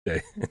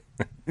Okay.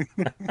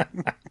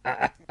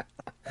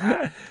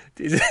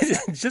 Is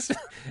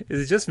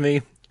it just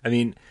me? I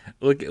mean,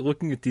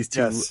 looking at these two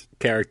Yes.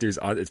 characters,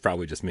 it's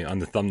probably just me on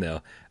the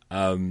thumbnail.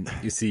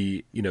 You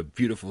see,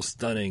 beautiful,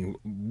 stunning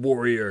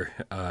warrior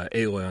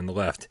Aloy on the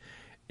left,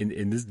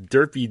 and this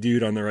derpy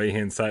dude on the right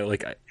hand side.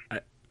 Like,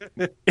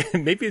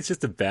 maybe it's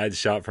just a bad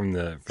shot from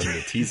the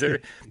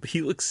teaser, but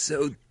he looks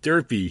so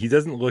derpy. He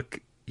doesn't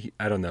look.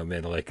 I don't know,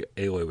 man. Like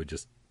Aloy would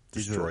just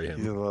destroy He's a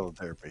him. little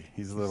derpy.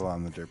 He's a little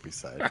on the derpy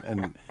side.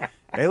 And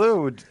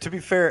Aloy would, to be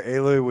fair,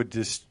 Aloy would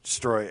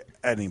destroy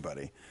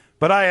anybody.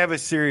 But I have a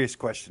serious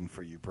question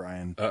for you,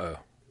 Brian. Uh oh.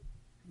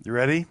 You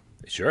ready?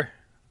 Sure.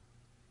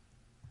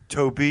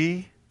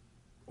 Toby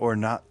or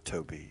not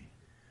Toby?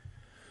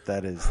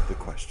 That is the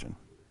question.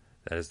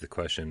 That is the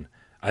question.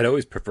 I'd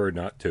always prefer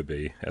not to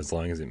be, as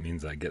long as it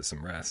means I get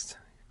some rest.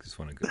 Just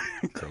want to go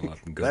curl up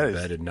and go to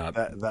bed and not.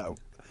 That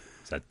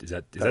Is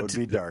that would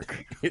be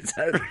dark. Is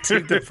that too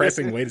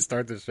depressing way to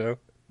start the show?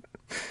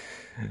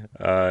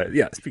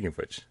 Yeah. Speaking of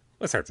which,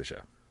 let's start the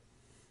show.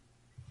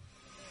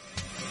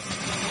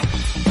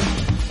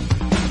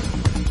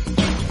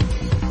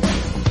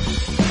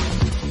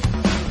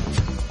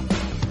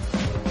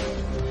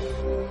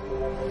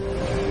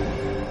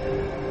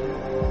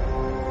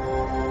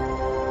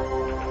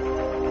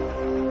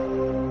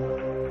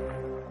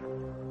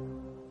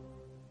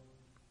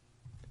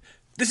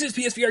 This is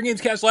PSVR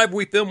GamesCast Live, where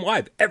we film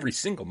live every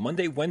single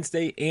Monday,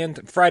 Wednesday,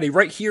 and Friday,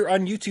 right here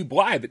on YouTube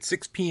Live at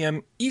 6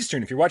 p.m.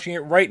 Eastern. If you're watching it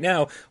right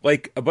now,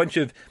 like a bunch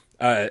of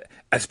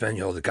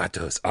Espanol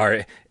gatos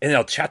are en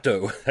el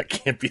chato. That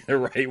can't be the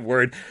right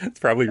word.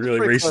 It's probably really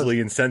racially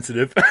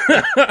insensitive.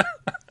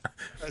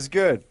 That's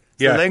good.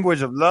 It's Yeah. the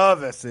language of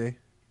love, Essie.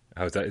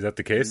 How is that? Is that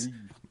the case?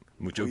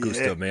 Mucho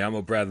gusto, me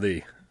llamo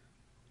Bradley.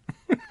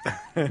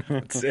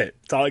 That's it.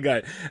 That's all I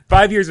got.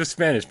 5 years of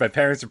Spanish. My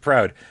parents are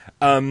proud.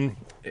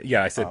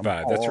 Yeah, I said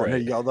five. That's right.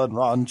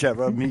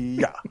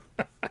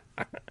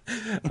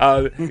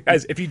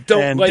 Guys, if you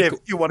don't And like, if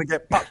you want to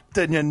get popped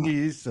in your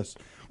knees, just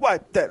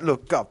wipe that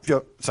look off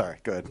your... Sorry,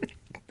 good.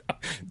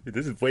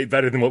 this is way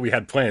better than what we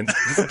had planned.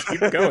 Just keep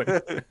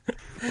going.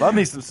 Love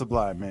me some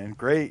Sublime, man.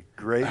 Great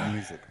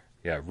music.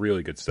 Yeah,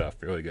 really good stuff.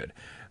 Really good.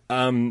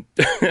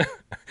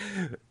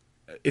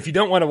 If you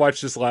don't want to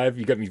watch this live,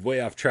 you got me way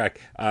off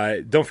track.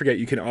 Don't forget,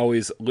 you can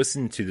always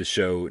listen to the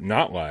show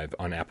not live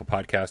on Apple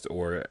Podcast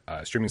or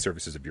streaming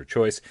services of your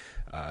choice.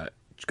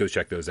 Go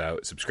check those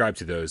out. Subscribe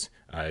to those.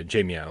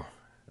 J Meow,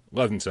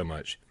 love him so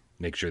much.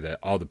 Make sure that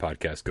all the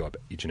podcasts go up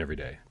each and every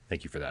day.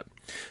 Thank you for that.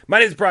 My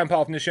name is Bryan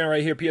Paul from this channel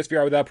right here,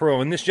 PSVR Without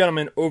Parole. And this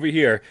gentleman over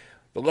here,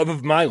 the love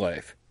of my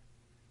life,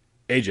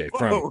 AJ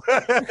from...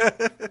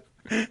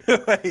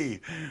 Hey,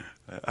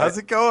 how's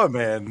it going,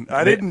 man?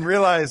 I didn't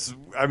realize.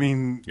 I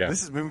mean, Yeah.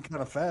 This is moving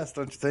kind of fast,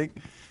 don't you think?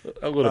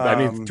 A little bit. I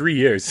mean, 3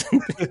 years.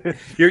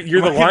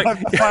 you're the long.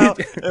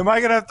 Am I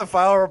gonna have to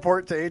file a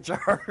report to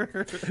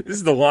HR? This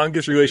is the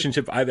longest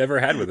relationship I've ever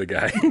had with a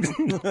guy.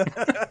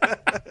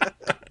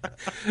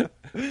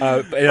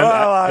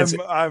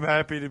 I'm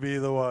happy to be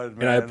the one,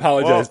 man. And I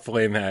apologize,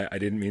 Flame Hat. I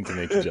didn't mean to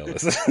make you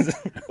jealous.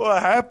 Well,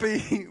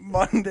 happy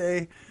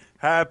Monday.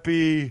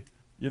 Happy,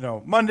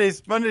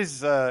 Mondays,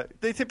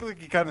 they typically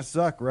kind of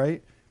suck,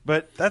 right?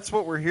 But that's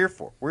what we're here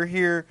for. We're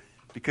here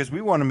because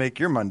we want to make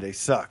your Monday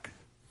suck.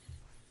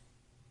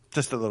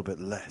 Just a little bit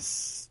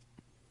less.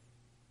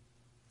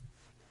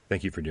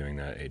 Thank you for doing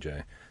that,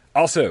 AJ.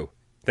 Also,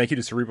 thank you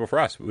to Cerebral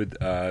Frost with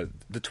the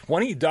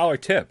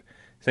 $20 tip,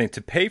 saying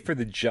to pay for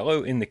the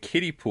Jello in the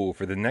kiddie pool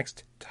for the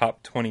next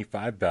top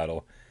 25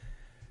 battle.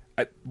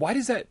 Why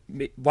does that?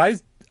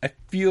 I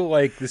feel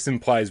like this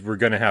implies we're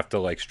gonna have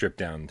to strip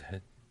down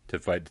to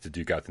fight to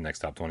duke out the next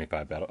top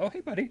 25 battle. Oh, hey,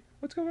 buddy,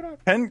 what's going on?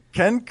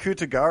 Ken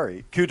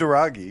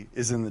Kutaragi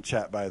is in the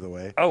chat, by the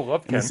way. Oh,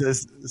 love Ken.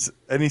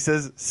 And he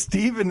says,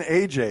 Steve and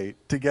AJ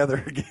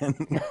together again.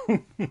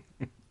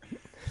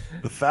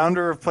 The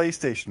founder of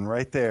PlayStation,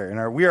 right there.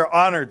 And we are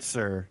honored,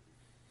 sir.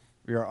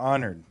 We are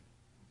honored.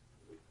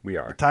 We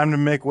are. Time to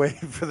make way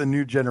for the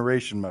new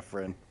generation, my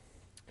friend.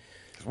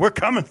 'Cause we're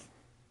coming.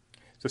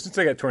 So since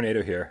I got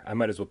Tornado here, I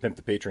might as well pimp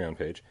the Patreon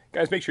page.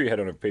 Guys, make sure you head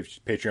on over to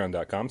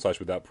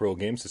patreon.com/withoutparole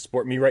games to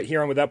support me right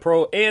here on Without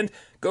Parole, and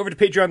go over to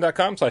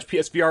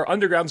patreon.com/PSVR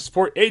Underground to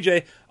support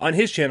AJ on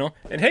his channel.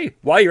 And hey,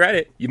 while you're at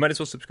it, you might as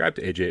well subscribe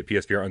to AJ at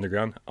PSVR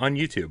Underground on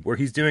YouTube, where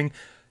he's doing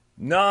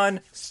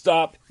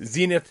non-stop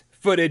Zenith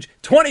footage,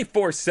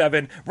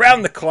 24/7,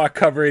 round-the-clock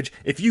coverage.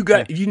 If you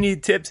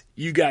need tips,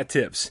 you got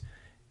tips.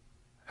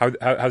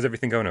 How's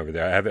everything going over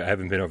there? I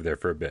haven't been over there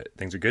for a bit.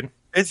 Things are good?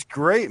 It's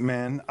great,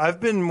 man.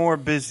 I've been more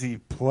busy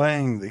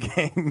playing the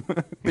game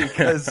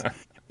because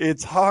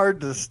it's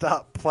hard to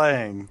stop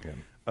playing. Yeah.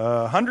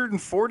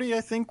 140,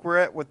 I think, we're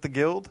at with the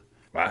guild.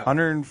 Wow.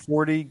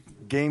 140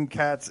 game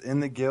cats in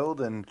the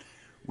guild, and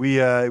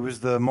it was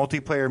the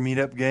multiplayer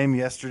meetup game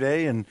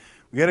yesterday, and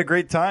we had a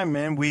great time,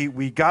 man.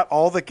 We got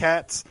all the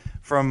cats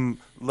from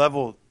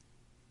level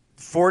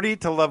 40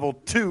 to level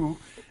 2,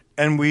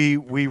 and we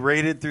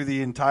raided through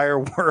the entire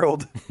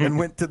world and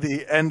went to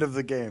the end of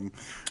the game.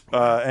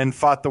 And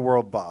fought the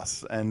world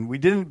boss, and we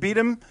didn't beat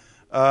him.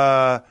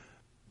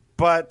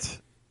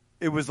 But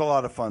it was a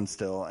lot of fun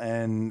still,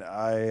 and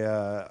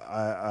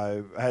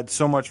I had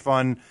so much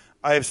fun.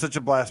 I have such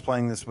a blast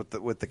playing this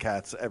with the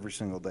cats every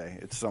single day.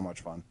 It's so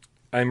much fun.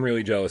 I'm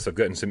really jealous. I've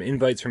gotten some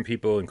invites from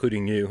people,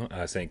 including you,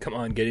 saying, come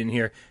on, get in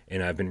here.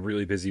 And I've been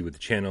really busy with the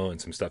channel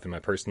and some stuff in my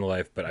personal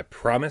life. But I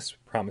promise,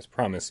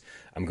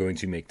 I'm going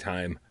to make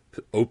time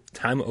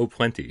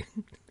plenty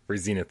for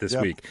Zenith this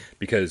week.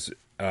 Because,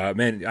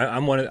 man,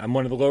 I'm one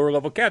of the lower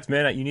level cats,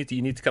 man. You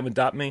need to come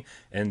adopt me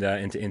and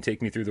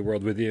take me through the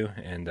world with you.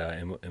 And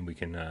we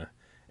can,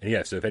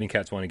 so if any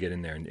cats want to get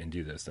in there and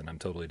do this, then I'm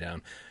totally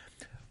down.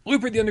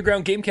 Looper the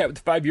Underground Game Cat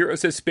with €5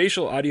 says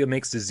spatial audio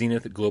makes the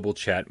Zenith global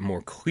chat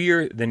more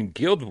clear than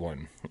Guild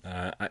one.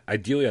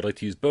 Ideally, I'd like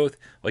to use both.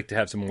 I'd like to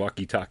have some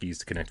walkie-talkies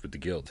to connect with the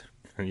Guild.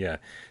 Yeah,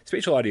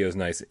 spatial audio is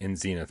nice in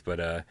Zenith,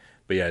 but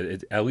yeah,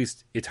 at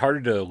least it's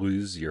harder to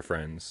lose your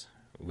friends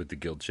with the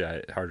Guild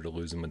chat. Harder to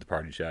lose them with the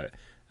party chat.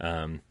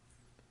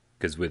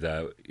 Because with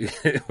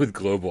with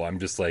global, I'm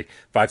just like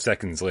 5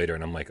 seconds later,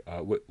 and I'm like,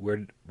 where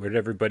did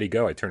everybody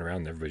go? I turn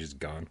around, and everybody's just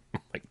gone.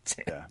 I'm like,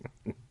 damn.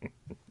 Yeah.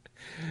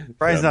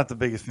 Bryan's not the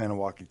biggest fan of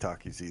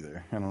walkie-talkies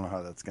either. I don't know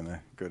how that's going to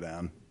go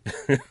down.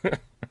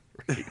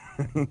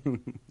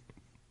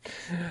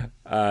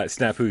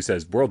 Snafu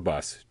says, world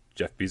boss,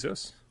 Jeff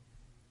Bezos?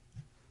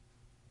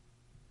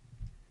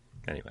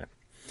 Anyway.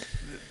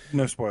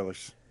 No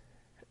spoilers.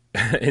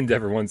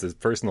 Endeavor 1 says,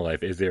 personal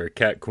life, is there a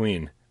cat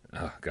queen?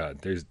 Oh, God,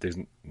 there's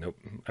nope.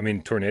 I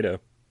mean, tornado.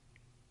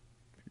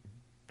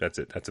 That's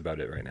it. That's about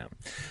it right now.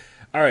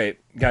 All right,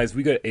 guys,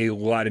 we got a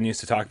lot of news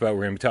to talk about.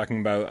 We're going to be talking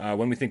about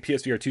when we think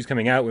PSVR2 is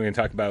coming out. We're going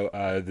to talk about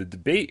the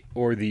debate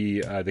or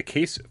the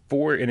case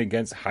for and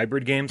against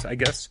hybrid games, I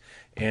guess.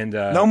 And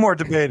no more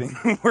debating.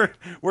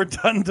 We're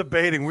done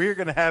debating. We are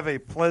going to have a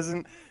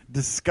pleasant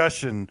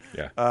discussion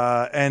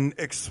and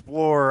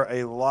explore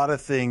a lot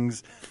of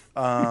things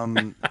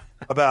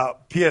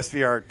about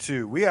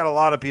PSVR2. We had a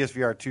lot of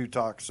PSVR2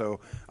 talk,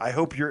 so I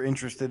hope you're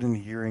interested in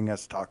hearing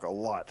us talk a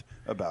lot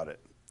about it.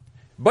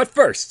 But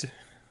first,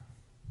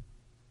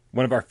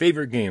 one of our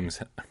favorite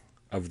games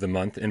of the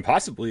month and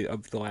possibly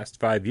of the last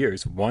 5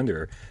 years,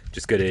 Wanderer,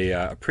 just got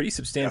a pretty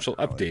substantial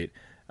update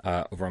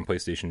over on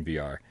PlayStation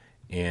VR.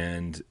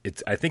 And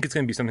I think it's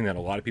going to be something that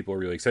a lot of people are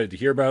really excited to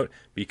hear about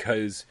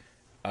because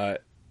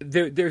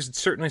there's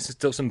certainly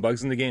still some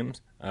bugs in the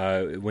games.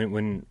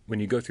 When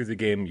you go through the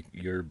game,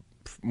 you're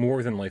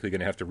more than likely going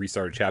to have to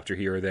restart a chapter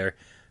here or there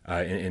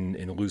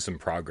and lose some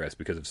progress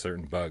because of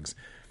certain bugs.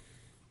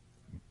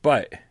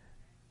 But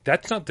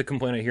that's not the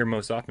complaint I hear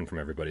most often from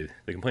everybody.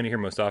 The complaint I hear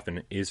most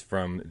often is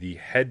from the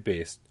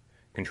head-based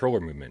controller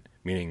movement,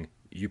 meaning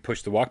you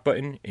push the walk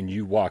button and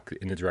you walk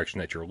in the direction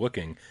that you're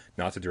looking,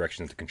 not the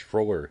direction that the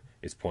controller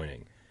is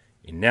pointing.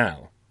 And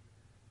now,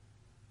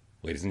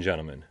 ladies and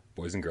gentlemen,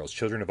 boys and girls,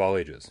 children of all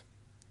ages,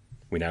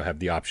 we now have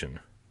the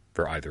option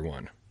for either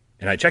one.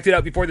 And I checked it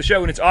out before the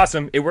show, and it's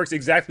awesome. It works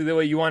exactly the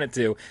way you want it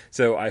to.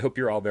 So I hope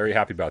you're all very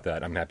happy about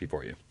that. I'm happy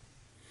for you.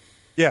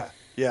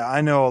 Yeah,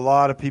 I know a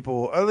lot of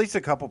people, at least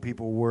a couple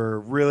people, were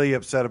really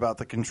upset about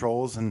the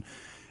controls, and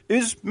it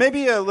was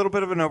maybe a little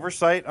bit of an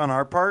oversight on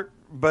our part,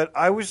 but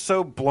I was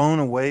so blown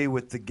away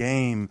with the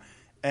game,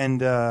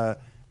 and I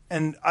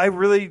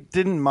really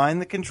didn't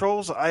mind the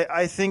controls.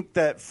 I think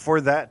that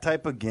for that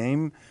type of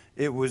game,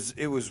 it was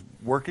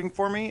working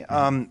for me.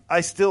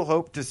 I still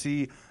hope to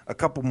see a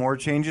couple more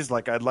changes,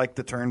 like I'd like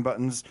the turn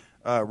buttons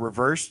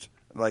reversed,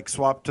 like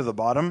swapped to the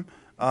bottom.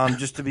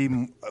 Just to be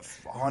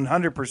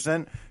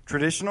 100%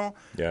 traditional.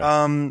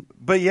 Yeah.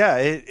 But yeah,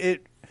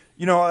 it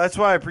that's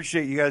why I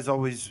appreciate you guys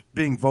always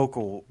being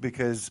vocal,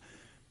 because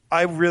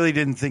I really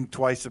didn't think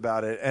twice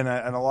about it, and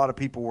a lot of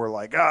people were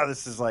like,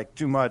 this is like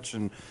too much,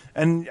 and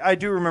I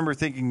do remember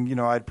thinking,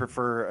 I'd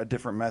prefer a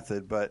different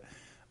method, but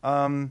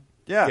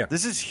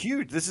this is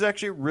huge. This is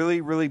actually a really,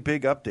 really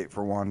big update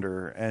for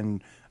Wanderer,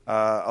 and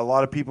a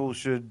lot of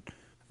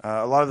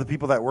the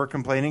people that were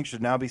complaining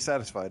should now be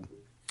satisfied.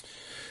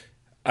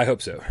 I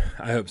hope so.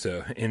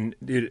 And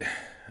dude,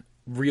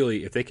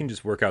 really, if they can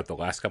just work out the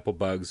last couple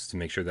bugs to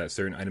make sure that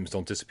certain items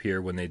don't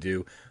disappear when they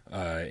do,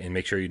 and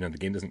make sure the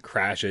game doesn't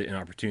crash at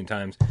inopportune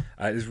times,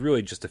 there's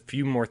really just a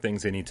few more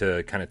things they need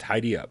to kind of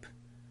tidy up.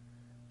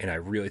 And I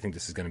really think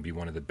this is going to be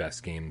one of the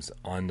best games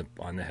on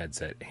the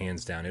headset,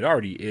 hands down. It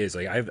already is.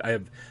 Like I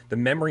have the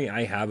memory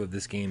I have of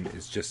this game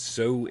is just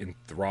so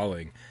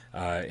enthralling,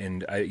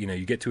 and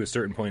you get to a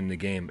certain point in the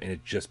game and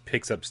it just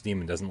picks up steam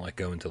and doesn't let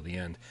go until the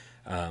end.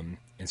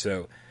 And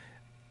so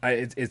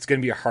it's going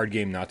to be a hard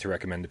game not to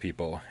recommend to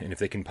people. And if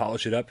they can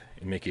polish it up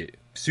and make it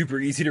super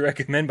easy to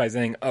recommend by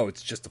saying,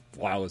 it's just a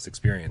flawless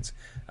experience,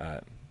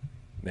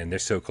 man, they're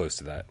so close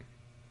to that.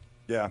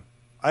 Yeah.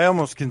 I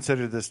almost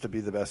considered this to be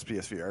the best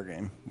PSVR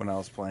game when I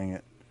was playing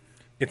it.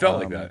 It felt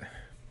like that.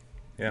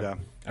 Yeah.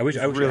 I wish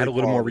it had a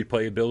little more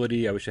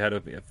replayability. I wish it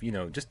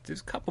had just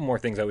there's a couple more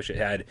things I wish it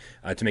had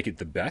to make it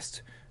the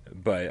best.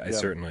 But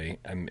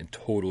I'm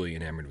totally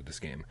enamored with this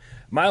game.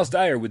 Miles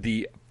Dyer with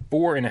the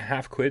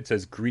 4.5 quid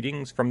says,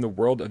 greetings from the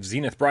world of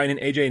Zenith. Bryan and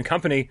AJ and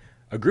company.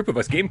 A group of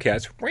us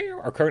GameCats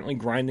are currently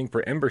grinding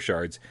for Ember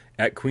Shards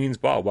at Queen's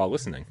Ball while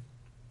listening.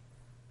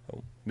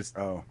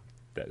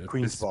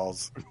 Queen's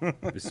Balls.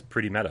 This is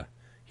pretty meta.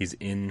 He's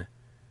in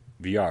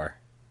VR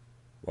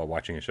while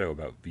watching a show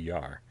about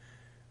VR.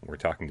 We're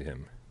talking to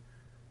him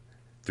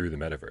through the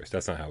metaverse.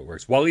 That's not how it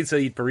works. Waleed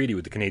Saeed Faridi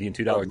with the Canadian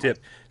 $2 tip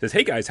says,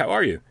 "Hey guys, how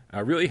are you?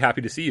 Really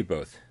happy to see you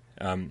both."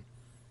 Well,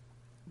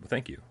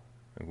 thank you.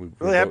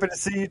 Really happy to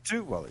see you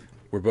too, Waleed.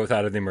 We're both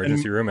out of the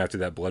emergency room after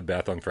that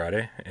bloodbath on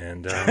Friday,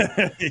 and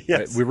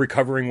yes. We're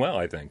recovering well,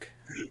 I think.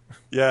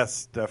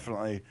 Yes,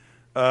 definitely.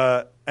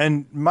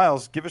 And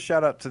Miles, give a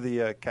shout out to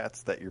the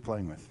cats that you're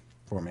playing with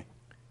for me.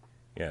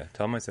 Yeah,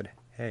 tell them I said,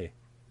 hey.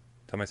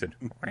 Tell them I said,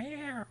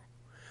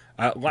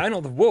 wow.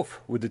 Lionel the Wolf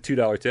with the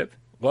 $2 tip.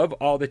 Love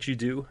all that you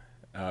do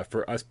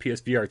for us.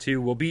 PSVR2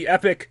 will be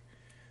epic.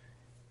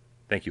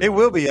 Thank you. It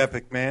will be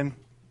epic, man.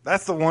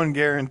 That's the one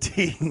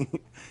guarantee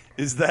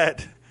is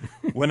that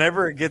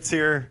whenever it gets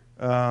here,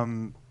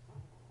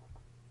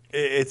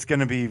 it's going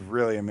to be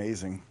really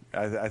amazing.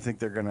 I think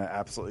they're going to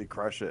absolutely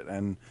crush it.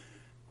 And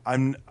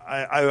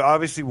I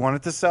obviously want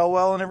it to sell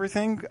well and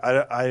everything.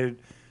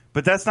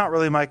 But that's not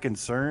really my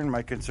concern.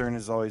 My concern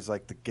is always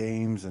like the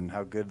games and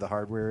how good the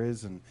hardware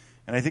is, and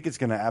I think it's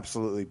going to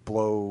absolutely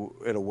blow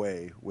it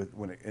away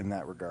in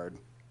that regard.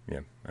 Yeah,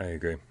 I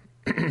agree.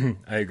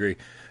 I agree.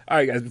 All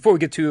right, guys, before we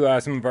get to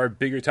some of our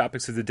bigger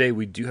topics of the day,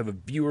 we do have a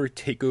viewer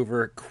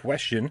takeover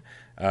question,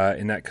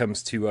 and that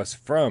comes to us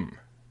from,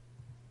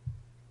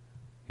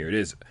 here it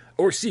is,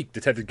 Or Seek,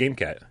 Detective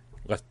GameCat.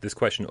 Left this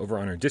question over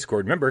on our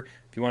Discord. Remember,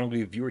 if you want to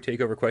leave viewer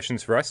takeover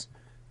questions for us,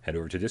 head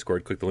over to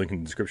Discord, click the link in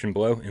the description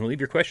below, and leave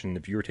your question in the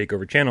viewer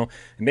takeover channel,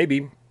 and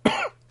maybe,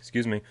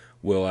 excuse me,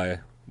 we'll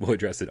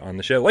address it on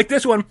the show, like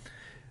this one.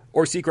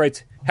 Or Seek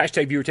writes,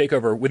 #viewer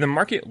takeover. With a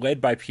market led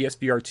by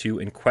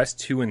PSVR2 and Quest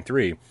 2 and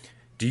 3,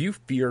 do you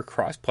fear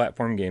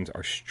cross-platform games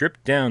are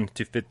stripped down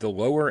to fit the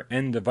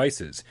lower-end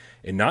devices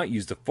and not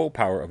use the full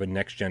power of a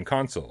next-gen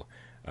console,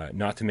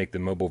 not to make the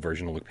mobile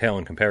version look pale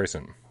in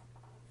comparison?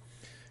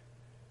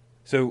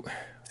 So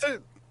I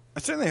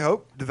certainly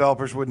hope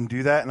developers wouldn't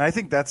do that, and I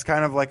think that's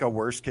kind of like a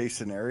worst-case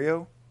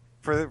scenario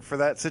for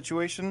that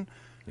situation.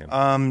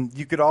 Yeah.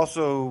 You could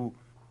also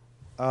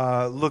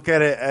look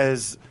at it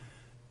as,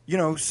 you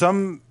know,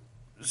 some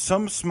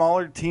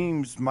smaller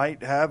teams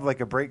might have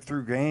like a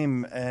breakthrough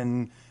game,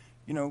 and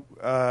you know,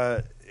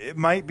 it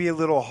might be a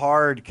little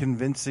hard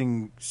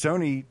convincing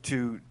Sony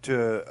to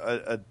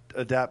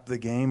adapt the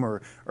game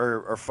or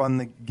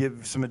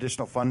give some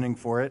additional funding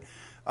for it.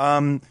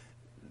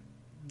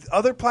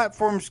 Other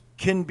platforms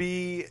can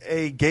be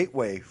a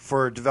gateway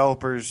for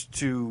developers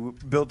to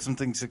build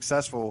something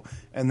successful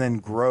and then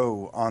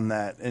grow on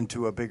that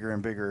into a bigger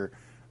and bigger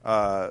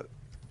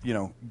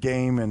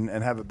game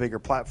and have a bigger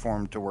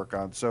platform to work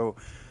on. So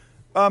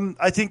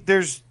I think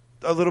there's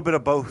a little bit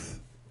of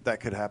both that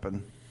could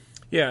happen.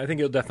 Yeah, I think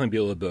it'll definitely be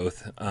a little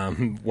both.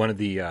 One of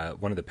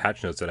the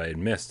patch notes that I had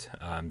missed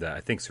that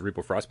I think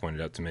Cerebral Frost pointed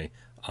out to me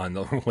on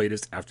the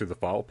latest After the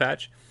Fall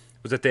patch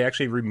was that they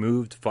actually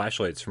removed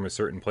flashlights from a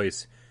certain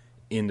place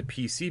in the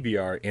PC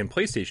VR and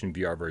PlayStation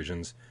VR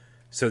versions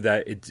so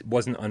that it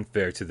wasn't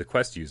unfair to the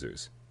Quest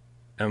users.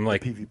 And I'm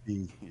like,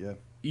 PvP, yeah.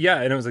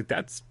 Yeah, and I was like,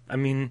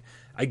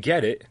 I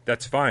get it,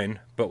 that's fine,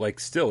 but like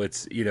still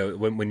it's, you know,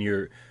 when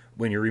you're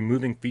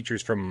removing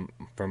features from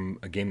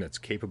a game that's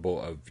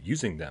capable of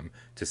using them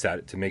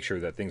to make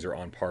sure that things are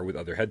on par with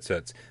other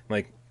headsets, I'm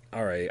like,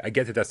 all right, I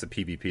get that that's the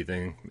PvP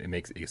thing.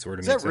 It sort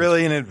of makes sense. Is that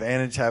really an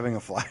advantage having a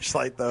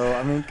flashlight, though?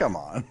 I mean, come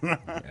on.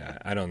 Yeah,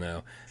 I don't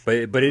know,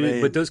 but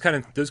those kind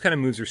of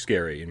moves are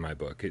scary in my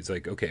book. It's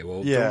like, okay,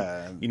 well,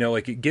 yeah, you know,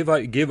 like give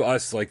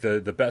us like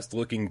the best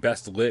looking,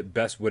 best lit,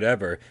 best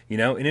whatever, you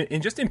know,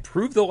 and just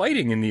improve the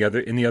lighting in the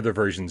other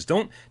versions.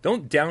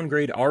 Don't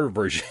downgrade our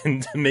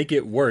version to make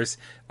it worse,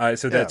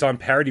 so that it's on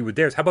parity with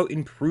theirs. How about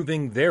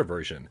improving their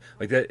version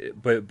like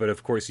that? But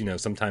of course, you know,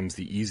 sometimes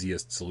the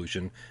easiest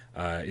solution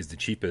is the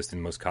cheapest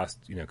and most cost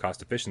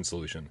efficient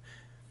solution.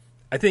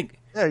 I think.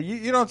 Yeah,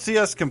 you don't see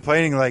us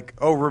complaining like,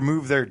 oh,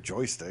 remove their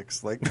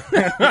joysticks, like.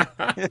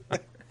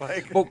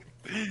 Well,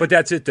 but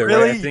that's it, though.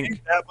 Really, right? I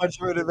think that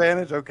much of an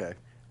advantage. Okay.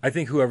 I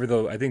think whoever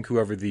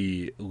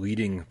the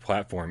leading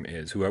platform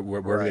is,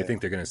 wherever they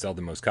think they're going to sell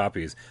the most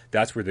copies,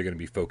 that's where they're going to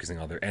be focusing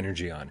all their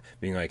energy on.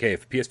 Being like, hey,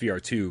 if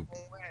PSVR2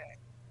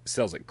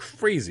 sells like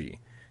crazy,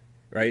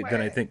 right?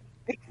 Then I think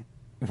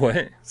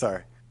what?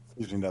 Sorry,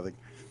 excuse me, nothing.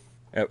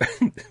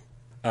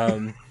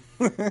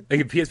 Like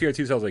if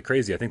PSVR2 sells like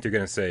crazy, I think they're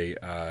going to say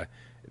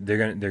they're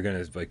going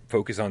to like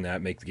focus on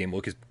that, make the game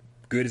look as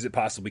good as it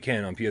possibly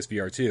can on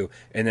PSVR2,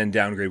 and then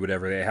downgrade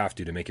whatever they have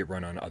to make it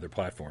run on other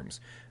platforms.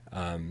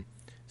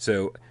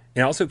 So,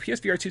 and also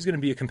PSVR2 is going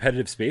to be a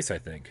competitive space. I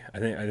think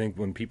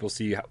when people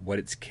see what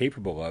it's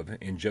capable of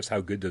and just how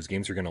good those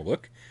games are going to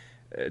look,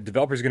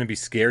 developers are going to be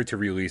scared to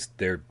release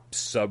their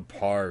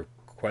subpar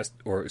Quest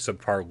or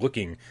subpar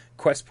looking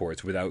Quest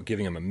ports without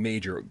giving them a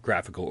major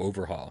graphical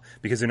overhaul,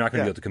 because they're not going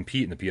to be able to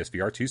compete in the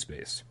PSVR2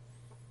 space.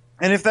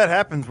 And if that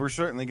happens, we're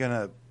certainly going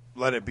to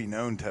let it be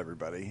known to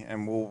everybody,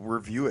 and we'll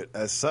review it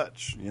as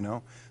such.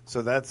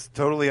 So that's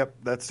totally up.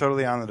 That's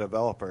totally on the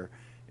developer.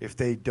 If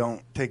they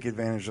don't take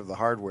advantage of the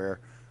hardware,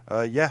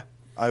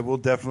 I will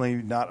definitely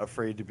not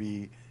afraid to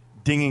be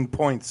dinging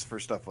points for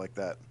stuff like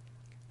that.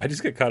 I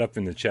just got caught up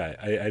in the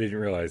chat. I didn't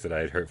realize that I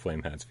had hurt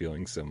Flamehat's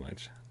feelings so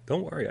much.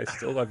 Don't worry, I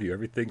still love you.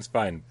 Everything's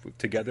fine.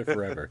 Together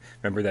forever.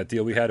 Remember that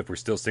deal we had if we're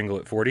still single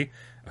at 40?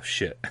 Oh,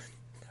 shit.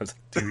 That was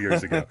 2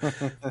 years ago.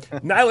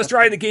 Nihilist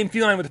Ryan, the game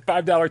feline with a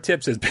 $5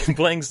 tip, says, been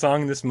playing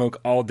Song in the Smoke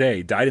all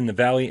day. Died in the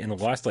valley and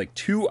lost like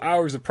 2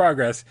 hours of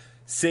progress.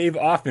 Save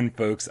often,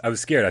 folks. I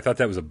was scared. I thought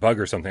that was a bug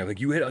or something. I was like,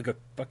 you hit like a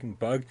fucking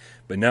bug?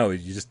 But no,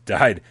 you just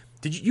died.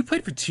 Did you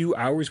played for 2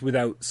 hours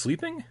without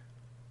sleeping?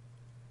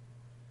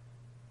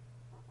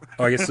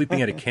 Oh, I guess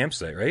sleeping at a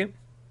campsite, right?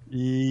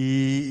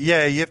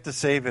 Yeah, you have to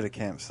save at a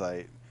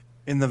campsite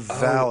in the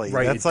valley.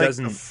 Right. That's it like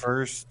doesn't... the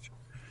first.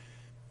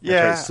 Yeah,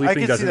 Yeah, right.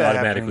 Sleeping doesn't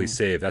automatically happening.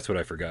 save. That's what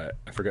I forgot.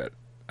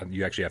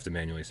 You actually have to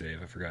manually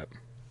save. I forgot.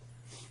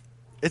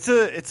 It's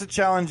a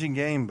challenging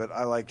game, but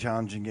I like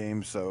challenging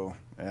games, so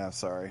yeah.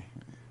 Sorry.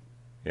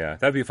 Yeah,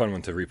 that'd be a fun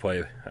one to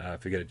replay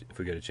if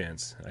we get a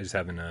chance. I just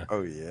haven't.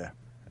 Oh yeah.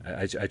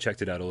 I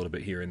checked it out a little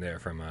bit here and there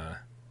from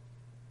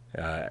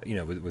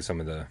with some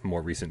of the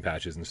more recent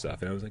patches and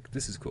stuff, and I was like,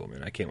 this is cool,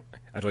 man.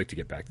 I'd like to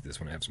get back to this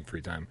when I have some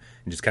free time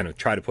and just kind of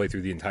try to play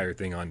through the entire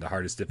thing on the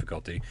hardest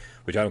difficulty,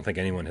 which I don't think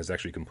anyone has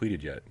actually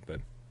completed yet,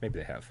 but maybe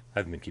they have. I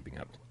haven't been keeping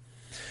up.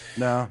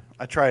 No,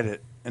 I tried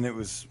it and it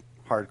was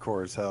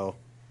hardcore as hell,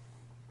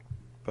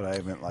 but I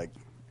haven't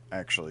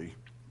actually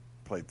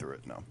played through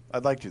it. No,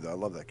 I'd like to though. I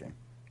love that game.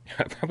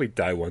 I'd probably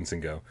die once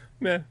and go,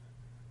 meh,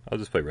 I'll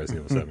just play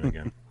Resident Evil 7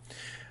 again.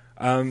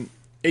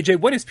 AJ,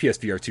 when is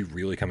PSVR2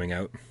 really coming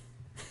out?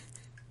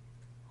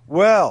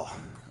 Well,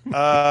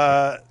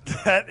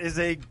 that is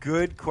a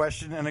good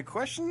question, and a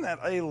question that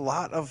a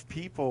lot of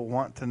people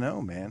want to know,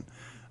 man,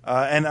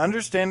 and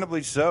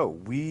understandably so.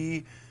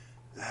 We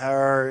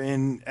are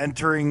in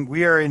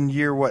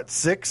year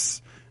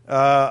 6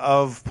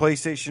 of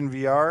PlayStation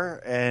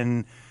VR,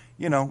 and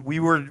we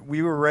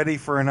were ready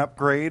for an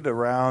upgrade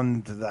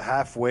around the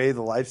halfway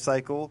the life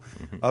cycle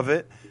of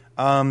it.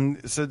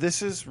 So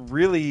this is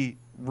really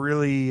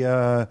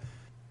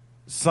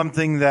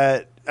something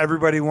that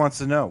everybody wants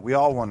to know. We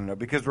all want to know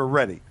because we're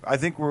ready. I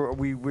think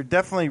we're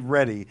definitely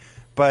ready,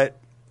 but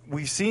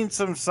we've seen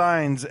some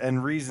signs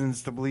and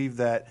reasons to believe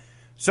that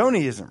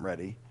Sony isn't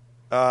ready,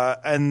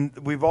 and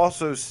we've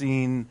also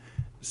seen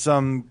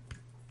some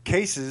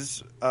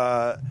cases,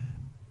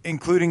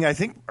 including I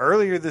think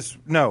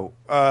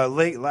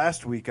late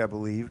last week, I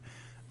believe,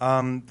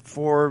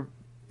 for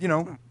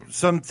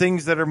some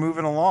things that are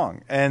moving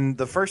along. And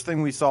the first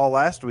thing we saw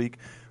last week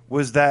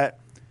was that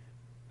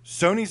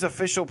Sony's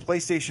official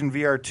PlayStation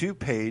VR2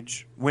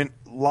 page went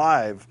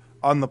live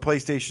on the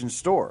PlayStation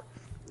Store.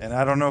 And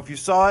I don't know if you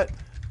saw it,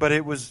 but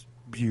it was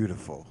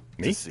beautiful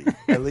to see,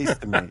 at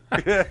least to me.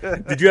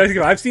 Did you guys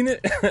go? I've seen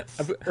it.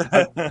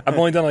 I've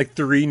only done like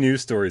 3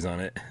 news stories on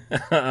it.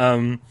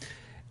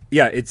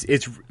 Yeah, it's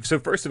so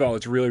first of all,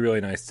 it's really,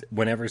 really nice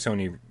whenever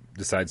Sony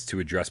decides to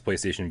address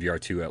PlayStation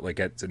VR2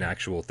 at an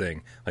actual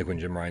thing, like when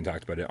Jim Ryan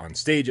talked about it on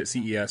stage at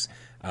CES,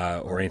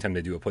 or anytime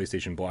they do a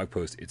PlayStation blog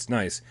post, it's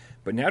nice.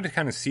 But now to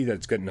kind of see that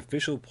it's got an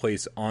official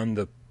place on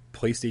the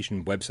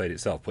PlayStation website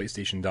itself,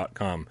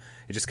 PlayStation.com,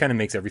 it just kind of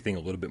makes everything a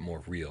little bit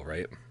more real,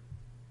 right?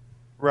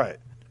 Right.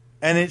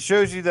 And it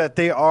shows you that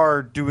they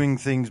are doing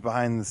things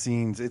behind the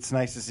scenes. It's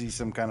nice to see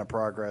some kind of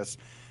progress.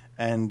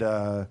 And,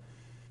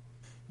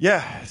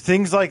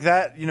 things like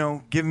that,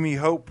 give me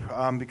hope,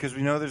 because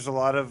we know there's a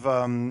lot of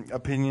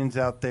opinions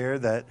out there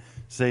that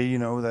say,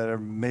 that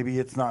maybe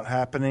it's not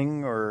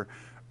happening or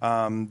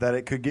that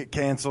it could get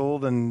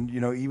canceled. And,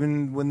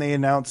 even when they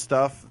announce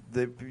stuff,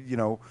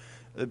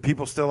 that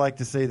people still like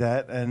to say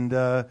that. And,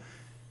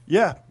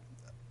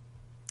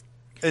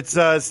 it's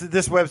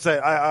this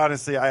website. I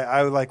honestly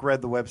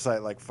read the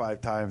website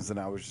 5 times, and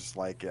I was just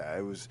like,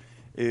 yeah,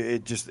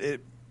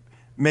 it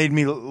made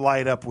me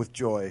light up with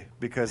joy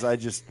because I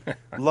just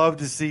love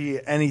to see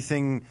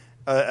anything,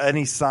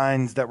 any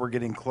signs that we're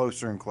getting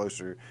closer and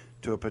closer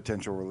to a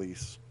potential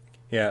release.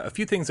 Yeah, a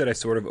few things that I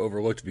sort of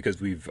overlooked because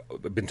we've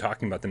been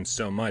talking about them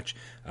so much.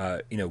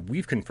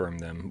 We've confirmed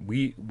them.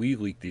 We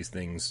leaked these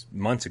things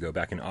months ago,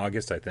 back in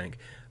August, I think,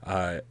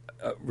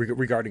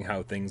 regarding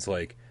how things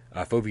like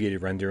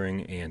foveated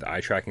rendering and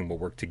eye tracking will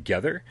work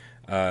together.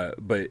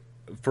 But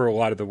for a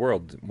lot of the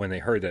world, when they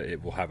heard that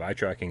it will have eye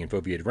tracking and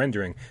foveated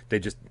rendering, they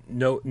just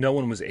no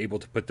one was able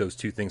to put those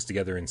two things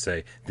together and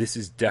say this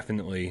is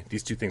definitely,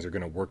 these two things are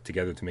going to work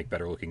together to make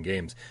better looking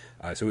games.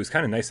 So it was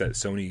kind of nice that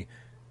Sony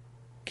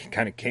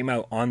kind of came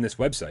out on this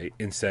website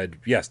and said,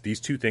 yes,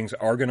 these two things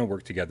are going to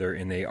work together,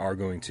 and they're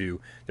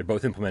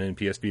both implemented in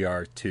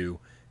PSVR 2,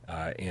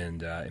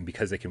 and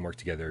because they can work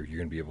together, you're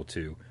going to be able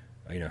to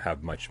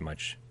have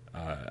much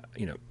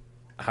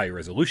higher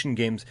resolution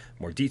games,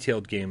 more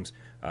detailed games,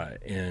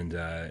 and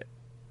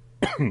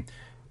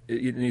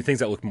things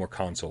that look more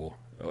console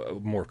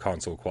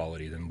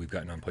quality than we've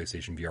gotten on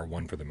PlayStation VR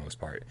 1 for the most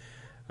part.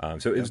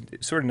 So it was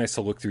sort of nice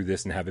to look through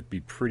this and have it be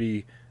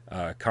pretty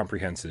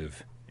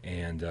comprehensive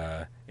and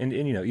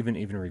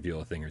even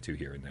reveal a thing or two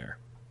here and there.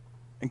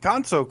 And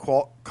console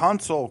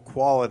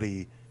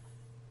quality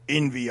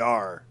in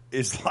VR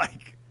is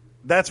like,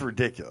 that's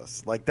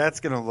ridiculous. Like, that's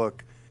going to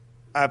look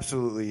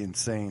absolutely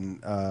insane.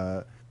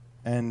 Yeah,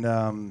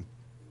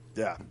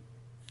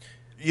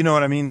 you know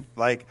what I mean?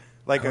 Like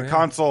a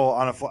console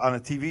on a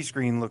TV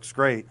screen looks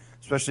great,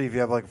 especially if you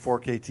have like a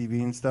 4K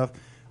TV and stuff.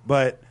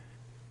 But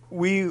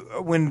when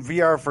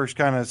VR first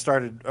kind of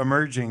started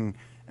emerging,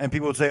 and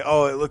people would say,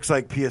 "Oh, it looks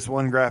like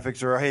PS1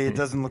 graphics," or "Hey, it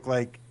doesn't look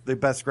like the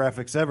best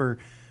graphics ever."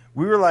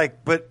 We were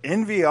like, but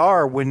in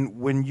VR,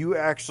 when you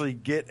actually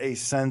get a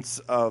sense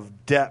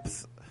of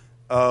depth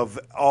of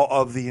all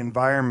of the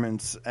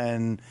environments,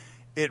 and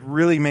it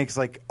really makes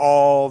like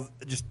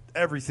just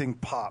everything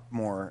pop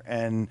more.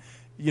 And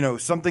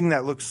something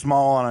that looks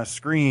small on a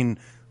screen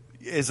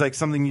is like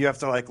something you have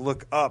to like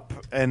look up,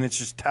 and it's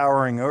just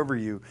towering over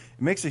you.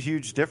 It makes a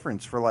huge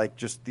difference for like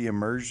just the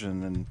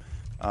immersion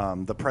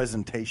and the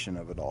presentation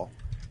of it all.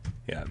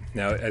 Yeah.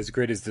 Now, as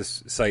great as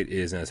this site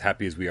is, and as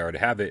happy as we are to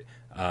have it,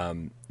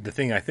 the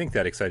thing I think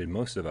that excited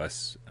most of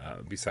us,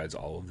 besides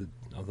all of the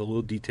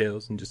little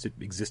details and just it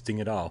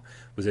existing at all,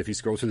 was if you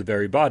scroll to the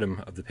very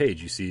bottom of the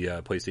page, you see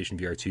PlayStation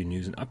VR2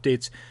 news and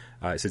updates.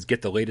 It says,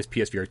 get the latest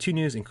PSVR2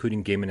 news,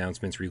 including game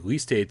announcements,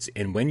 release dates,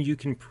 and when you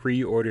can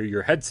pre-order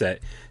your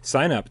headset.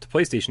 Sign up to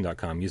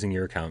PlayStation.com using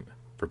your account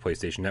for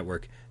PlayStation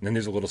Network. And then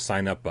there's a little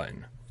sign up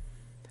button.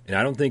 And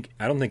I don't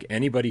think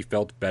anybody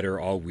felt better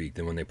all week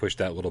than when they pushed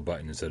that little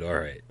button and said, all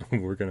right,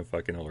 we're going to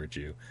fucking alert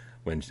you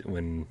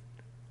when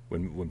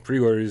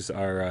pre-orders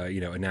are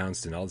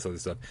announced and all this other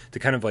stuff, to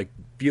kind of like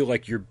feel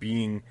like you're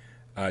being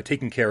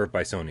taken care of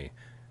by Sony.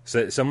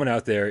 So someone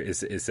out there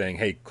is saying,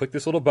 hey, click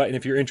this little button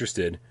if you're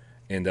interested,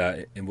 and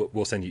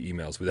we'll send you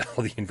emails with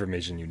all the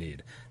information you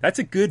need. That's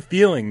a good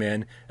feeling,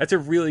 man. That's a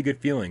really good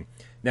feeling.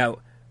 Now,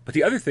 but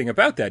the other thing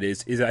about that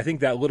is I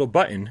think that little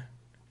button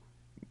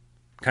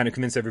kind of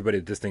convinced everybody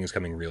that this thing is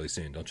coming really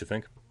soon, don't you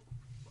think?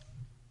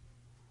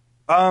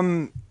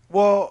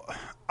 Well,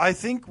 I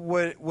think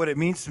what it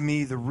means to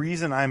me, the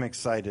reason I'm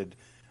excited,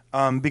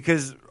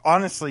 because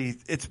honestly,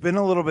 it's been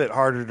a little bit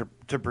harder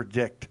to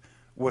predict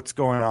what's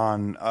going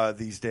on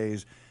these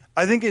days.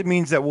 I think it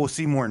means that we'll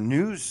see more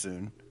news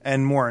soon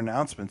and more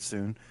announcements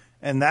soon,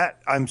 and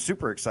that I'm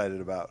super excited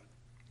about.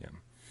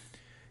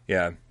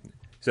 Yeah.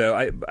 So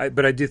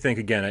I do think,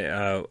 again,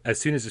 as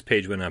soon as this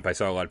page went up, I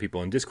saw a lot of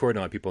people in Discord and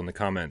a lot of people in the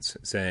comments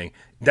saying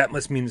that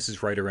must mean this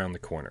is right around the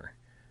corner,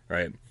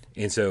 right?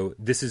 And so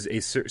this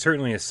is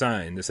certainly a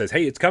sign that says,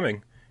 hey, it's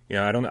coming.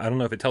 I don't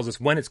know if it tells us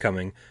when it's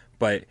coming,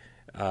 but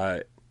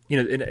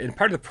and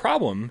part of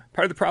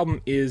the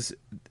problem is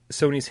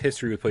Sony's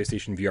history with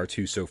PlayStation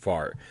VR2 so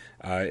far,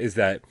 is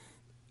that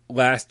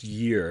last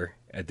year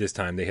at this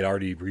time they had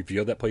already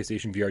revealed that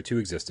PlayStation VR2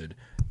 existed,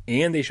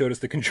 and they showed us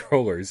the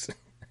controllers.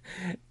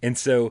 And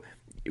so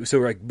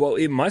we're like, well,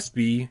 it must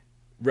be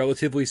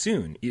relatively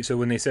soon. So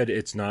when they said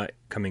it's not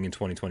coming in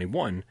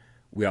 2021,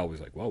 we always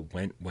like, well,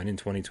 when in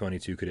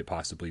 2022 could it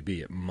possibly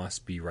be? It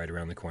must be right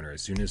around the corner.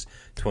 As soon as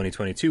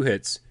 2022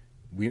 hits,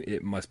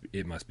 it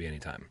must be any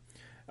time.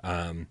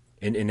 And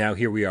now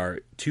here we are,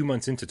 2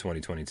 months into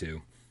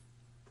 2022,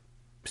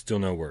 still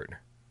no word.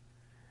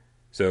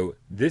 So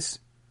this,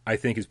 I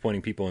think, is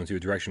pointing people into a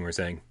direction where we're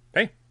saying,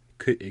 hey,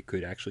 it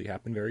could actually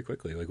happen very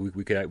quickly. Like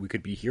we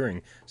could be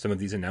hearing some of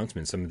these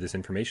announcements, some of this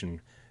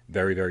information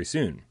very, very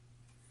soon.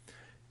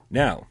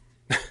 Now,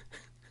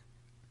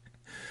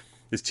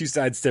 there's two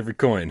sides to every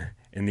coin,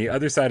 and the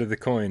other side of the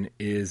coin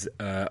is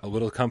a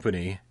little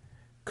company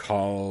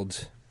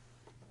called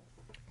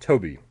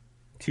Tobii,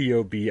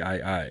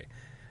 Tobii,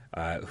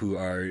 who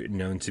are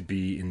known to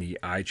be in the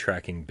eye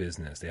tracking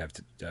business. They have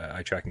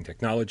eye tracking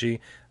technology,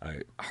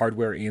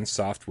 hardware and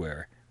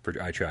software for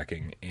eye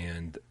tracking,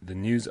 and the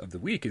news of the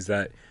week is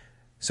that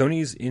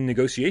Sony's in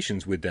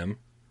negotiations with them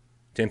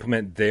to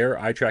implement their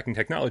eye tracking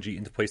technology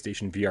into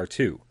PlayStation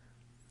VR2,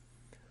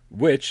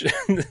 which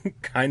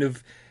kind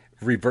of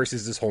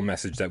reverses this whole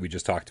message that we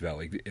just talked about.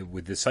 Like,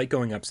 with the site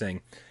going up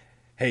saying,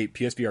 hey,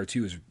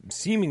 PSVR2 is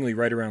seemingly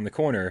right around the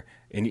corner,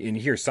 and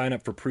here, sign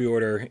up for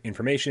pre-order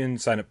information,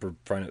 sign up for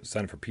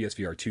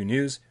PSVR2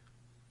 news.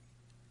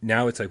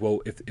 Now it's like,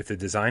 well, if the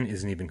design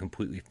isn't even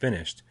completely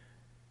finished,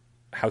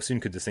 how soon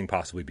could this thing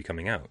possibly be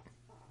coming out?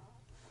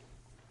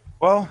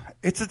 Well,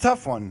 it's a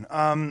tough one,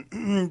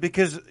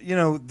 because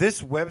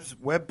this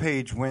web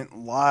page went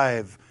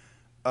live,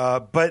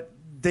 but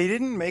they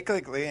didn't make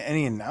like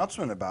any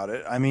announcement about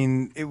it. I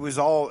mean, it was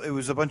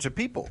a bunch of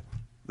people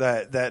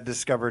that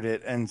discovered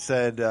it and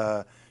said,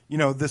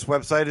 this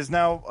website is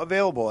now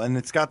available and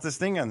it's got this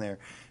thing on there.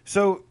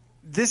 So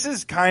this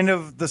is kind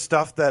of the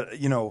stuff that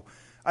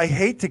I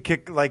hate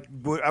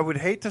to I would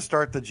hate to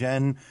start the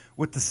gen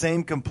with the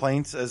same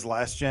complaints as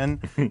last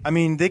gen. I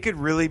mean, they could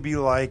really be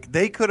like,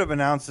 they could have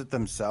announced it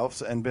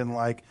themselves and been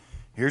like,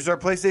 here's our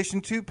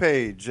PlayStation 2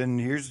 page, and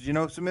here's,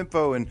 some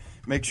info, and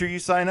make sure you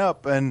sign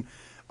up. And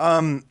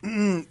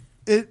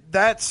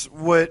That's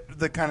what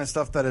the kind of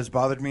stuff that has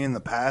bothered me in the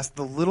past.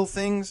 The little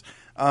things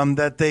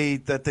that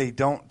they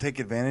don't take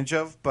advantage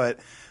of, but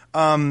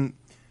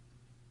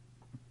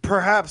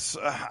perhaps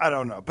I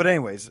don't know. But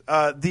anyways,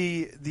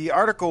 the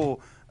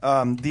article.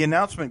 The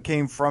announcement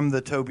came from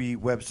the Tobii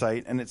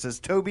website, and it says,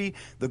 Tobii,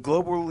 the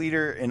global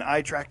leader in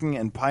eye tracking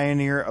and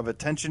pioneer of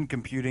attention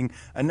computing,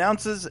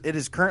 announces it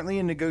is currently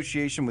in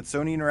negotiation with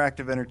Sony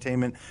Interactive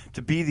Entertainment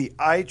to be the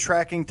eye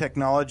tracking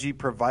technology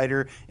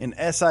provider in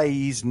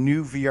SIE's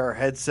new VR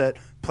headset,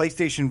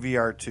 PlayStation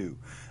VR2.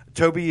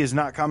 Tobii is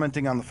not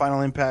commenting on the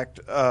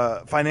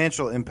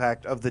financial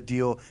impact of the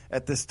deal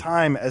at this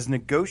time, as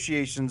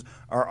negotiations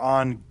are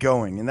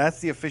ongoing. And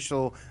that's the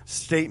official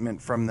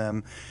statement from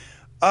them.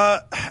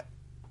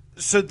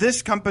 So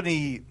this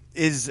company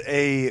is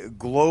a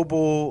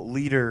global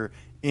leader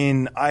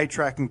in eye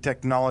tracking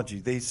technology.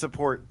 They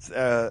support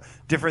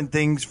different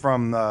things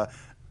from,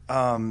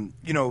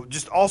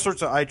 just all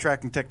sorts of eye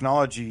tracking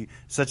technology,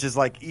 such as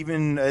like,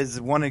 even as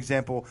one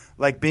example,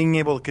 like being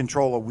able to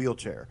control a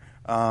wheelchair.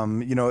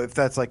 If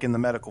that's like in the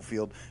medical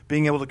field,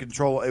 being able to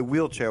control a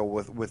wheelchair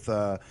with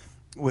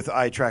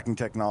eye tracking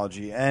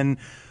technology. And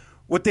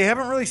what they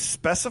haven't really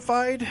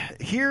specified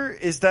here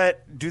is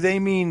that, do they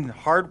mean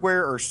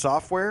hardware or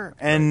software?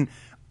 And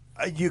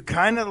you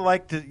kind of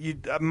like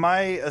to. My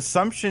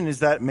assumption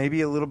is that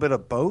maybe a little bit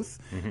of both.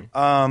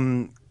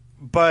 Mm-hmm.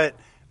 But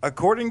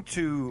according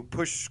to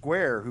Push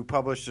Square, who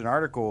published an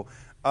article,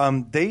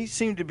 they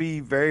seem to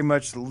be very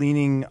much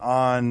leaning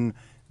on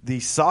the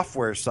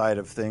software side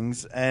of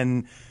things,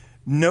 and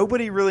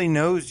nobody really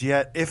knows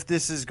yet if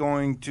this is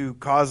going to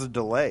cause a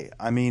delay.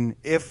 I mean,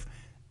 if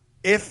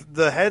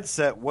the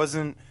headset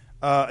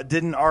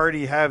didn't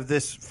already have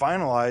this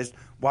finalized,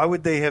 why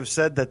would they have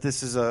said that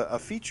this is a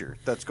feature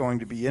that's going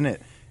to be in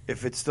it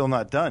if it's still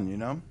not done, you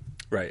know?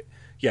 Right.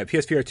 Yeah,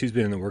 PSVR 2 has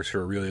been in the works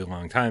for a really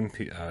long time.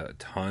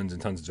 Tons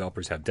and tons of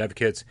developers have dev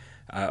kits.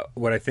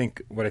 What I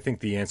think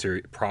the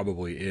answer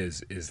probably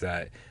is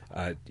that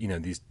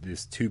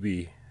this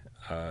Tubi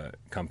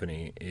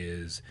company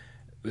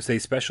they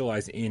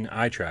specialize in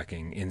eye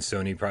tracking. And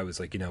Sony probably was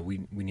like,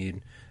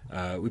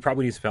 we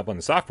probably need some help on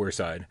the software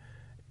side.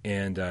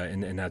 And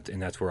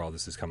that's where all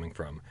this is coming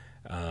from,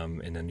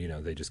 and then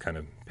they just kind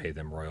of pay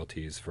them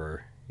royalties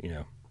for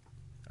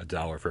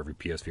 $1 for every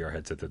PSVR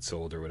headset that's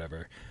sold or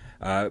whatever,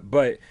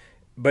 but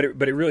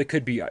it really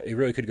could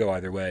go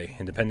either way,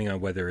 and depending on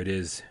whether it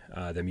is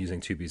them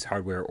using Tubi's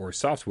hardware or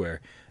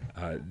software,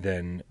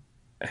 then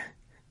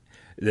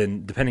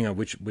depending on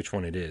which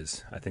one it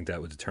is, I think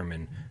that would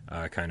determine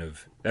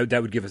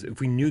that would give us, if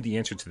we knew the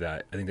answer to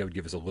that, I think that would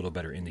give us a little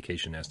better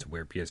indication as to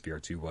where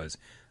PSVR 2 was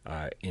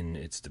in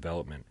its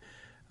development.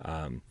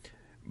 So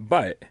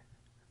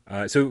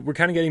we're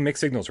kind of getting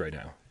mixed signals right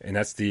now, and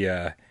that's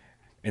that's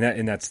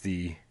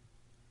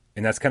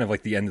kind of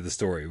like the end of the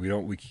story.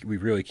 We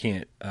really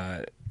can't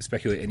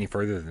speculate any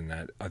further than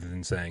that, other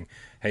than saying,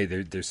 hey,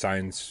 there's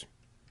signs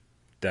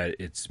that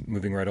it's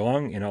moving right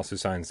along, and also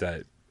signs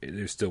that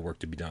there's still work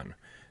to be done.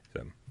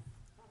 So,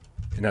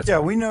 and that's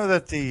we know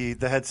that the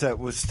headset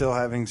was still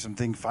having some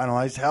things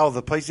finalized. Hell,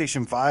 the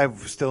PlayStation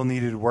 5 still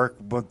needed work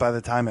by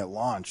the time it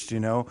launched,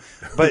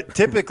 But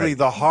typically right.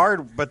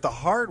 the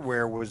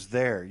hardware was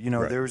there.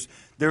 Right.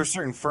 There were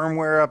certain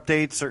firmware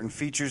updates, certain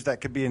features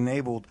that could be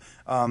enabled,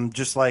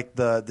 just like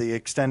the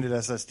extended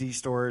SSD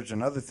storage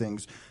and other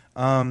things.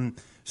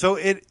 So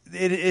it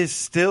is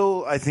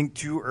still, I think,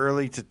 too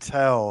early to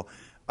tell.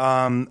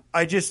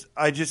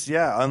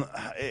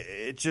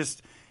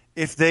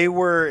 If they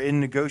were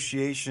in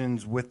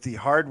negotiations with the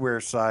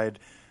hardware side,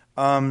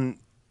 I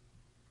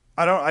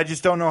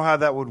just don't know how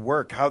that would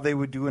work. How they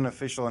would do an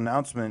official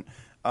announcement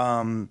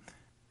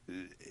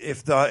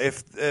if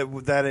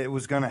that it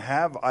was going to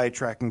have eye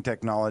tracking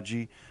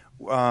technology,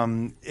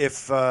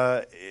 if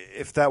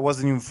that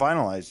wasn't even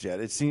finalized yet.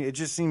 It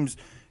just seems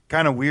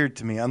kind of weird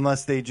to me,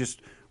 unless they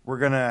just were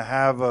going to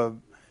have a.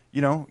 You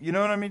know what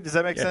I mean? Does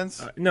that make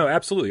sense? No,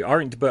 absolutely.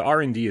 But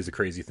R&D is a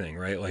crazy thing,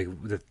 right? Like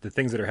the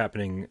things that are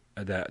happening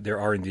that they're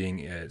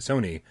R&Ding at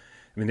Sony.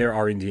 I mean, they're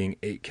R&Ding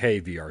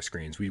 8K VR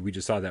screens. We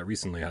just saw that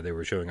recently, how they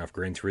were showing off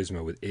Gran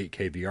Turismo with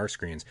 8K VR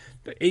screens.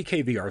 The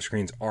 8K VR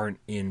screens aren't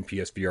in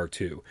PSVR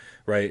 2,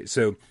 right?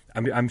 So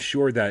I'm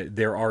sure that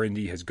their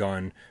R&D has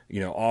gone,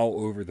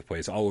 all over the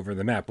place, all over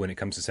the map when it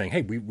comes to saying,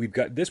 hey, we've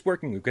got this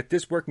working, we've got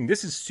this working.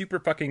 This is super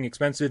fucking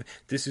expensive.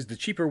 This is the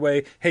cheaper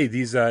way. Hey,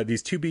 these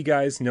 2B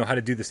guys know how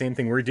to do the same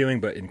thing we're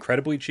doing, but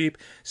incredibly cheap.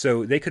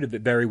 So they could have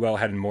very well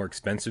had a more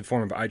expensive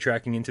form of eye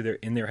tracking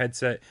in their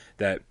headset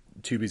that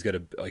Tubi's got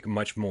a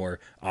much more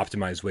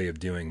optimized way of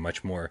doing,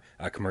 much more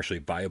commercially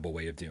viable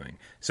way of doing.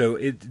 So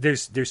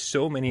there's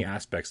so many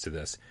aspects to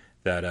this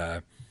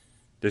that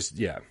there's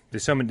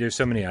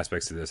so many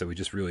aspects to this that we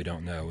just really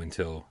don't know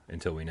until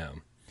we know.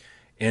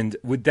 And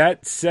with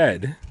that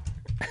said,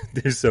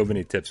 there's so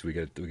many tips we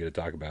got to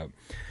talk about.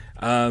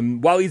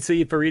 Waleed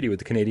Saeed Faridi with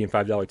the Canadian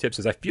 $5 tip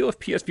says, I feel if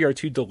PSVR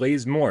 2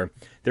 delays more,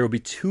 there will be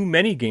too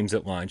many games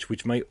at launch,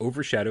 which might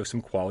overshadow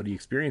some quality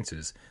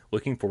experiences.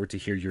 Looking forward to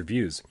hear your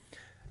views.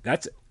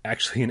 That's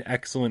actually an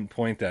excellent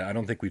point that I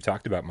don't think we've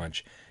talked about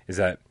much, is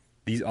that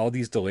all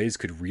these delays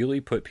could really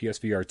put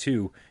PSVR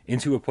 2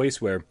 into a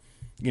place where,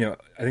 I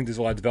think there's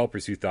a lot of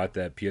developers who thought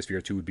that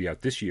PSVR 2 would be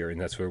out this year, and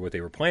that's what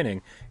they were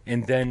planning.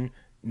 And then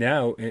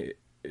now,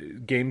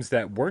 games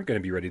that weren't going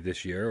to be ready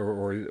this year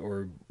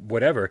or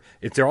whatever,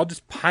 they're all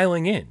just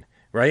piling in.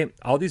 Right?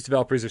 All these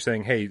developers are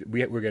saying, hey,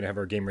 we're going to have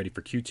our game ready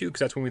for Q2 because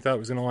that's when we thought it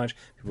was going to launch.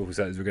 People who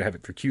said we're going to have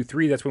it for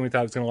Q3, that's when we thought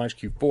it was going to launch.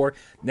 Q4.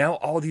 Now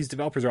all these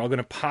developers are all going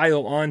to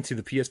pile on to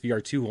the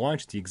PSVR 2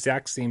 launch at the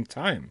exact same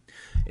time.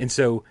 And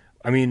so,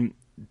 I mean,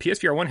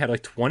 PSVR 1 had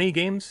like 20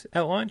 games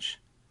at launch.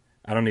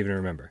 I don't even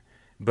remember.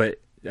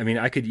 But, I mean,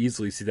 I could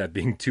easily see that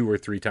being 2 or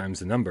 3 times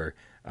the number,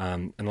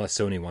 unless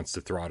Sony wants to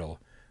throttle,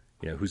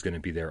 who's going to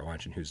be there at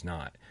launch and who's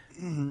not.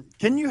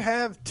 Can you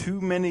have too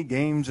many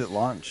games at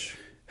launch?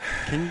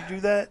 Can you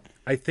do that?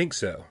 I think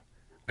so.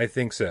 Right?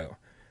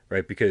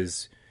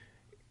 Because...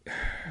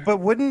 But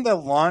wouldn't the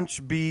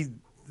launch be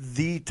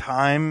the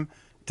time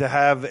to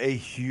have a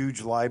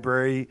huge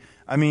library?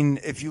 I mean,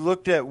 if you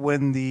looked at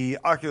when the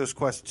Oculus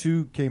Quest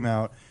 2 came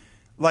out,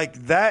 like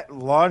that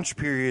launch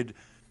period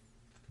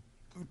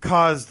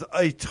caused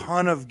a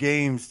ton of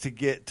games to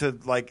get to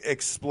like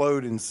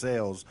explode in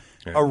sales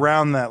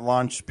around that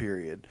launch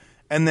period.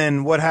 And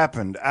then what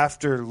happened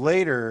after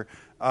later,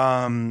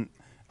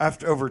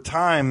 after over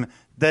time,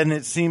 then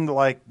it seemed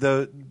like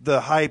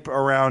the hype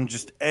around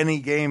just any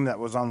game that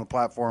was on the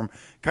platform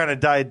kind of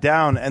died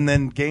down, and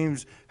then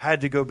games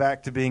had to go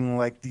back to being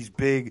like these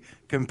big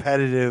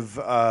competitive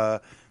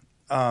like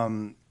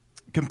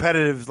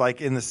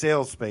in the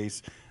sales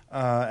space,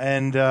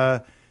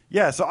 so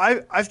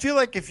I feel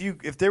like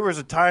if there was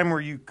a time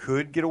where you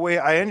could get away,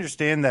 I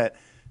understand that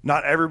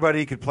not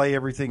everybody could play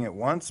everything at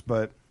once,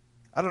 but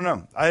I don't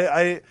know.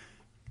 I've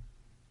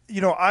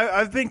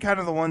been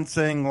kind of the one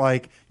saying,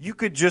 like, you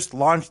could just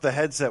launch the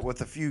headset with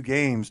a few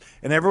games,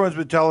 and everyone's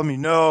been telling me,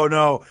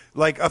 no,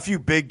 like a few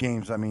big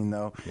games, I mean,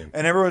 though. Yeah.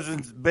 And everyone's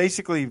been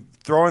basically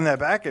throwing that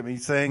back at me,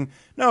 saying,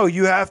 no,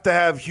 you have to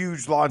have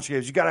huge launch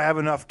games. You got to have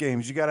enough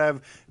games. You got to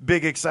have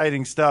big,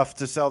 exciting stuff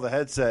to sell the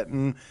headset.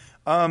 And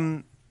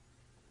the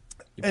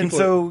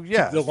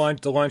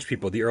launch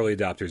people, the early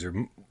adopters, are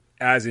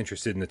as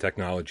interested in the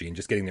technology and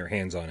just getting their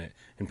hands on it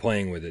and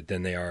playing with it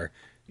than they are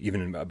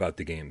even about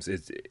the games.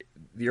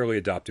 The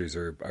early adopters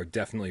are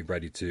definitely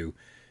ready to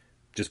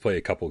just play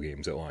a couple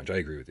games at launch. I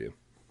agree with you.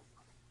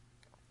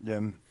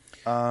 Yeah.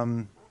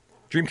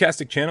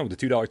 Dreamcastic Channel with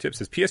the $2 tip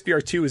says,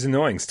 PSVR 2 is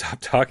annoying. Stop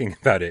talking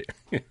about it.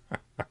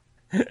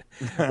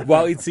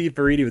 Waleed C.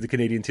 Faridi with the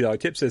Canadian $2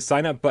 tip says,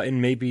 sign up button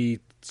may be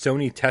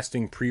Sony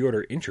testing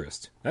pre-order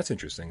interest. That's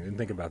interesting. I didn't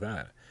think about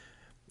that.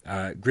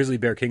 Grizzly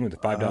Bear King with the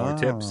 $5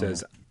 tip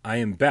says, I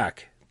am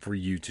back for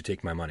you to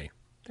take my money.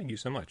 Thank you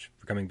so much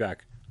for coming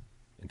back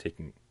and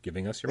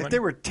giving us your money. If they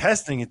were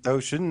testing it,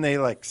 though, shouldn't they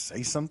like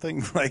say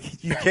something?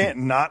 Like, you can't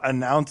not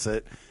announce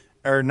it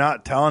or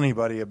not tell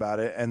anybody about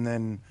it and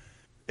then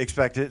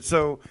expect it.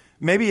 So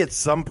maybe at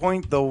some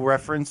point they'll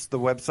reference the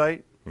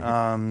website.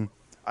 Mm-hmm.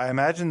 I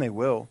imagine they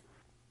will.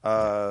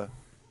 They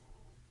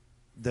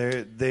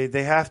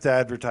have to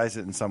advertise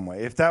it in some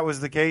way. If that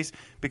was the case,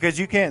 because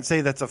you can't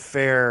say that's a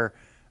fair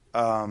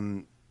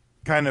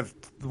kind of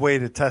way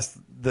to test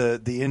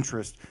the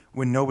interest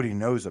when nobody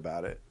knows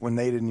about it, when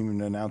they didn't even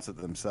announce it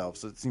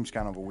themselves. So it seems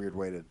kind of a weird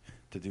way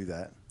to do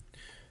that.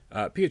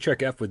 Pia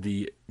Trek F with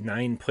the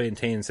 9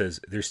 plantain says,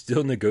 they're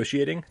still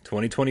negotiating.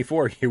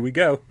 2024, here we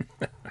go.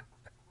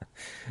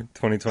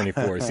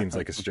 2024 seems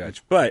like a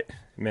stretch. But,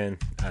 man,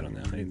 I don't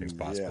know. Anything's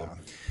possible. Yeah.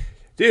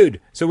 Dude,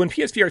 so when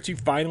PSVR 2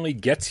 finally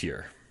gets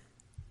here,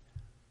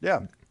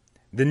 then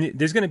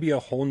there's going to be a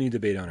whole new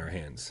debate on our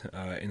hands.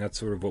 And that's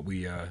sort of what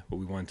we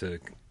want to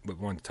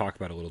talk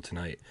about a little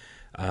tonight.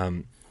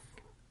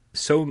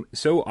 So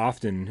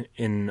often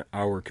in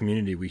our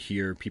community, we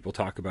hear people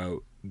talk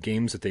about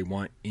games that they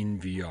want in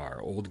VR,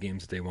 old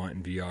games that they want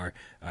in VR,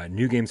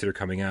 new games that are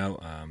coming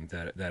out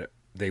that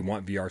they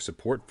want VR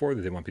support for,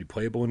 that they want to be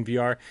playable in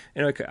VR.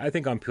 And I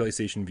think on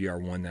PlayStation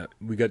VR 1 that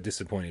we got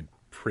disappointed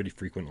pretty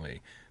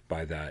frequently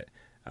by that.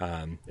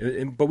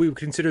 But we would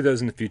consider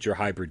those in the future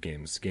hybrid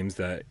games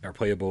that are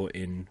playable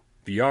in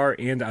VR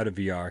and out of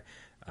VR.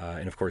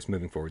 And of course,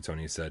 moving forward,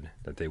 Sony said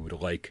that they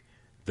would like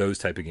those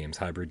type of games,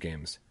 hybrid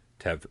games,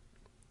 to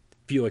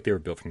feel like they were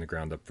built from the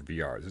ground up for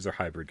VR. Those are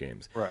hybrid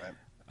games. Right.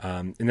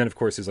 And then, of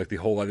course, there's like the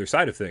whole other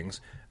side of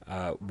things.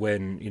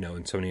 When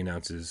Sony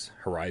announces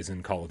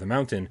Horizon Call of the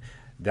Mountain,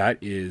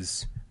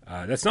 that's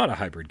not a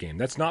hybrid game.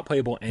 That's not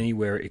playable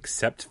anywhere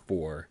except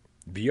for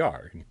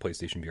VR,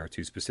 PlayStation VR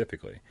 2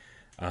 specifically.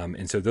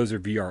 And so those are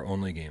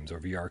VR-only games or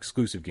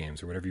VR-exclusive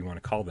games or whatever you want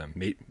to call them.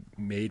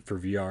 Made for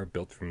VR,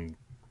 built for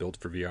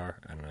VR.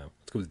 I don't know.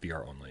 Let's go with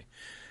VR only.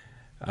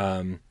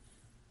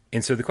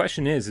 And so the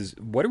question is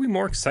what are we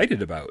more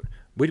excited about?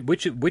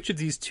 Which of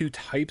these two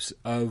types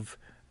of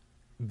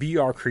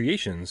VR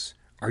creations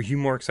are you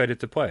more excited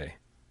to play?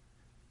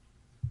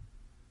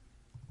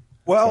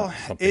 Well,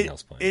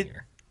 else playing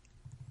here.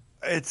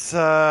 It's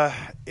a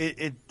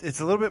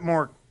little bit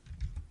more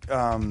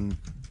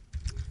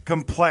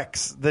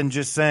complex than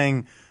just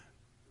saying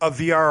a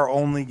VR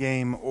only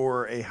game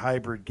or a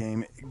hybrid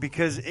game,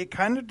 because it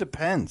kind of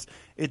depends.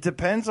 It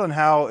depends on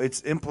how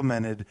it's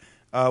implemented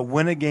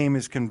when a game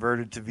is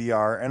converted to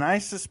VR. And I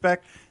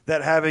suspect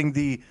that having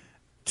the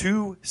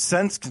two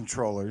Sense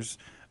controllers,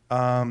 the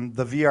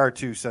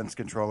VR2 Sense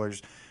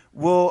controllers,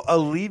 will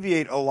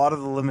alleviate a lot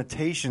of the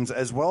limitations,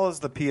 as well as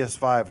the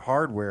PS5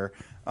 hardware,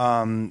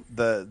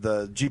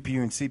 the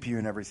GPU and CPU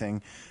and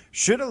everything,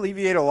 should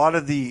alleviate a lot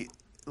of the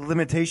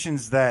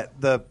limitations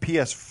that the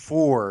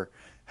PS4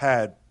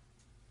 had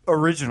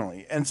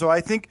originally. And so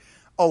I think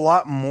a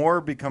lot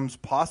more becomes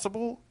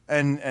possible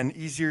and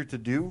easier to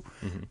do.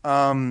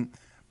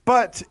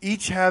 But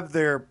each have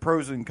their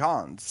pros and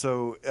cons.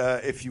 So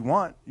if you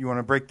want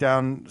to break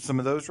down some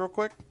of those real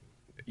quick?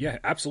 Yeah,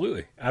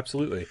 absolutely.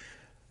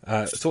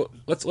 So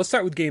let's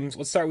start with games.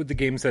 Let's start with the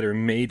games that are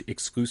made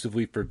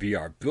exclusively for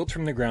VR, built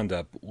from the ground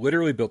up,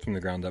 literally built from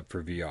the ground up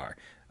for VR.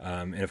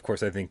 And of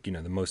course, I think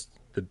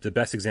the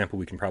best example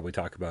we can probably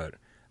talk about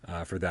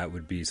for that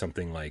would be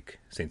something like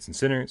Saints and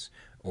Sinners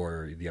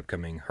or the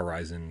upcoming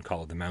Horizon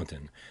Call of the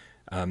Mountain.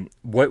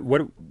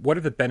 What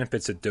are the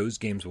benefits that those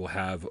games will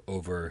have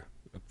over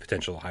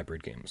potential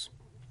hybrid games?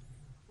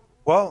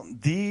 Well,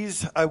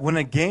 these when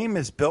a game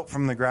is built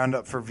from the ground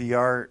up for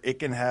VR, it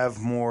can have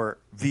more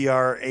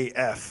VR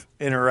AF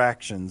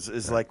interactions,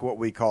 is like what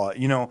we call it.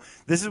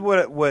 This is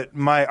what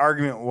my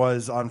argument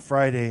was on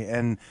Friday,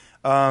 and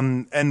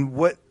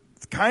what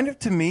kind of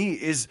to me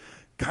is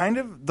kind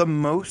of the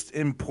most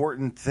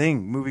important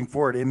thing moving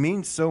forward. It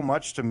means so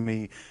much to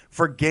me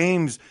for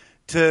games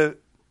to,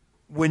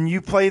 when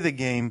you play the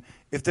game,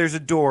 if there's a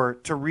door,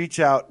 to reach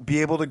out,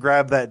 be able to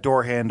grab that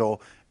door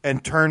handle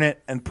and turn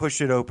it and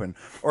push it open,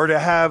 or to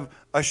have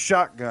a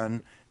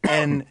shotgun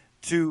and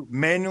to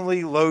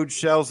manually load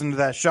shells into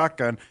that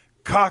shotgun,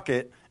 cock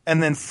it,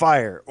 and then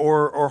fire,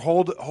 or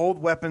hold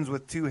weapons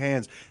with two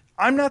hands.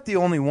 I'm not the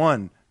only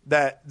one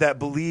that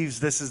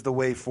believes this is the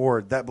way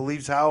forward, that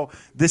believes how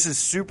this is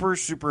super,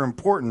 super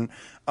important.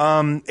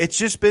 It's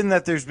just been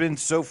that there's been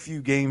so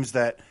few games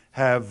that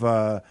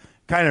have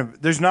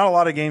there's not a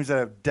lot of games that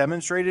have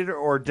demonstrated at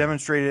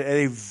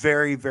a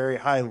very, very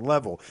high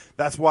level.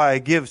 That's why I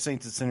give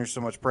Saints and Sinners so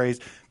much praise,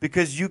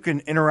 because you can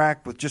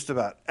interact with just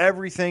about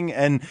everything,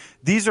 and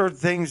these are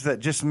things that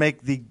just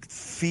make the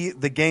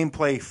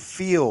gameplay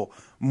feel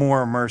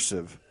more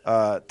immersive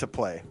to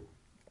play.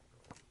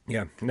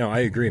 Yeah, no, I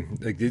agree.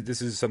 Like,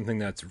 this is something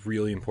that's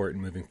really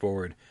important moving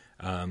forward,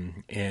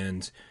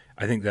 and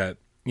I think that,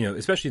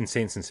 especially in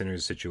Saints and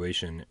Sinners'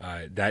 situation,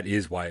 that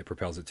is why it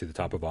propels it to the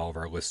top of all of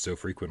our lists so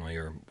frequently,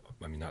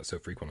 not so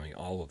frequently,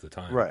 all of the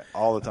time. Right,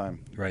 all the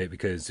time. Right,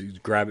 because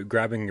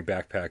grabbing your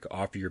backpack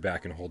off of your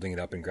back and holding it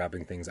up and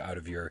grabbing things out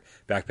of your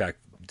backpack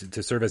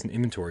to serve as an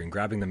inventory, and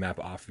grabbing the map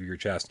off of your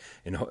chest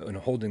and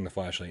holding the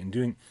flashlight and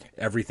doing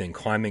everything,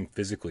 climbing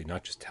physically,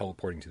 not just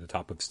teleporting to the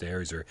top of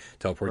stairs or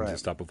teleporting to the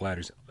top of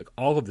ladders. Like,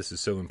 all of this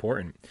is so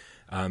important.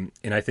 And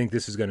I think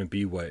this is going to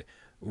be what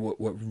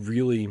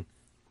really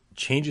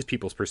changes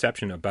people's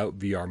perception about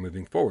VR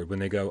moving forward, when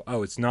they go,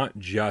 oh, it's not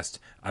just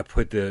I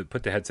put the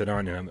headset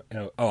on and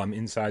I'm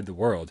inside the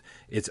world.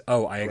 It's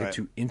I get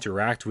to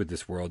interact with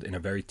this world in a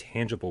very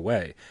tangible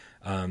way.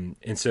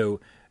 And so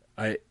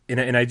I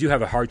do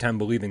have a hard time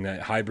believing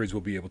that hybrids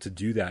will be able to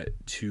do that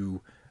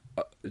to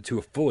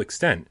a full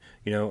extent.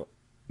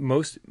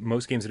 Most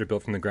games that are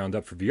built from the ground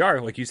up for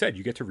VR, like you said,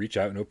 you get to reach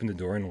out and open the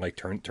door and like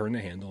turn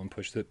the handle and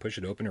push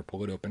it open or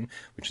pull it open,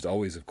 which is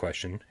always a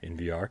question in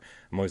VR.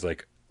 I'm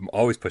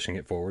always pushing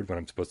it forward when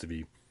I'm supposed to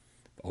be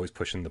always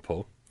pushing the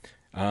pull.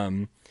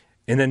 And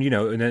then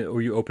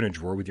or you open a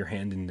drawer with your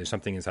hand and there's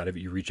something inside of it.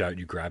 You reach out,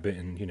 you grab it,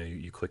 and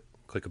you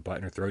click a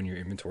button or throw it in your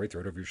inventory,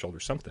 throw it over your shoulder,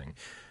 something.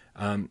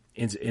 And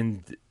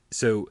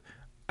so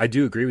I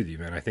do agree with you,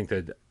 man. I think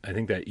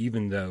that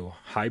even though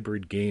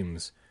hybrid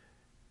games,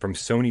 from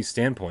Sony's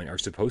standpoint, are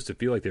supposed to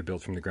feel like they're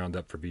built from the ground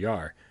up for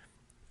VR,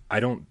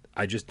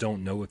 I just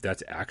don't know if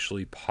that's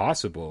actually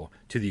possible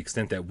to the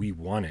extent that we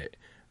want it.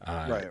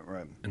 Right.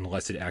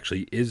 Unless it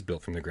actually is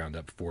built from the ground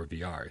up for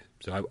VR.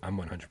 So I'm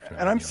 100%.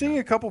 And I'm seeing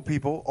a couple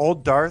people,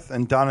 Old Darth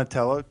and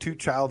Donatello, two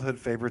childhood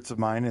favorites of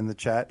mine in the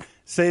chat,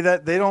 say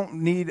that they don't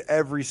need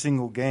every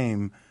single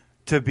game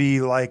to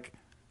be like,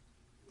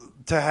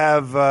 to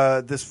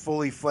have this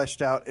fully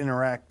fleshed out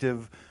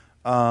interactive,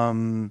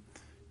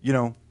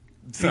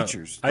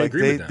 features. No, I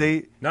agree with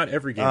them. Not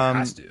every game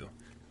has to.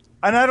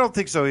 And I don't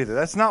think so either.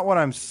 That's not what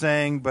I'm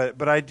saying,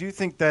 but I do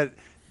think that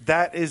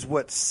is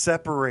what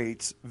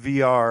separates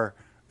VR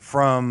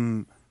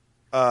from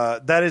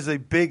that is a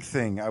big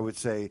thing, I would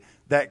say,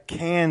 that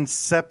can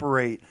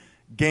separate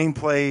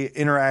gameplay,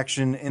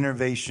 interaction,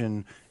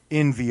 innovation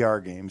in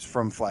VR games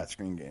from flat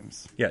screen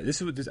games. Yeah,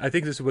 I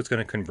think this is what's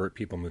going to convert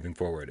people moving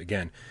forward.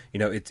 Again,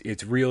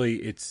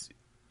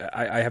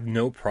 I have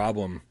no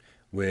problem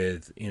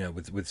with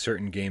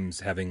certain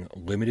games having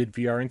limited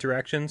VR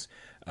interactions,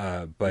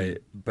 but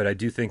I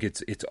do think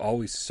it's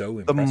always so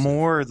impressive. The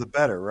more, the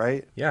better,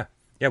 right? Yeah.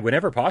 Yeah,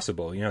 whenever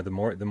possible, the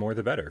more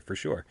the better, for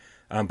sure.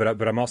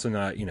 But I'm also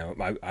not,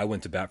 I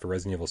went to bat for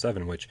Resident Evil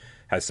 7, which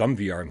has some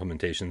VR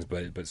implementations,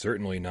 but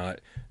certainly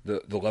not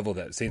the level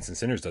that Saints and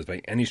Sinners does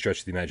by any stretch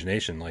of the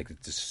imagination. Like,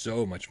 it's just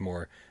so much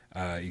more.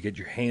 You get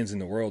your hands in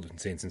the world in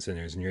Saints and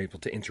Sinners, and you're able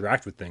to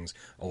interact with things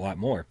a lot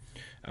more.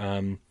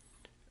 And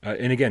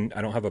again,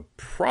 I don't have a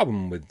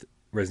problem with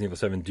Resident Evil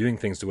 7 doing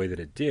things the way that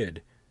it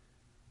did.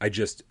 I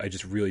just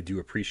really do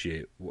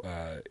appreciate,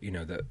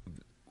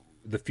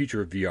 the future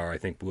of VR, I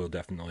think, will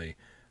definitely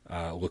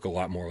look a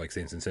lot more like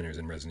Saints and Sinners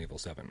in Resident Evil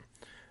 7.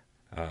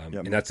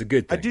 And that's a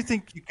good thing. I do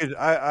think you could.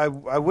 I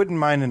wouldn't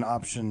mind an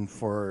option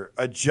for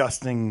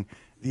adjusting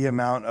the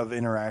amount of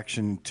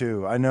interaction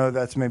too. I know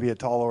that's maybe a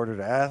tall order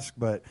to ask,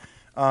 but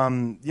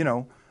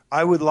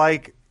I would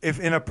like, if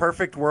in a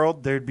perfect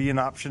world there'd be an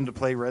option to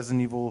play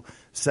Resident Evil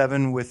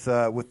 7 with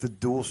the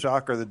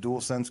DualShock or the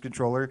DualSense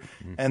controller,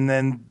 and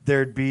then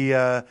there'd be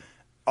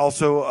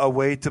also a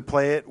way to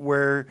play it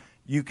where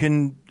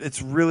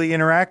it's really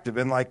interactive,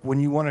 and like when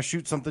you want to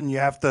shoot something, you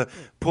have to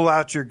pull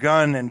out your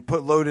gun and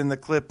load in the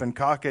clip and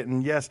cock it.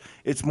 And yes,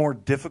 it's more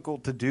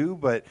difficult to do,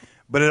 but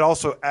it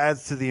also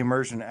adds to the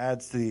immersion,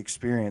 adds to the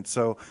experience.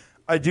 So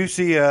I do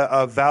see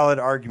a valid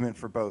argument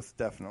for both,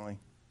 definitely.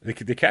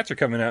 The cats are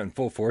coming out in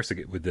full force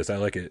with this. I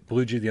like it.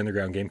 Blue G, the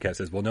Underground Gamecast,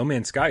 says, "Well, No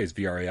Man's Sky is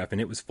VRAF, and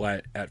it was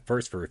flat at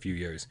first for a few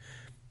years."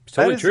 It's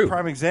totally true. That is a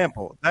prime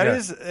example. That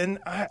is, and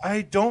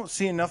I don't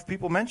see enough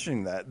people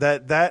mentioning that.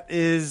 That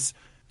is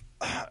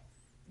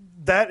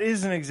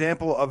an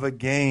example of a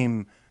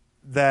game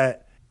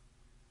that,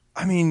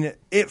 I mean,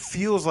 it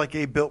feels like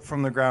a built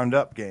from the ground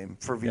up game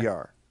for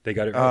VR. They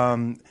got it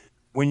right.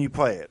 When you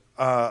play it,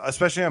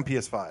 especially on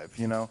PS5,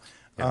 Now,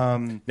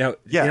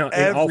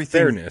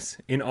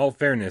 in all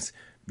fairness,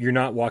 you're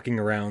not walking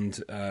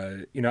around.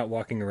 You're not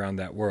walking around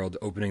that world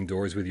opening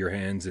doors with your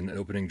hands and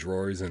opening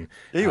drawers and.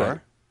 Yeah, you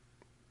are.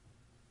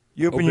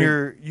 You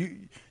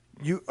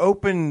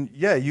open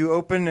you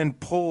open and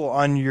pull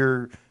on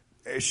your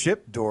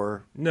ship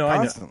door. No,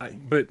 constantly. I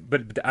know,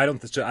 but I don't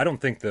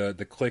think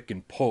the click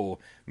and pull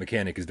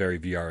mechanic is very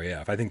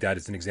VRAF. I think that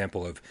is an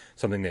example of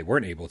something they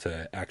weren't able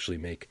to actually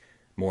make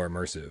more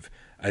immersive.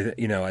 I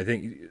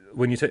think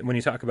when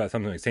you talk about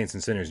something like Saints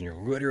and Sinners, and you're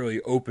literally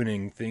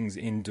opening things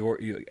indoor,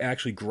 you're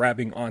actually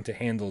grabbing onto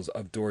handles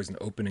of doors and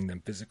opening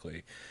them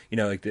physically.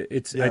 I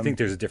think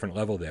there's a different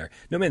level there.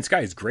 No Man's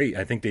Sky is great.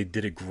 I think they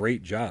did a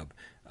great job,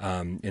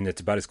 and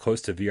it's about as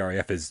close to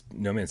VRAF as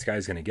No Man's Sky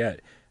is going to get.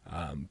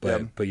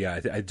 But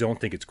I don't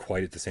think it's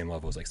quite at the same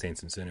level as like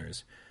Saints and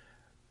Sinners.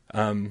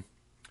 There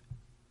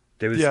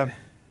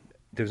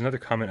was another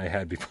comment I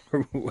had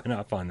before we went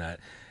off on that.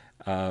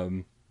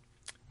 Damn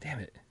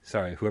it.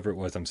 Sorry, whoever it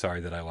was, I'm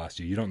sorry that I lost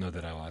you. You don't know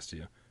that I lost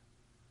you,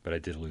 but I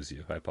did lose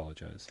you. I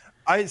apologize.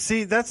 I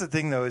see. That's the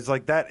thing, though, is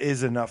like that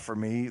is enough for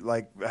me.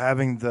 Like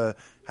having to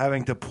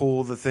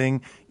pull the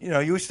thing.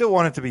 You still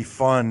want it to be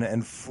fun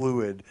and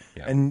fluid,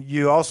 and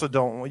you also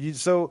don't.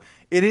 So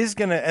it is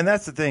gonna, and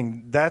that's the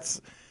thing.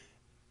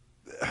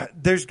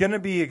 There's going to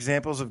be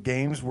examples of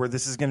games where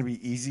this is going to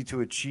be easy to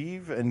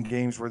achieve and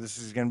games where this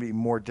is going to be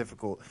more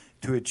difficult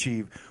to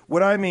achieve.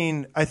 What I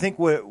mean, I think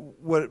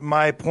what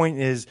my point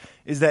is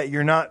that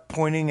you're not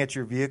pointing at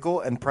your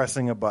vehicle and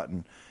pressing a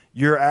button.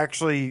 You're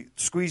actually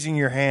squeezing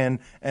your hand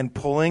and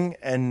pulling,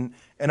 and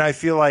I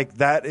feel like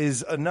that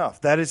is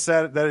enough. That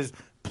is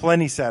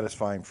plenty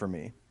satisfying for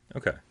me.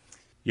 Okay.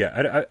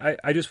 Yeah,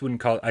 I just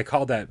wouldn't I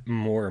call that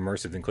more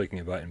immersive than clicking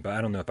a button, but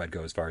I don't know if I'd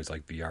go as far as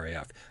like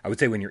VRAF. I would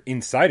say when you're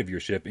inside of your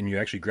ship and you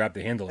actually grab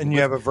the handle and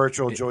you have a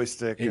virtual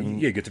joystick,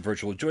 you get the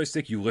virtual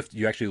joystick. You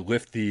actually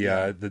lift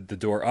the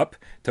door up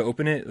to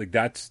open it. Like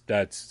that's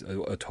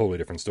a totally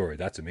different story.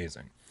 That's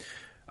amazing.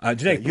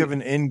 You have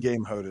an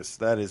in-game HOTAS.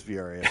 That is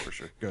VRAF for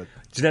sure. Good.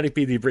 Genetic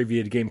B, the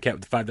abbreviated game cat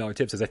with the $5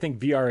 tip, says, "I think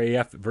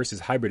VRAF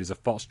versus hybrid is a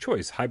false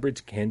choice. Hybrids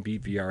can be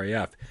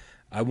VRAF.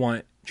 I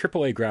want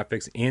AAA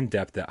graphics and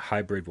depth that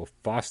hybrid will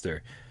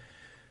foster."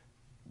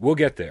 We'll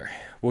get there.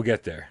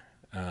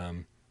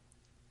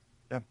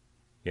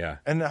 Yeah.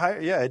 And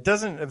it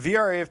doesn't.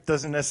 VRAF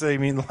doesn't necessarily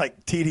mean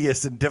like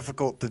tedious and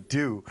difficult to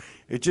do.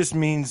 It just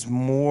means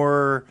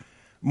more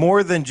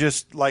than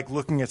just like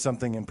looking at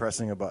something and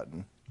pressing a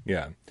button.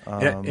 Yeah.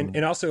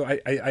 And also,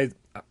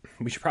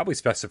 we should probably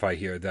specify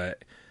here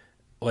that,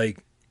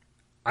 like,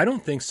 I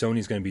don't think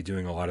Sony's going to be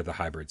doing a lot of the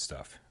hybrid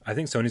stuff. I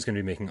think Sony's going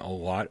to be making a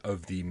lot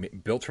of the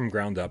built from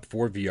ground up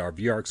for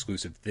VR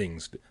exclusive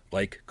things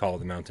like Call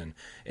of the Mountain.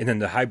 And then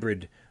the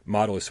hybrid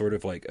model is sort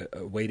of like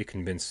a way to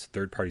convince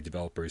third-party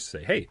developers to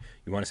say, hey,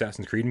 you want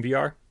Assassin's Creed in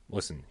VR?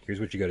 Listen, here's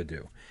what you got to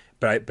do.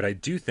 But I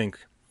do think,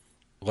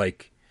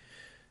 like,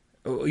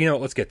 we'll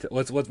get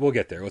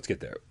there. Let's get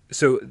there.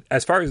 So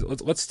as far as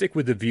let's stick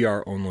with the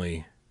VR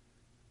only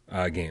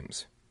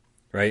games,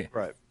 right?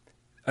 Right.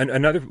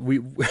 Another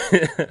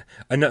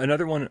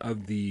one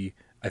of the,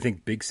 I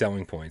think, big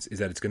selling points is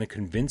that it's going to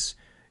convince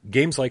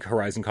games like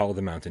Horizon Call of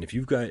the Mountain. If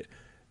you've got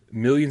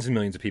millions and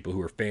millions of people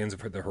who are fans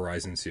of the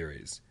Horizon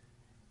series,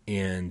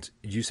 and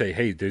you say,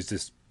 hey, there's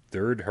this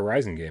third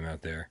Horizon game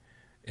out there,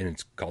 and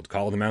it's called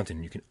Call of the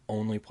Mountain, you can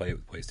only play it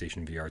with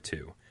PlayStation VR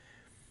 2.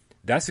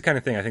 That's the kind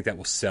of thing I think that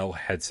will sell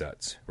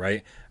headsets,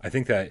 right? I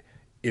think that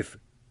if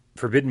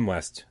Forbidden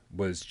West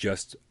was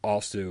just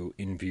also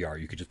in VR,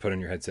 you could just put on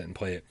your headset and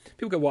play it.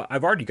 People go, well,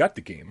 I've already got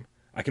the game.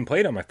 I can play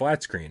it on my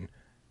flat screen.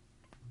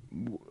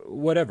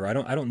 Whatever. I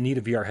don't need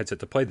a VR headset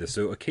to play this.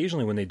 So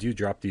occasionally when they do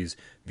drop these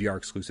VR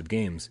exclusive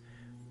games,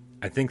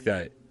 I think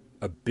that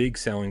a big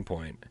selling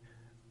point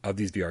of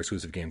these VR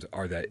exclusive games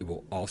are that it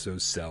will also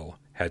sell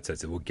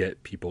headsets. It will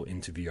get people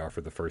into VR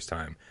for the first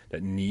time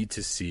that need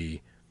to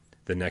see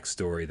the next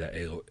story that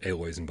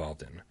Aloy is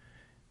involved in.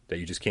 That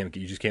you just can't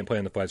play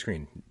on the flat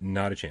screen.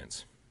 Not a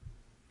chance.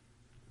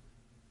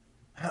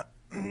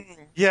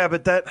 Yeah,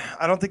 but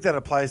I don't think that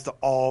applies to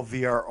all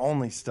VR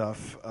only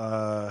stuff.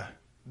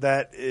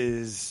 That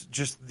is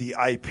just the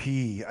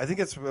IP. I think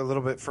it's a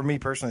little bit, for me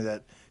personally,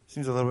 that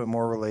seems a little bit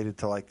more related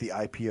to like the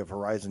IP of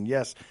Horizon.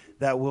 Yes,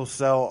 that will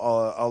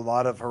sell a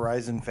lot of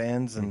Horizon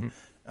fans and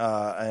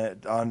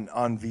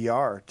on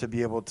VR to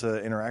be able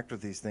to interact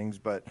with these things.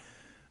 But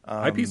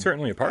IP is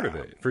certainly a part of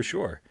it, for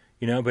sure.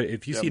 You know, but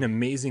if you see an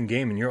amazing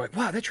game and you're like,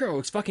 wow, that trailer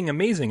looks fucking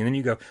amazing, and then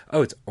you go,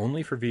 oh, it's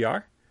only for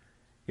VR?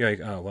 You're like,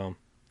 oh, well,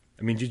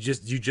 I mean, you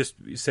just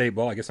say,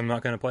 well, I guess I'm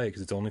not going to play it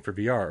because it's only for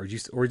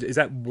VR, or is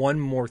that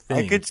one more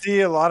thing? I could see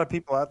a lot of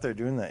people out there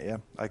doing that. Yeah,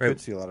 I could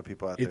see a lot of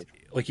people out there.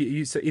 Like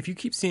you say, if you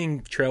keep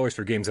seeing trailers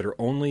for games that are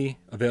only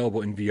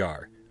available in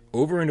VR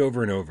over and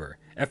over and over,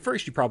 at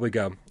first you probably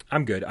go,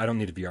 I'm good, I don't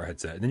need a VR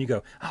headset. And then you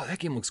go, oh, that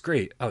game looks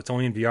great. Oh, it's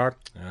only in VR?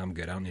 I'm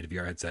good, I don't need a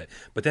VR headset.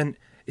 But then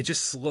it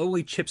just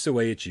slowly chips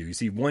away at you. You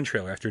see one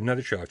trailer after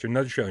another trailer after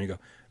another trailer, and you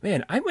go,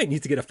 man, I might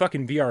need to get a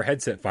fucking VR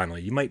headset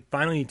finally. You might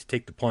finally need to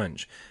take the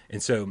plunge.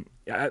 And so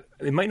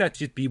it might not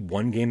just be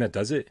one game that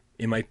does it.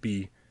 It might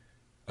be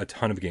a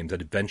ton of games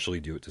that eventually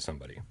do it to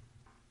somebody.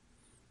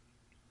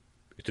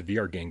 It's a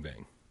VR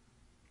gangbang.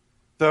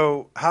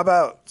 So how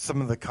about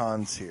some of the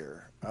cons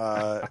here?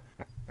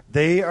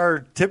 They are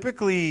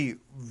typically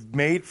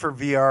made for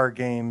VR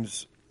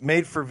games,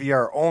 made for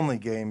VR only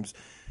games,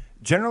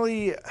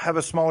 generally have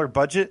a smaller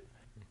budget,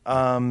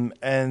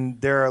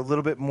 and they're a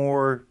little bit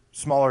more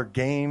smaller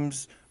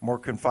games, more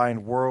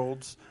confined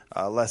worlds,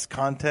 less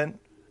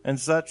content and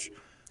such.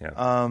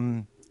 Yeah.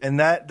 And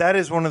that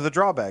is one of the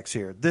drawbacks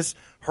here. This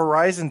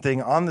Horizon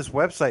thing on this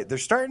website, they're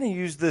starting to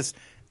use this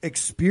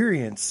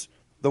experience,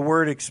 the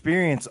word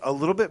experience, a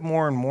little bit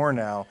more and more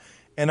now.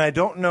 And I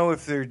don't know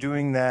if they're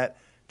doing that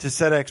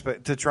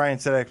to try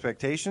and set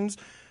expectations.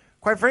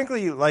 Quite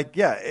frankly, like,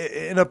 yeah,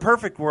 in a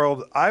perfect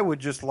world, I would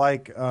just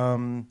like,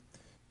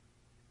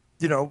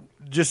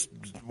 just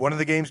one of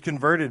the games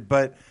converted.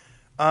 But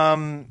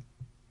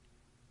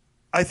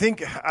I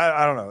think,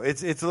 I don't know,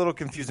 it's a little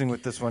confusing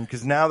with this one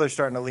because now they're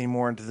starting to lean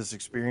more into this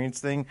experience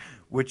thing,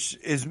 which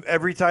is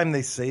every time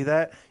they say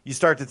that, you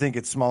start to think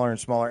it's smaller and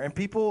smaller. And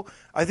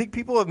I think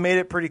people have made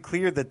it pretty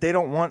clear that they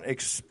don't want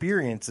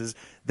experiences.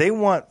 They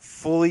want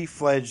fully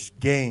fledged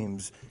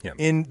games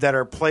that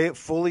are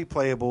fully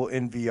playable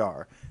in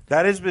VR.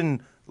 That has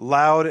been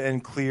loud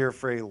and clear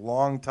for a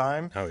long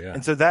time. Oh yeah.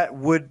 And so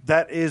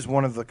that is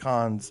one of the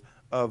cons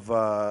of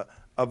a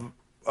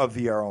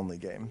VR only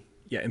game.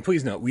 Yeah, and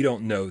please note, we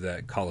don't know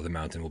that Call of the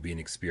Mountain will be an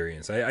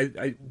experience.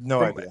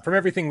 No idea. From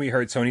everything we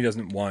heard, Sony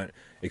doesn't want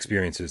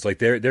experiences. Like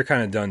they're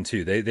kind of done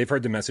too. They've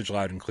heard the message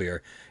loud and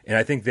clear, and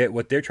I think that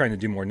what they're trying to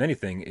do more than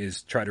anything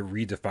is try to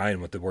redefine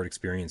what the word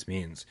experience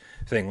means.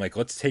 Saying like,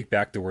 let's take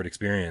back the word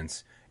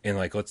experience and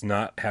like let's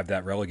not have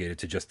that relegated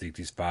to just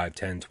these 5,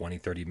 10, 20,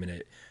 30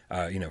 minute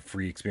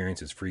free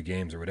experiences, free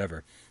games or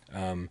whatever.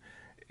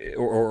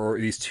 Or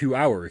these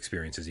 2-hour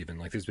experiences even.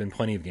 Like there's been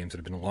plenty of games that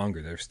have been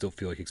longer that still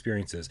feel like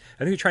experiences. I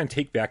think they try and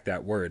take back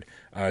that word.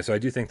 So I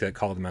do think that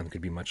Call of the Mountain could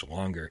be much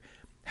longer.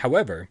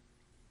 However,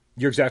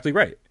 you're exactly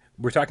right.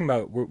 We're talking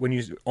about when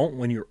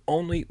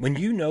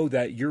you know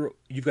that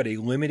you've got a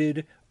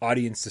limited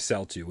audience to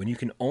sell to, when you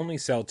can only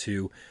sell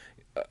to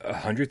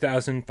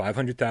 100,000,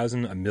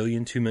 500,000, 1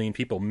 million, 2 million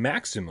people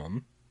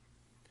maximum,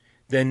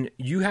 then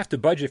you have to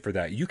budget for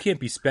that. You can't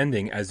be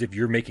spending as if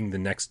you're making the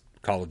next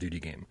Call of Duty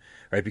game,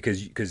 right?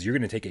 Because you're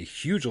going to take a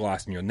huge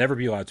loss and you'll never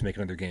be allowed to make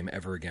another game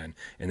ever again,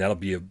 and that'll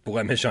be a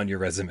blemish on your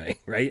resume,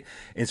 right?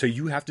 And so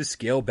you have to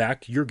scale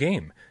back your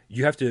game.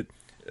 You have to.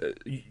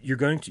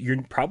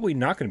 You're probably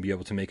not going to be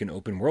able to make an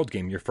open world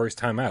game your first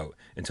time out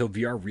until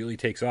VR really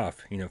takes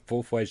off.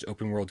 Full-fledged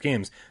open world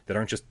games that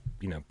aren't just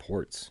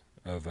ports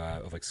of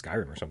like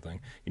Skyrim or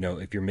something.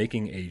 If you're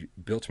making a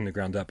built from the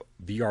ground up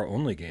VR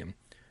only game,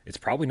 it's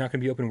probably not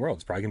going to be open world.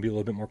 It's probably going to be a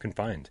little bit more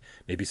confined.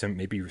 Maybe some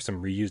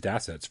reused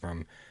assets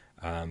from,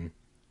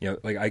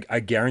 I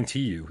guarantee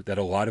you that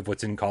a lot of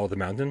what's in Call of the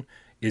Mountain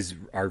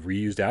are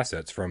reused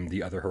assets from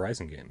the other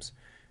Horizon games.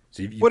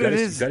 So you've got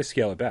to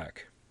scale it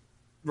back.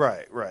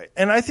 Right.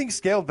 And I think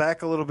scaled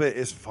back a little bit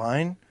is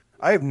fine.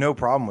 I have no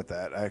problem with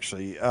that,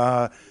 actually.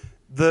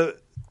 The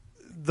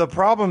the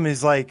problem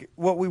is like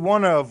what we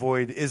want to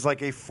avoid is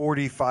like a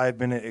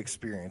 45-minute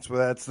experience. Well,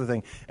 that's the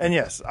thing. And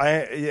yes,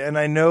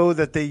 I know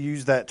that they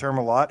use that term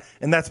a lot,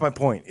 and that's my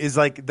point. Is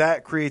like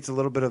that creates a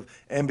little bit of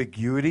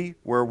ambiguity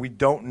where we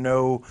don't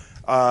know.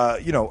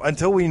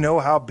 Until we know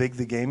how big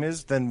the game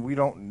is, then we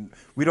don't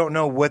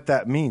know what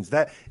that means.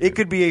 That it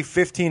could be a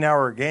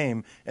 15-hour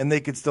game, and they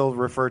could still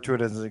refer to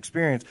it as an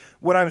experience.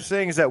 What I'm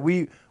saying is that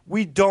we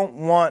don't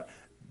want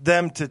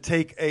them to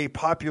take a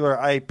popular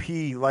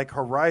IP like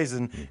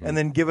Horizon and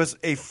then give us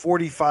a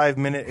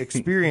 45-minute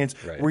experience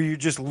right. where you're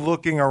just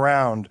looking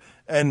around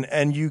and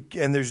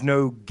there's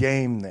no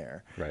game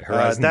there. Right,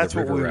 Horizon, that's the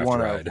what we river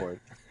want raft to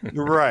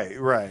ride. avoid.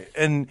 Right,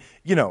 and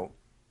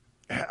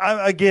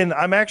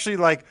I'm actually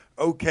like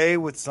okay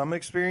with some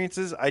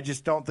experiences. I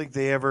just don't think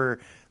they ever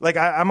like.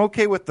 I'm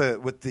okay with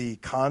the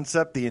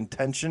concept, the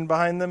intention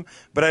behind them,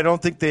 but I don't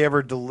think they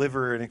ever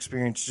deliver an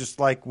experience just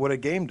like what a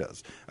game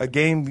does. A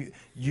game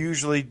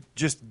usually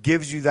just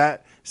gives you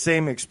that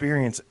same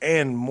experience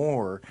and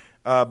more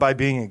by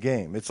being a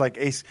game. It's like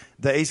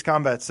the Ace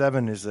Combat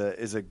 7 is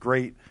a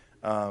great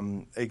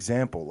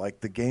example.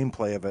 Like the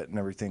gameplay of it and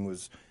everything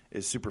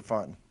is super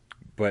fun.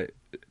 But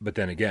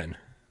then again,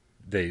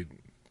 they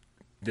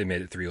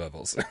made it 3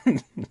 levels.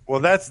 Well,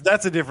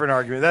 that's a different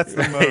argument. That's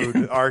the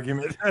mode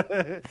argument.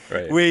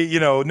 Right.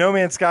 No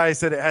Man's Sky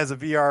said it has a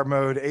VR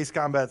mode. Ace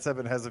Combat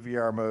 7 has a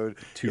VR mode.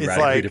 Two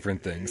radically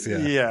different things. Yeah.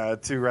 Yeah,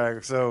 two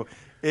radical. So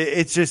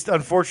it's just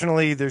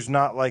unfortunately there's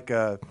not like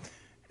a.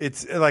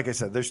 It's like I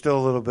said, there's still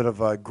a little bit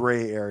of a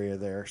gray area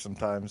there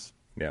sometimes.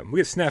 Yeah, we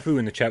get Snafu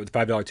in the chat with the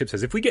 $5 tip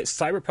says, if we get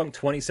Cyberpunk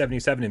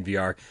 2077 in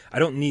VR, I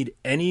don't need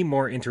any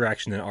more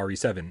interaction than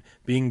RE7.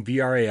 Being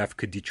VRAF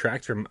could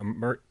detract from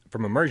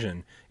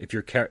immersion if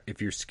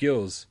your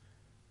skills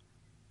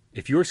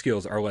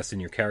are less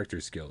than your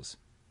character's skills.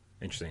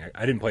 Interesting.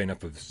 I didn't play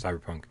enough of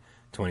Cyberpunk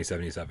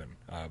 2077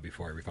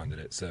 before I refunded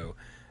it, so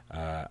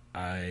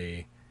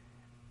I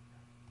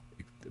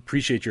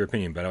appreciate your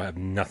opinion, but I have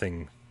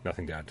nothing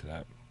to add to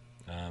that.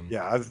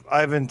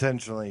 I've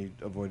intentionally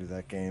avoided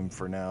that game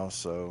for now,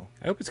 so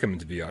I hope it's coming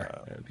to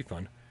VR. It'd be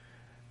fun.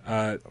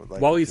 Like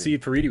Wally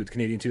Seed Faridi with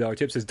Canadian $2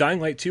 tip says Dying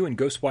Light 2 and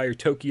Ghostwire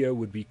Tokyo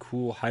would be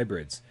cool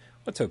hybrids.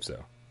 Let's hope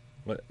so.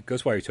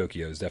 Ghostwire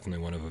Tokyo is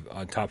definitely one of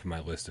on top of my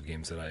list of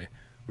games that I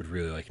would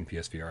really like in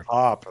PSVR.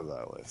 Top of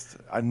that list.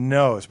 I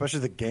know,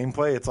 especially the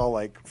gameplay. It's all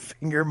like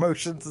finger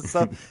motions and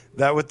stuff.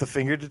 That with the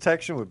finger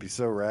detection would be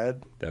so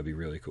rad. That'd be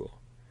really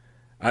cool.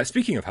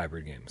 Speaking of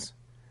hybrid games.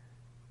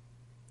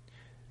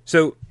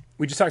 So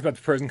we just talked about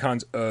the pros and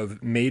cons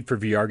of made for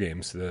VR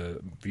games, the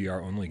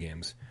VR only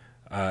games.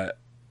 I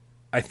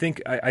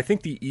think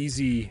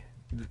the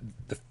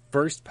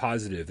first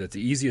positive, that's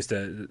the easiest,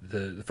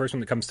 the first one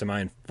that comes to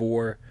mind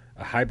for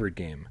a hybrid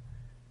game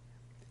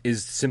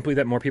is simply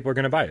that more people are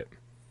going to buy it.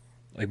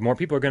 Like more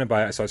people are going to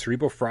buy it. I saw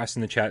Cerebral Frost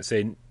in the chat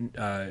say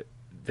that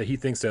he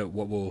thinks that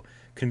what will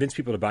convince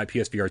people to buy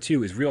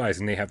PSVR2 is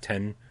realizing they have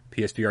 10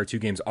 PSVR2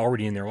 games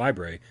already in their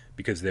library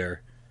because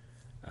they're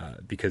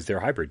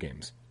hybrid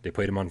games. They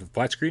played them on the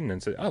flat screen and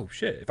then said, oh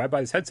shit, if I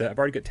buy this headset, I've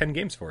already got 10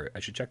 games for it. I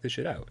should check this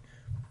shit out.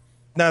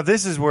 Now,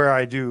 this is where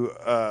I do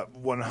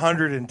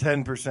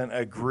 110%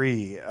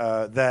 agree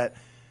that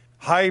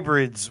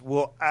hybrids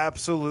will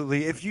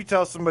absolutely, if you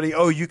tell somebody,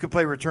 oh, you could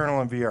play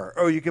Returnal in VR,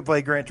 oh, you could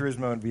play Gran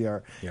Turismo in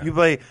VR, you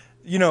play,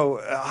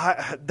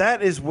 that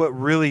is what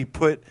really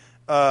put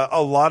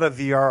a lot of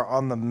VR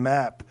on the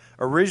map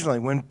originally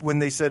when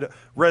they said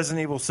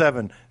Resident Evil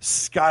 7,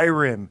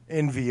 Skyrim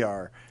in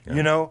VR,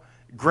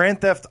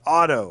 Grand Theft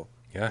Auto.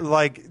 Yeah.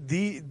 Like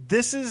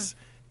this is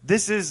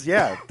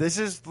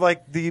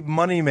like the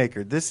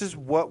moneymaker. This is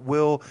what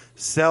will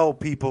sell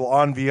people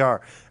on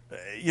VR.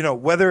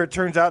 Whether it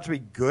turns out to be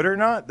good or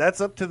not,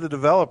 that's up to the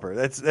developer.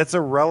 That's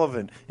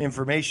irrelevant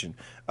information,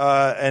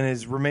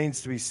 and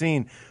remains to be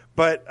seen.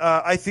 But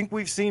I think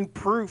we've seen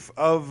proof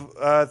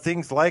of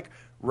things like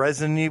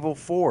Resident Evil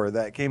 4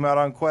 that came out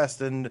on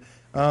Quest, and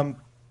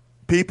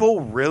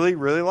people really,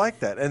 really like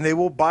that, and they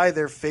will buy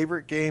their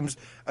favorite games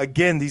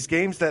again. These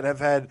games that have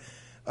had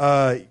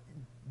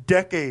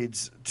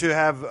decades to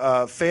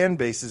have fan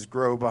bases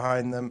grow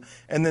behind them,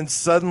 and then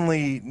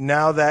suddenly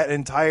now that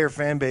entire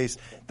fan base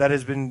that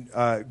has been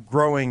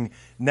growing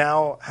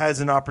now has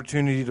an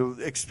opportunity to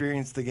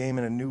experience the game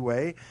in a new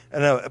way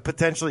and a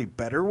potentially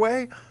better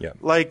way. Yeah.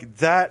 Like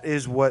that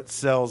is what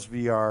sells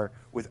VR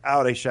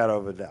without a shadow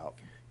of a doubt.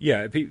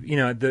 Yeah,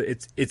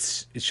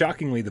 it's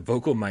shockingly the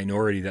vocal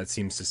minority that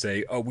seems to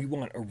say, "Oh, we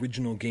want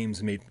original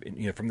games made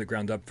from the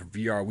ground up for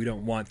VR. We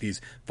don't want these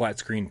flat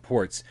screen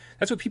ports."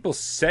 That's what people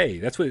say.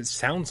 That's what it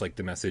sounds like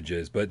the message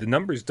is. But the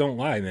numbers don't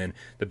lie, man.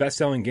 The best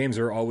selling games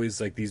are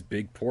always like these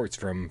big ports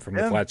from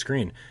the flat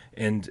screen,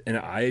 and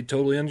I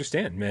totally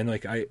understand, man.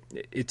 Like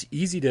it's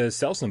easy to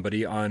sell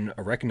somebody on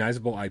a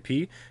recognizable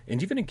IP,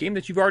 and even a game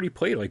that you've already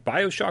played, like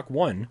BioShock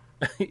 1.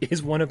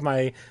 Is one of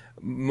my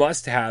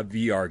must-have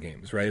VR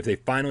games, right? If they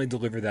finally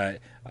deliver that,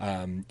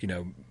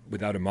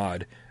 without a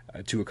mod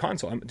to a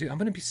console, I'm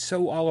going to be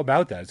so all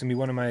about that. It's going to be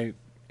one of my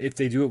if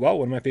they do it well,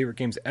 one of my favorite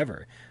games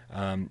ever.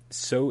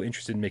 So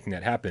interested in making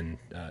that happen.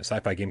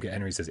 Sci-Fi Game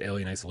Henry says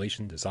Alien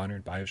Isolation,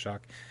 Dishonored, Bioshock.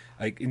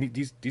 Like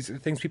these are the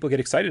things people get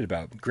excited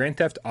about. Grand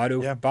Theft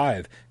Auto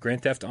 5,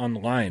 Grand Theft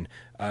Online.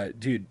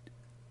 Dude,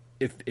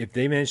 if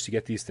they manage to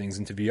get these things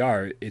into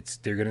VR,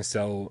 they're going to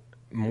sell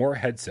more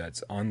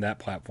headsets on that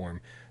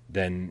platform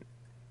than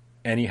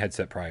any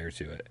headset prior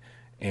to it.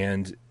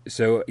 And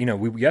so,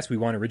 we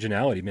want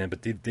originality, man,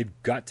 but they've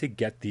got to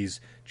get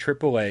these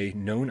AAA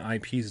known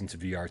IPs into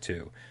VR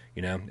too,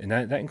 and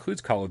that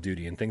includes Call of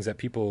Duty and things that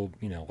people,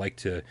 like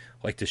to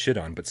shit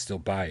on, but still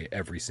buy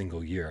every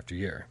single year after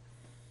year.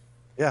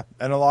 Yeah,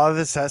 and a lot of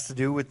this has to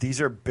do with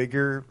these are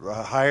bigger,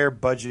 higher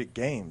budget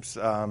games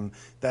that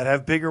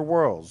have bigger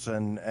worlds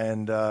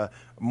and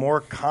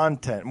more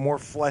content, more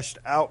fleshed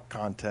out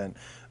content.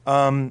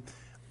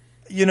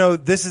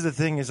 This is the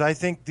thing is I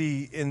think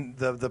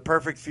the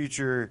perfect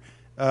future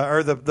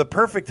or the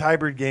perfect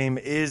hybrid game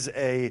is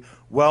a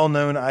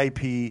well-known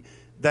IP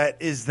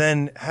that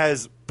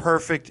has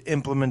perfect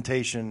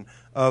implementation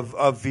of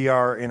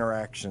VR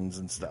interactions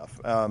and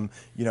stuff.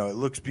 It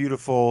looks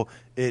beautiful.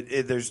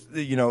 There's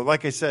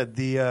like I said,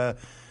 the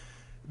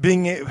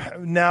being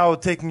now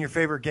taking your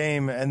favorite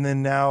game and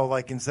then now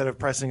like instead of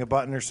pressing a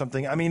button or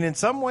something. I mean, in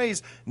some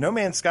ways, No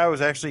Man's Sky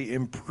was actually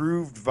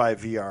improved by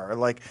VR.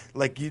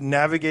 Like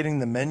navigating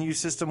the menu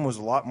system was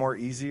a lot more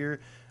easier.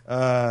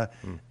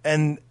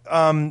 And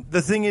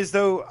the thing is,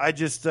 though, I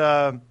just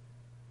I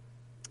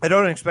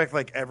don't expect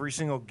like every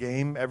single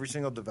game, every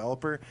single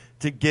developer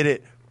to get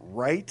it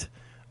right.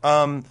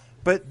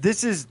 But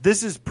this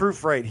is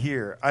proof right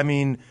here. I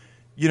mean,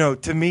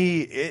 to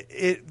me,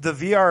 the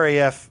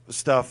VRAF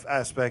stuff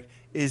aspect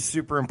is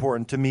super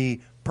important to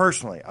me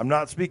personally. I'm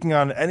not speaking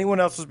on anyone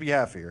else's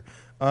behalf here,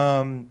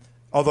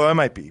 although I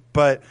might be,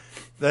 but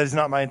that is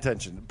not my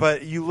intention.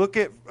 But you look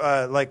at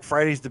like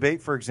Friday's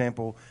debate, for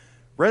example,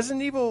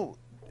 Resident Evil,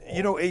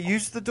 it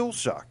used the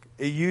DualShock.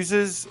 It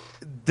uses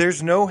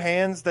there's no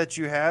hands that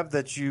you have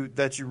that you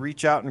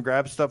reach out and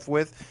grab stuff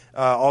with.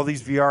 All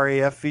these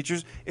VRAF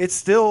features, it's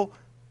still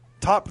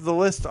top of the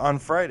list on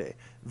Friday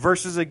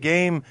versus a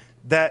game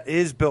that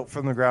is built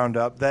from the ground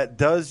up, that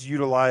does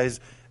utilize,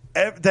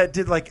 that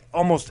did like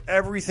almost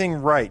everything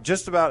right,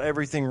 just about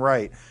everything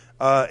right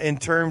in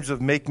terms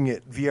of making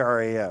it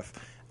VRAF.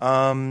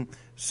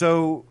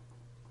 So,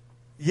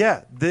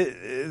 yeah,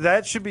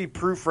 that should be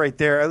proof right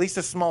there, at least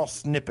a small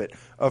snippet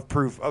of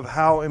proof of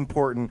how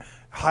important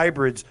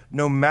hybrids,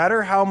 no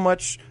matter how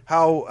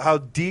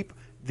deep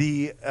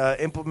the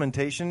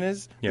implementation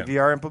is, the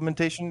VR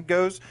implementation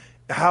goes,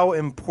 how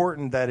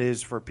important that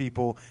is for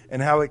people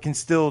and how it can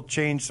still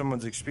change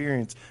someone's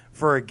experience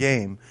for a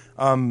game.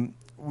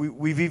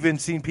 We've even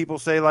seen people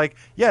say like,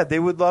 yeah, they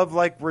would love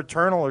like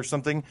Returnal or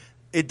something.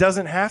 It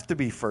doesn't have to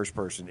be first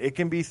person. It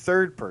can be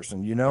third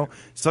person,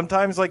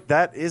 Sometimes like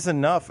that is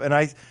enough. And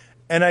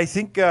I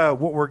think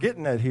what we're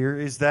getting at here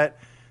is that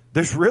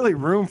there's really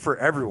room for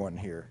everyone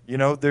here.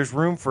 There's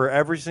room for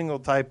every single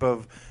type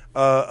of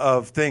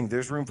thing.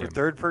 There's room for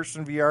third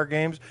person VR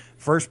games,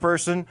 first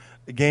person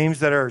games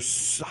that are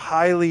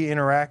highly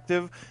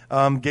interactive,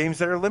 games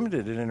that are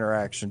limited in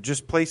interaction,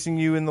 just placing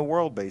you in the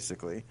world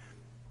basically.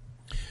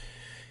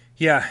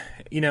 Yeah,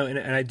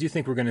 and I do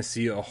think we're going to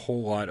see a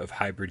whole lot of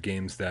hybrid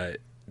games that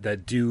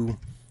do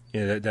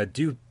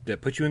that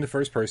put you in the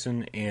first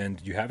person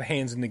and you have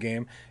hands in the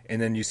game,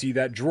 and then you see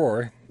that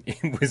drawer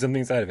with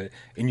something inside of it,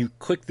 and you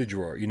click the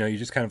drawer. You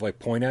just kind of like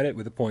point at it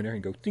with a pointer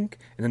and go tink,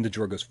 and then the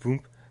drawer goes boom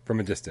from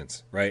a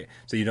distance, right?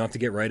 So you don't have to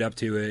get right up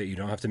to it. You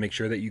don't have to make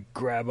sure that you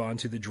grab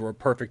onto the drawer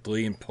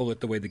perfectly and pull it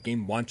the way the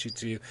game wants you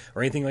to,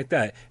 or anything like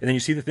that. And then you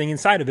see the thing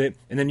inside of it,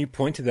 and then you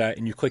point to that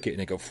and you click it,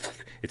 and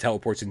it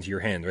teleports into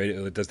your hand, right?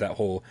 It does that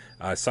whole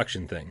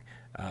suction thing,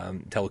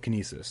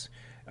 telekinesis,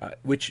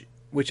 which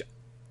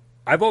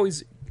I've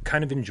always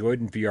kind of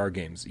enjoyed in VR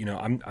games.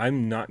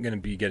 I'm not going to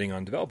be getting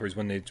on developers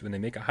when they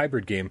make a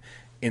hybrid game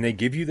and they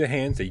give you the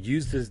hands, they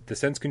use the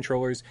sense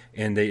controllers,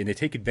 and they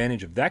take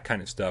advantage of that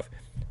kind of stuff.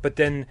 But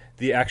then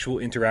the actual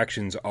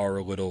interactions are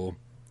a little,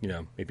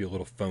 maybe a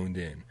little phoned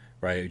in,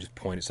 right? You just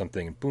point at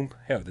something and boom,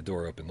 hey, the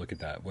door open. Look at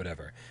that,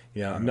 whatever.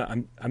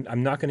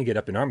 I'm not going to get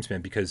up in arms,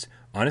 man, because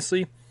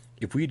honestly,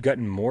 if we'd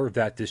gotten more of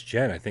that this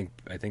gen, I think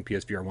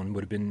PSVR 1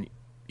 would have been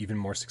even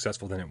more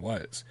successful than it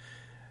was.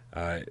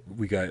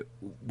 We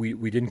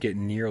didn't get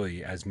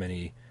nearly as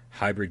many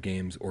hybrid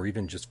games or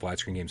even just flat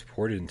screen games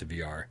ported into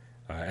VR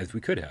as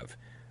we could have,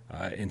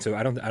 and so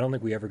I don't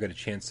think we ever got a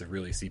chance to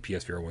really see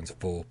PSVR 1's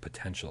full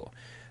potential.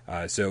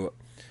 So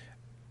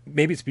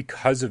maybe it's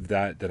because of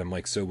that I'm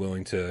like so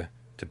willing to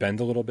bend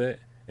a little bit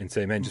and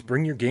say, man, just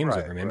bring your games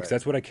over, man, because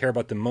that's what I care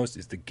about the most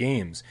is the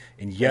games.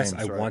 And yes,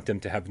 I want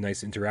them to have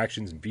nice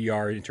interactions and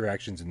VR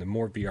interactions, and the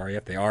more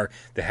VRF they are,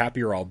 the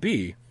happier I'll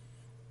be.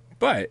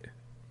 But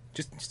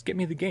just get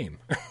me the game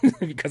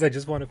because I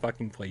just want to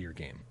fucking play your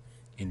game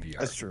in VR.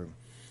 That's true.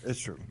 It's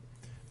true.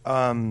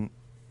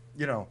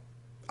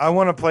 I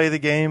want to play the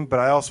game, but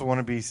I also want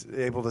to be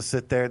able to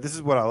sit there. This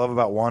is what I love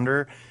about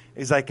Wander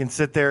is I can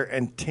sit there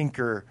and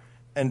tinker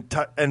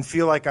and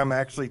feel like I'm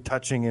actually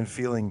touching and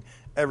feeling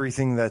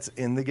everything that's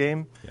in the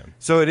game. Yeah.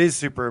 So it is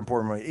super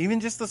important. Even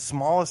just the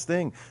smallest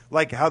thing,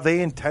 like how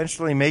they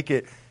intentionally make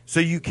it so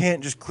you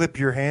can't just clip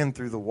your hand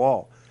through the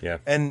wall. Yeah.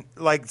 And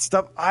like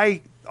stuff,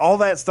 all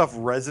that stuff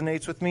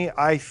resonates with me.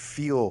 I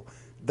feel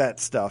that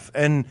stuff.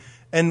 And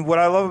what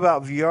I love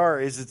about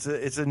VR is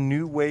it's a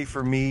new way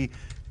for me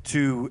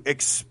to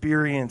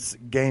experience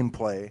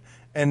gameplay,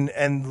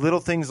 and little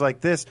things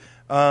like this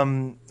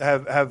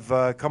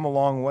have come a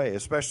long way,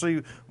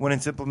 especially when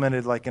it's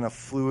implemented like in a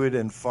fluid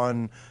and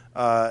fun,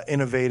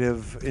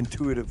 innovative,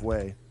 intuitive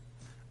way.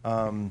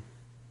 So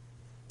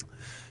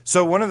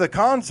one of the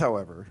cons,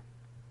 however,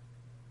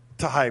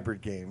 to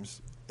hybrid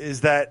games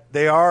is that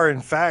they are,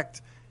 in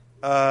fact,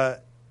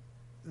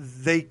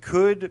 they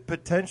could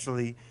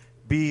potentially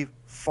be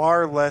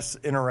far less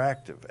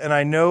interactive. And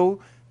I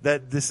know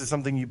that this is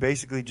something you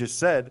basically just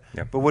said,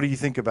 but what do you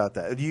think about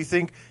that? Do you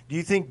think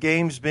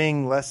games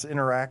being less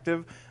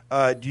interactive,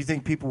 do you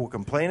think people will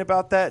complain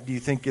about that? Do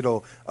you think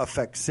it'll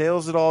affect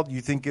sales at all? Do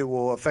you think it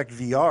will affect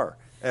VR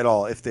at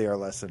all if they are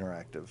less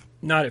interactive?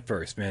 Not at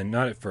first, man.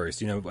 Not at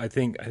first. I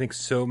think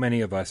so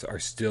many of us are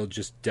still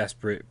just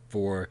desperate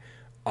for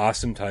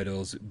awesome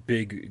titles,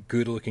 big,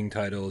 good-looking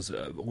titles,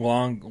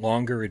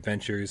 longer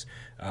adventures,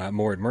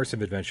 more immersive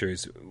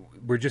adventures.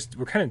 We're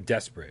kind of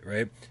desperate,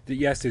 right?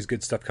 Yes, there's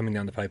good stuff coming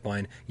down the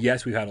pipeline.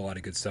 Yes, we've had a lot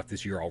of good stuff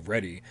this year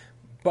already,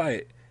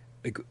 but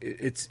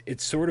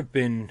it's sort of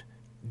been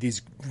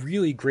these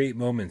really great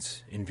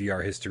moments in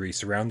VR history,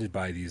 surrounded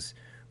by these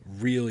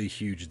really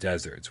huge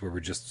deserts where we're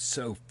just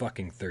so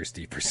fucking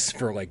thirsty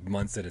for like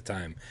months at a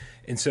time.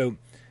 And so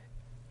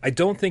I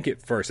don't think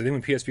at first, I think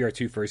when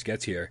PSVR2 first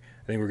gets here,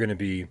 I think we're going to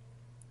be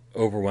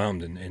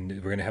overwhelmed and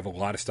we're going to have a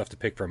lot of stuff to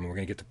pick from, and we're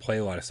going to get to play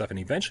a lot of stuff, and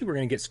eventually we're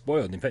going to get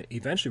spoiled. And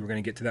eventually we're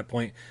going to get to that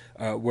point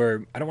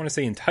where, I don't want to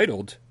say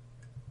entitled,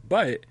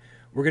 but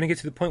we're going to get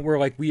to the point where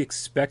like we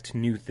expect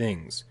new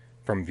things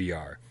from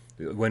VR.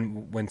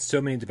 When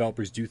so many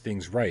developers do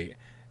things right,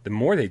 the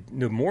more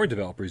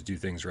developers do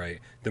things right,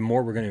 the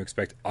more we're going to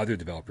expect other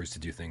developers to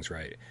do things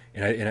right.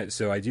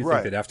 So I do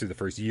think that after the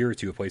first year or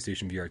two of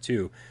PlayStation VR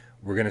 2,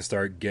 we're going to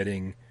start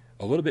getting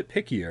a little bit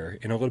pickier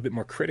and a little bit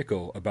more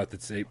critical about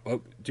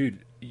oh,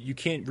 dude, you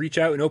can't reach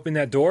out and open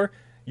that door.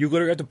 You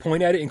literally have to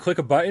point at it and click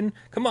a button.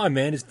 Come on,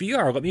 man, it's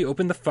VR. Let me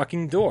open the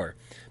fucking door.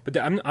 But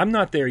I'm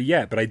not there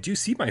yet, but I do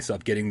see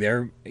myself getting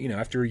there,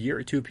 after a year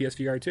or two of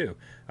PSVR 2,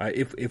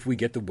 if we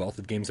get the wealth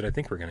of games that I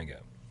think we're going to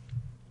get.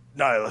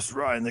 Nihilus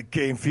Ryan, the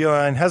game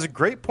feline, has a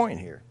great point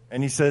here.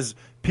 And he says,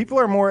 people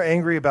are more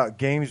angry about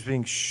games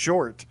being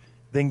short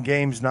than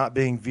games not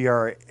being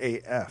VR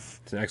AF.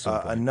 It's an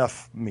excellent point.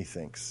 Enough,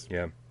 methinks.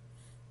 Yeah.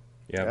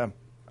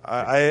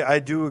 I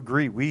do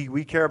agree.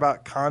 We care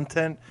about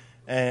content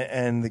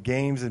and the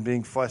games and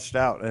being fleshed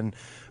out.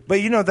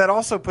 But that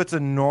also puts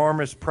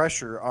enormous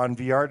pressure on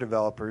VR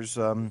developers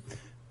to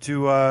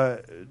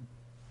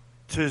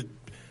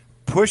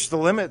push the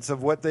limits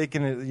of what they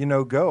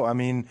can go. I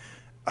mean,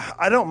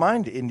 I don't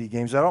mind indie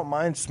games. I don't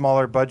mind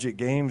smaller budget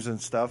games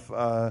and stuff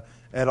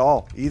at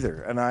all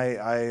either. And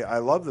I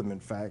love them,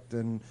 in fact.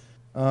 And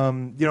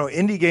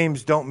indie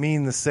games don't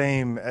mean the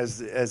same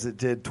as it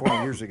did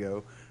 20 years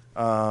ago,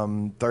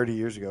 30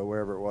 years ago,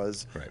 wherever it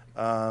was.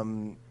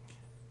 Right.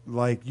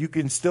 Like you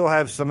can still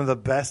have some of the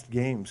best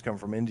games come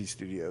from indie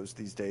studios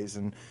these days,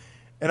 and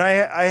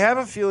I have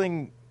a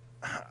feeling,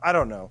 I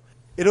don't know.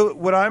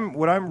 What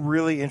I'm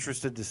really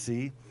interested to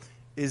see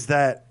is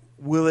that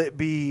will it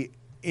be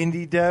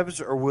indie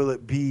devs or will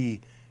it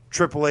be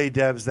AAA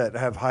devs that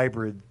have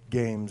hybrid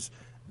games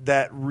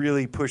that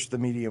really push the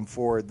medium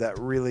forward, that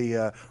really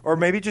or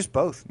maybe just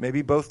both,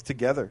 maybe both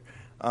together.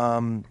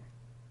 I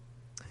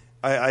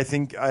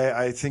think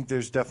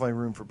there's definitely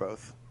room for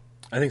both.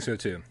 I think so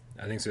too.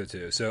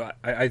 So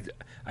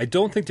I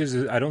don't think there's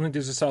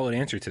a solid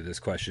answer to this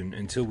question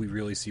until we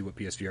really see what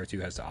PSVR 2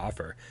 has to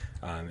offer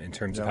in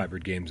terms of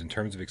hybrid games, in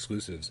terms of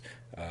exclusives.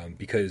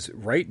 Because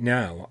right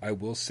now, I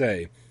will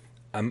say,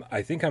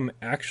 I think I'm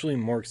actually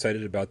more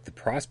excited about the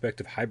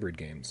prospect of hybrid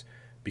games,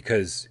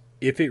 because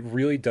if it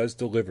really does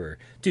deliver,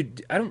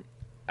 dude, I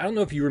don't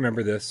know if you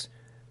remember this,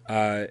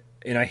 and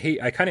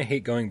I kind of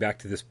hate going back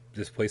to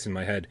this place in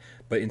my head,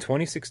 but in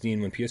 2016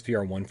 when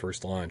PSVR 1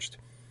 first launched,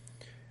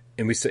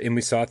 and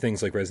we saw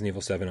things like Resident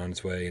Evil 7 on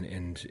its way,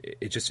 and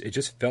it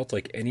just felt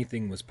like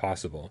anything was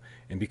possible,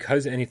 and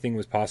because anything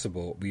was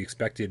possible,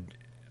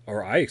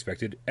 I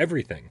expected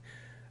everything.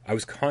 I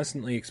was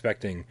constantly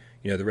expecting,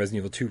 the Resident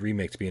Evil 2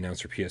 remake to be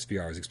announced for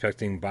PSVR. I was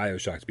expecting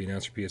BioShock to be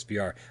announced for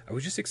PSVR. I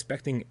was just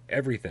expecting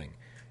everything,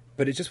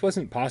 but it just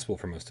wasn't possible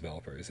for most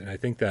developers. And I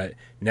think that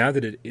now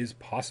that it is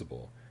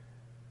possible,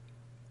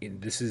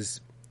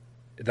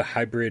 the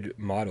hybrid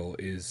model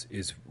is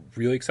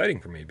really exciting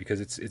for me, because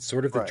it's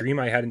sort of the dream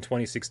I had in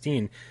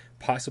 2016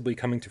 possibly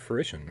coming to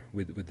fruition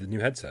with the new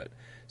headset.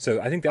 So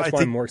I think that's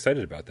why I'm more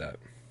excited about that.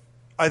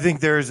 I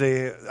think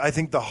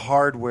the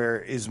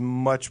hardware is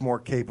much more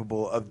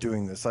capable of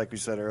doing this, like we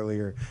said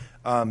earlier.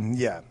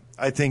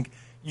 I think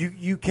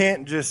you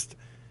can't just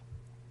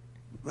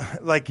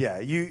like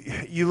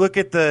you look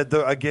at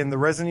the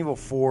Resident Evil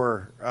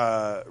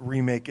 4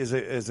 remake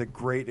is a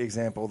great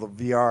example, the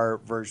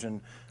VR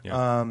version,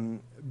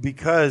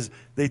 because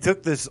they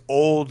took this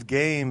old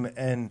game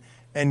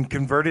and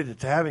converted it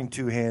to having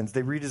two hands.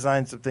 They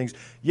redesigned some things.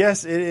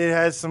 Yes, it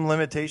has some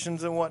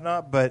limitations and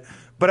whatnot, but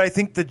I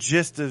think the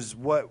gist is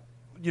what,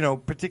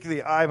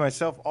 particularly I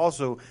myself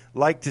also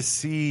like to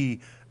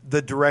see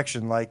the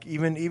direction, like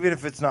even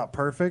if it's not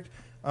perfect.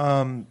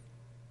 And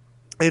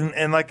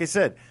like I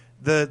said,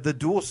 the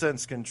dual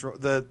sense control,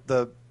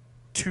 the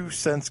two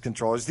sense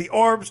controllers, the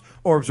orbs.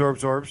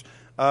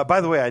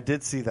 By the way, I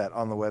did see that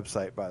on the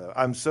website. By the way,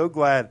 I'm so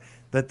glad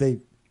that they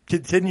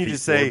continue to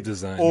say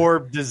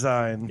orb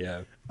design.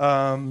 Yeah.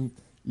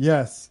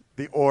 Yes,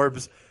 the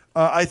orbs.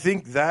 I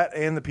think that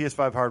and the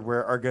PS5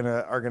 hardware are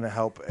gonna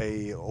help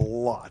a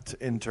lot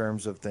in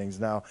terms of things.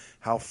 Now,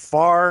 how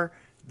far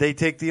they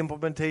take the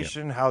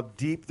implementation, how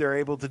deep they're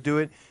able to do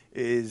it,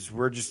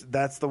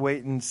 that's the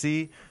wait and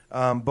see.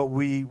 But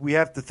we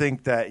have to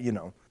think that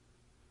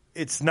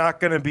it's not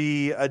going to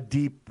be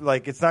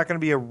it's not going to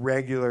be a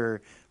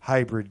regular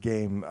hybrid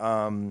game.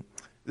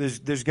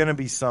 There's going to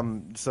be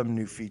some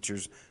new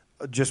features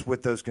just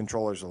with those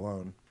controllers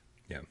alone.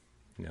 Yeah,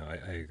 no,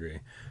 I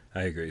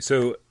agree.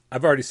 So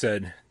I've already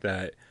said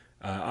that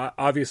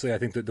obviously I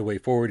think that the way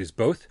forward is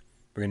both.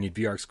 We're going to need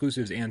VR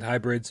exclusives and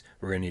hybrids.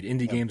 We're going to need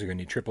indie games. We're going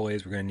to need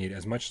AAAs. We're going to need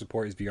as much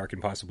support as VR can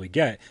possibly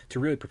get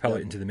to really propel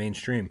it into the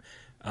mainstream.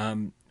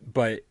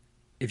 But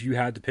if you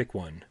had to pick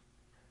one,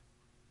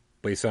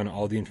 based on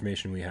all the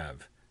information we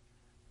have,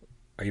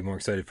 are you more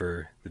excited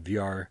for the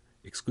VR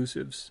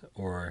exclusives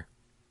or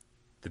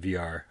the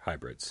VR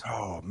hybrids?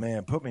 Oh,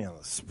 man, put me on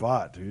the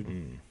spot,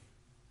 dude.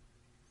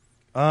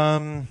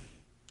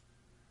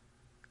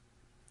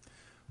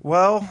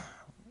 Well,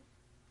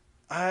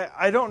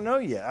 I don't know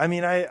yet. I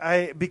mean,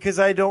 because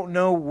I don't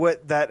know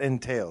what that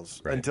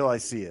entails until I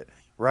see it.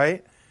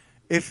 Right?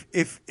 If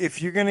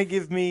you're gonna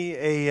give me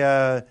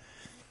a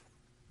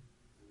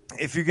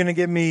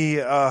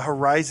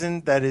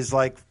Horizon that is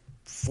like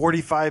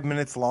 45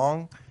 minutes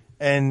long,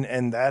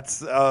 and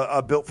that's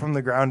a built from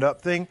the ground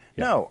up thing,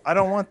 no, I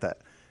don't want that.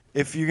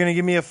 If you're gonna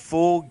give me a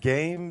full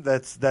game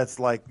that's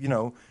like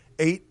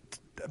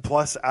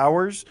 8+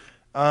 hours,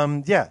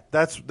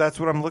 that's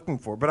what I'm looking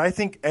for. But I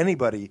think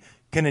anybody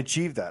can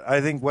achieve that. I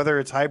think whether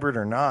it's hybrid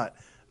or not,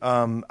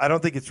 I don't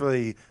think it's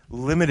really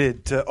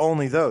limited to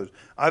only those.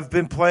 I've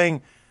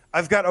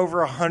got over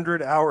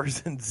 100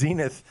 hours in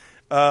Zenith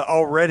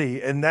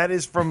already, and that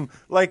is from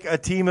like a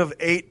team of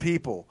 8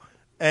 people.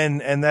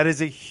 And that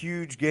is a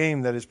huge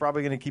game that is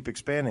probably going to keep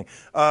expanding.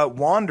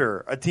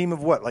 Wander, a team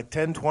of what, like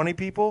 10, 20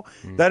 people?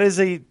 That is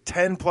a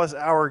 10+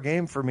 hour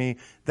game for me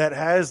that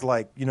has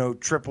like,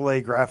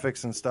 AAA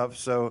graphics and stuff.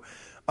 So,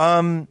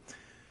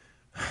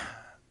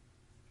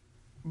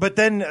 But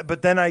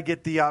then I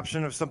get the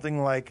option of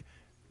something like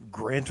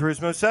Gran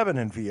Turismo 7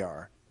 in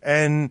VR.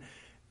 And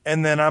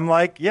then I'm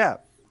like,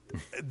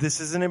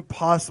 this is an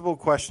impossible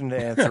question to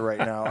answer right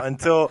now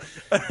until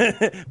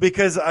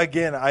because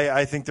again,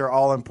 I think they're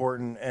all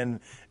important and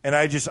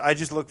I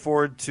just look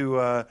forward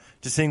to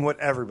seeing what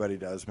everybody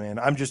does, man.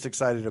 I'm just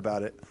excited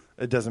about it.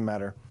 It doesn't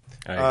matter.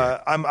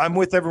 I'm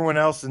with everyone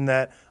else in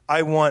that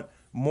I want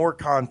more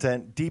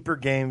content, deeper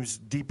games,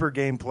 deeper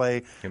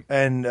gameplay,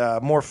 and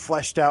more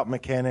fleshed out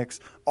mechanics,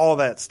 all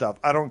that stuff.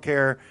 I don't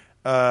care.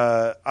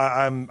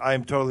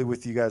 I'm totally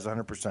with you guys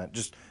 100%.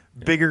 Just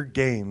bigger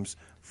games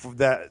for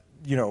that,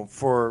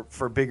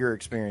 for bigger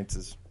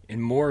experiences. In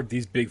more of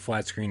these big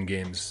flat screen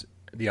games,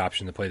 the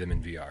option to play them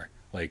in VR,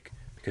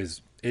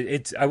 because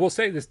it's I will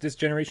say this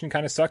generation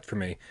kind of sucked for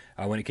me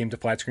when it came to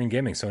flat screen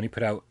gaming. Sony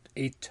put out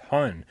a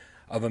ton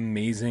of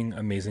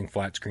amazing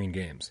flat screen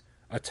games,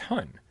 a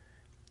ton.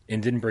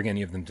 And didn't bring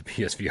any of them to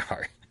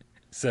PSVR.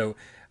 So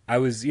I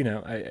was,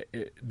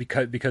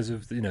 because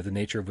of the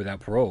nature of Without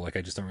Parole,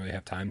 I just don't really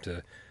have time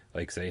to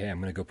say, hey, I'm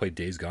going to go play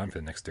Days Gone for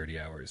the next 30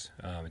 hours.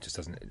 It just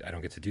doesn't. I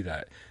don't get to do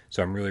that.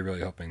 So I'm really,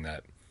 really hoping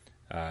that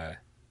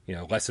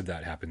less of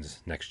that happens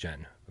next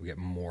gen. We get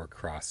more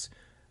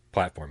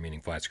cross-platform,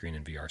 meaning flat screen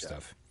and VR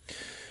stuff.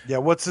 Yeah,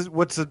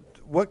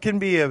 what can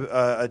be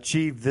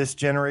achieved this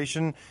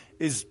generation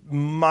is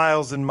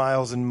miles and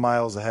miles and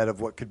miles ahead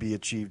of what could be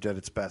achieved at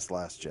its best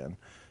last gen.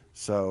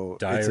 So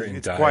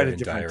it's quite a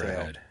different tale.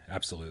 Ahead.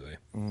 Absolutely.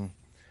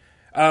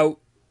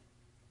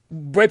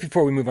 Right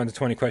before we move on to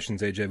 20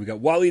 questions, AJ, we got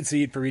Waleed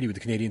Saeed Faridi with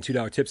the Canadian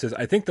 $2 tip says,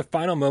 I think the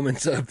final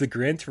moments of the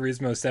Gran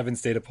Turismo 7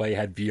 State of Play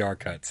had VR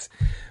cuts.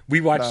 We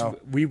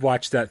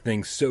watched that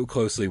thing so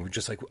closely. We're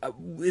just like,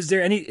 is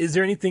there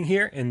anything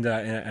here? And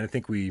I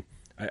think we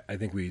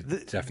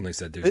definitely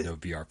said there's no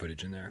VR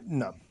footage in there.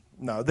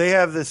 No, they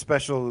have this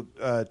special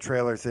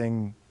trailer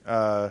thing.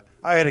 I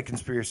had a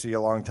conspiracy a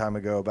long time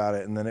ago about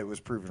it, and then it was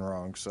proven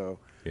wrong. So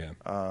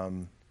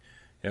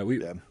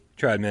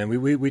Tried, man.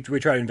 We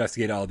try to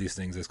investigate all these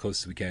things as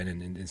close as we can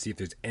and see if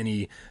there's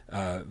any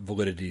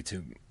validity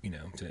to,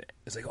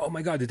 it's like, oh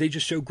my God, did they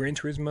just show Gran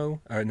Turismo?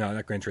 No,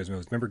 not Gran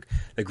Turismo. Remember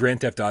the Grand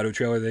Theft Auto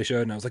trailer they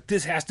showed? And I was like,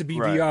 this has to be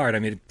Right. VR. And I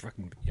made it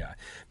fucking, yeah.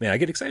 Man, I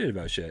get excited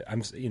about shit.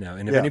 And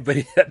if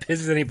anybody, that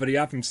pisses anybody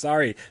off, I'm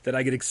sorry that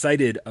I get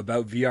excited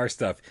about VR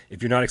stuff.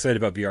 If you're not excited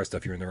about VR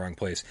stuff, you're in the wrong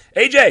place.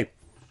 AJ,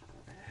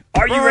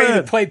 are you ready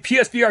to play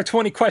PSVR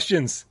 20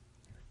 questions?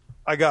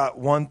 I got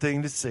one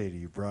thing to say to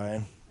you,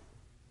 Brian.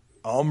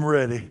 I'm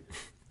ready.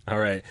 All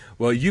right.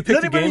 Well, you picked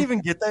a game. Does anybody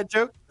even get that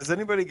joke? Does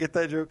anybody get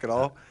that joke at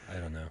all? I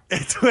don't know.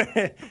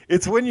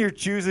 It's when you're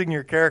choosing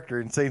your character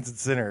in Saints and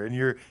Sinner, and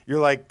you're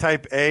like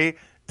type A,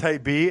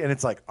 type B, and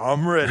it's like,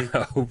 I'm ready.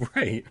 Oh,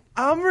 right.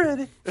 I'm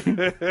ready.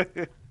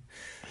 Nice.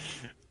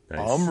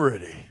 I'm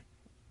ready.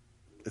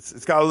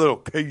 It's got a little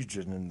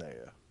Cajun in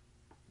there.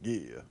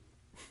 Yeah.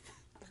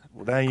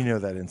 Well, now you know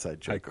that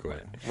inside joke. I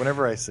quit.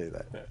 Whenever I say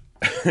that.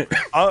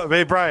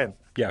 Hey, Brian.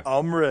 Yeah.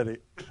 I'm ready.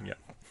 Yeah.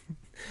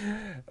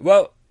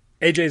 Well,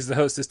 AJ is the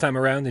host this time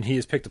around, and he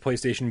has picked a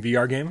PlayStation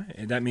VR game.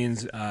 And that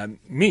means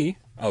me.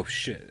 Oh,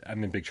 shit.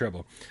 I'm in big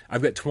trouble.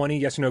 I've got 20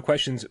 yes or no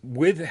questions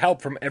with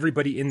help from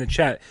everybody in the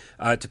chat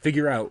to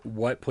figure out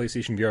what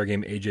PlayStation VR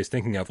game AJ is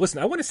thinking of.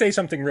 Listen, I want to say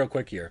something real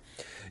quick here.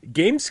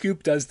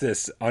 GameScoop does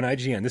this on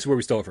IGN. This is where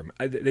we stole it from.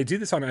 They do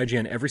this on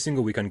IGN every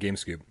single week on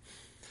GameScoop.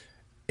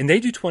 And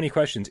they do 20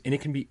 questions, and it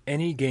can be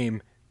any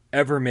game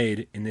ever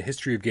made in the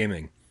history of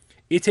gaming.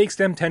 It takes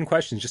them 10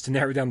 questions just to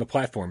narrow down the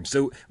platform.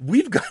 So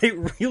we've got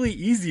it really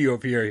easy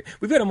over here.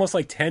 We've got almost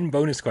like 10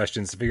 bonus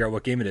questions to figure out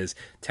what game it is.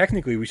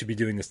 Technically, we should be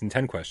doing this in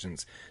 10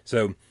 questions.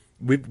 So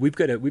we've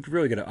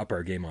really got to up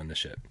our game on this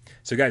shit.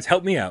 So guys,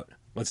 help me out.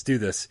 Let's do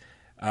this.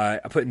 I'm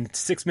putting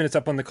 6 minutes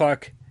up on the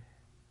clock.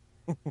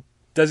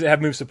 Does it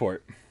have move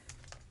support?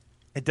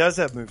 It does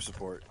have move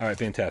support. All right,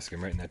 fantastic.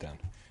 I'm writing that down.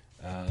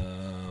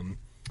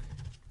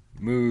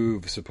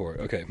 Move support.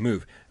 Okay,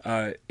 move.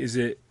 Is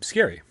it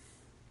scary?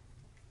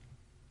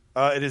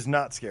 It is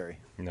not scary.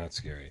 Not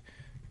scary.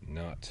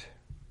 Not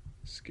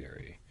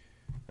scary.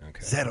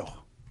 Okay.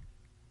 Zero.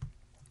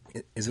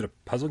 Is it a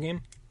puzzle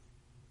game?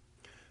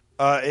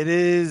 It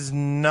is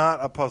not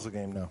a puzzle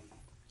game, no.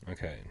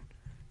 Okay.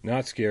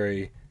 Not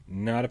scary.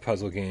 Not a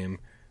puzzle game.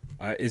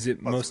 Is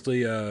it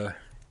mostly a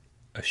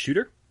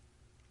shooter?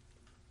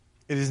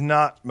 It is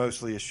not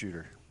mostly a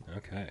shooter.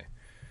 Okay.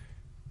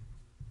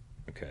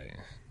 Okay.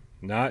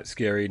 Not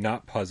scary,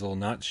 not puzzle,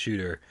 not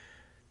shooter.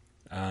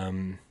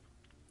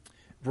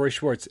 Roy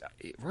Schwartz,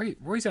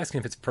 Roy's asking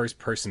if it's first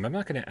person, but I'm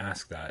not going to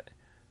ask that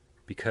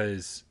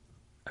because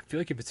I feel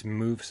like if it's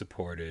move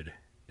supported,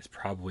 it's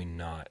probably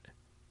not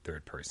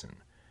third person.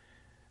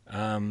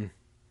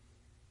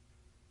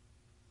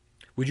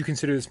 Would you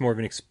consider this more of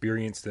an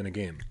experience than a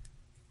game?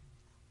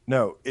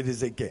 No, it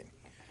is a game.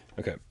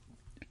 Okay.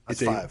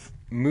 That's it's 5.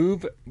 A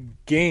move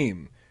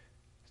game.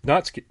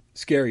 Not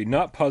scary,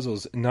 not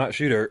puzzles, not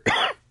shooter.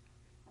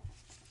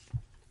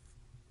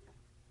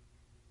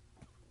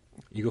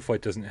 Eagle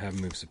Flight doesn't have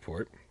move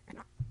support.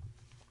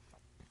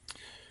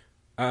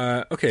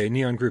 Okay,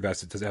 Neon Groove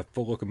Acid, does it have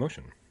full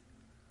locomotion?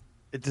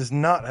 It does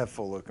not have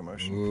full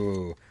locomotion.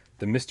 Ooh,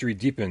 the mystery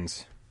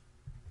deepens.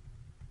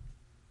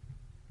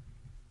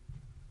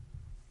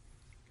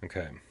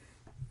 Okay.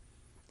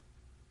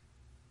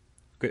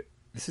 Good.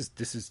 This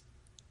is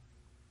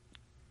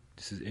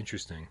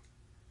interesting.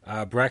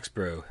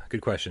 Braxbro,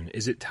 good question.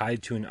 Is it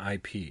tied to an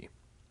IP? It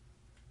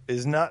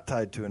is not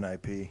tied to an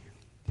IP.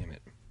 Damn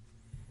it.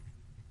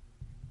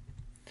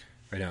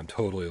 Right now I'm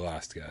totally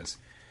lost, guys.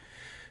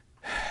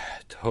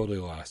 Totally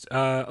lost.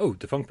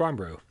 Defunct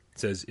Brombro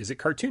says, is it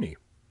cartoony?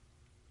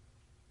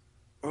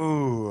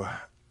 Ooh.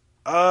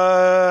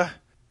 I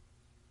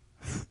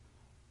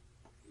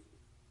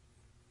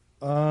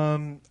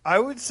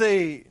would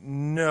say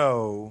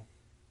no,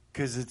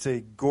 because it's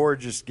a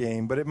gorgeous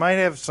game, but it might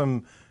have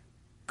some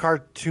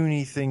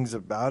cartoony things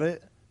about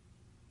it.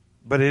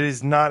 But it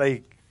is not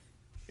it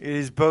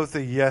is both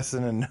a yes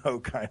and a no,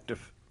 kind of.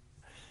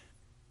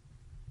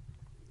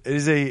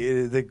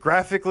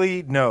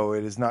 Graphically, no,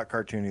 it is not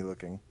cartoony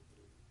looking.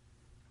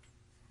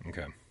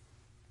 Okay.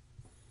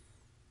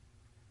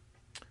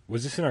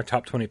 Was this in our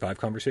top 25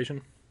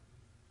 conversation?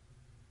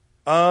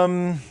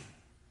 Our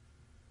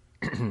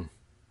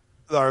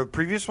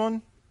previous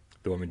one?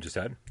 The one we just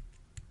had?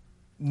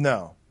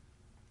 No.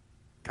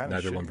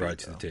 Neither one brought it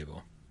to the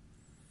table.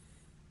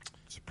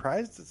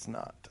 Surprised it's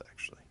not,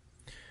 actually.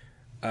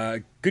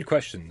 Good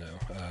question, though.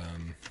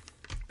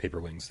 Paper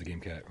Wings, the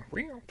game cat.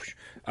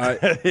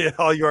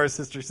 All your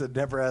sister said,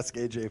 never ask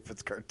AJ if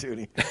it's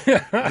cartoony.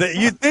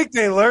 You'd think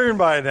they learn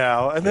by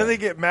now, and then they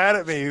get mad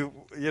at me,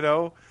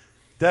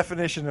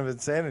 Definition of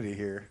insanity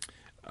here.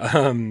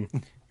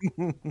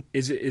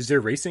 Is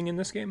there racing in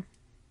this game?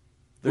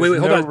 There's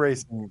hold on.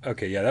 Racing.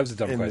 Okay, yeah, that was a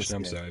dumb question.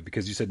 I'm game. sorry,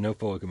 because you said no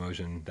full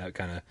locomotion. That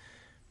kind of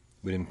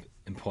would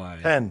imply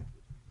 10.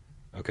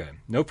 Okay,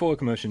 no full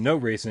locomotion, no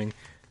racing.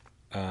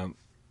 Wait,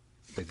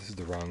 this is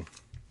the wrong.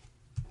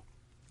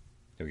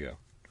 There we go.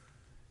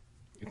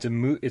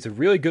 It's a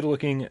really good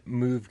looking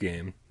move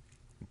game.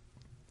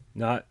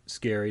 Not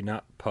scary,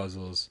 not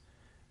puzzles.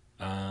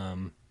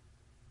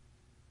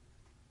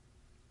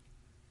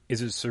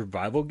 Is it a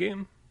survival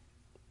game?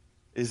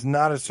 Is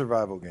not a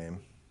survival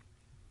game.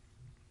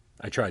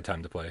 I tried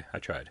Time to Play. I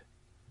tried.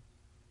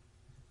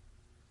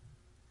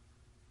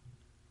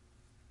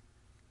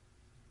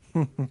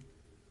 Would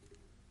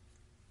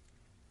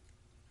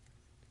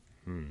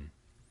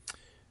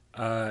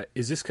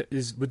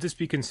this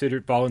be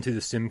considered fall into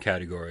the sim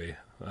category,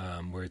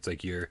 where it's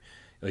like you're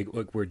like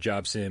where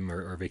job sim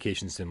or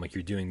vacation sim, like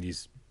you're doing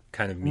these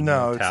kind of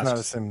No, tasks?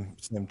 it's not a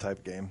sim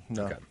type game.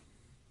 No. Okay.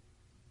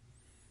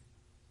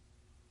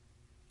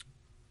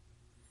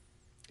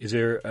 Is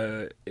there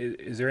a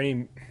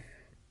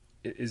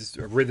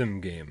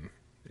rhythm game?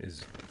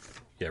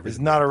 It's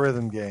not a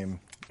rhythm game.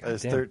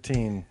 It's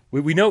 13.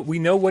 We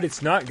know what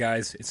it's not,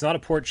 guys. It's not a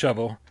port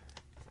shovel.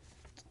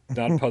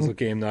 Not a puzzle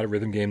game, not a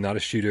rhythm game, not a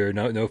shooter,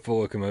 no full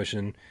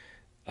locomotion,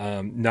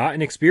 not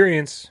an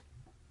experience.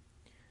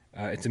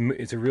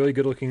 It's a really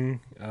good looking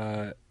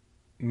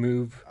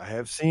move. I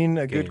have seen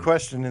a game. good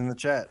question in the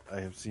chat. I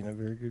have seen a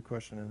very good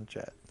question in the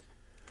chat.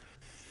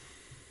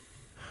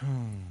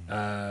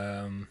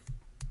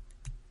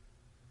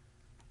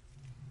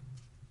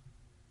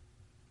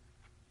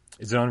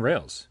 Is it on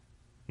rails?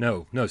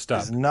 No,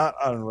 stop. It's not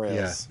on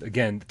rails. Yeah,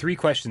 again, 3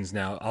 questions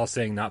now, all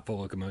saying not full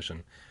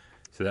locomotion.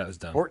 So that was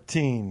dumb.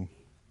 14.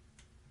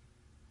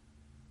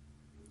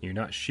 You're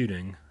not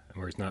shooting,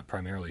 or it's not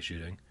primarily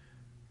shooting.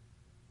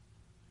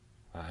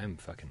 Wow, I'm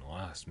fucking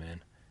lost,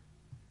 man.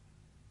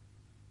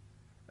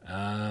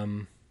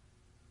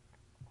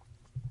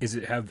 Is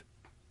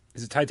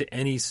it tied to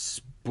any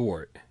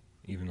sport?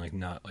 Even like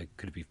not like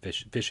could it be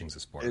fishing's a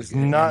sport? It's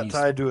like not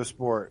tied to a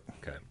sport.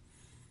 Okay.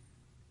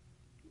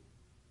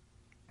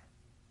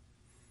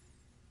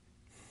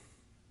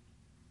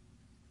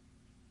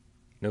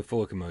 No full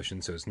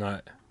locomotion, so it's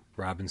not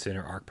Robinson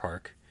or Ark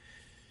Park.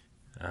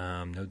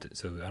 No,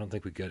 so I don't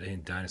think we got any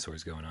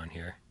dinosaurs going on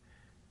here.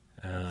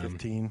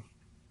 15.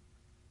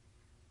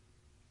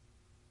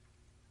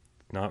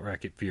 Not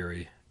Racket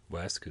Fury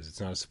West because it's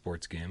not a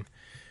sports game.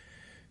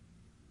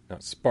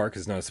 Not Spark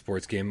is not a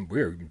sports game.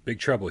 We're in big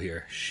trouble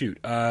here. Shoot.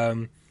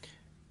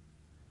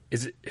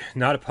 Is it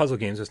not a puzzle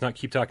game? So it's not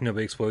Keep Talking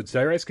Nobody Explodes.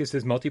 Did I ask if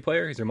there's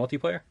multiplayer? Is there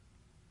multiplayer?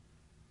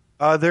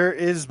 There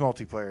is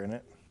multiplayer in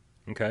it.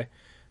 Okay.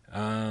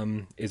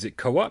 Is it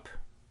co-op?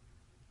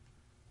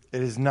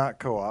 It is not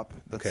co-op.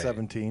 That's Okay.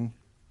 17.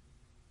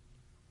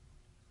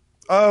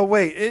 Oh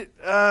wait, it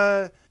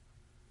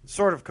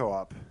sort of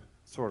co-op.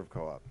 Sort of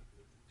co-op.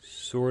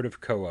 Sort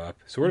of co-op.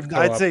 Sort of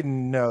co-op. I'd say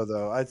no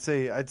though. I'd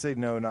say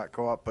no, not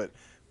co-op, but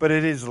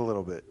it is a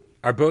little bit.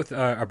 Are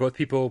both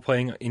people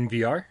playing in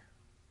VR?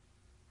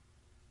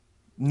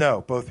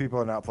 No, both people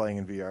are not playing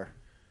in VR.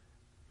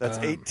 That's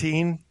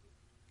 18.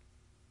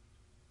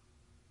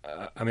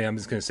 I mean, I'm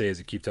just gonna say, is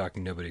it Keep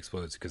Talking Nobody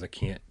Explodes? Because I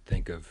can't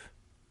think of.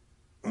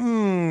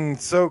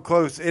 So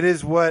close. It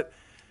is what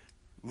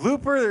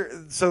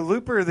Looper. So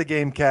Looper, the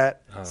game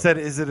cat, said,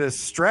 "Is it a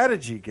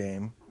strategy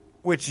game?"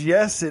 Which,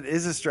 yes, it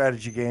is a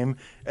strategy game.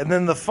 And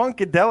then the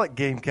Funkadelic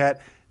game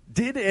cat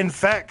did, in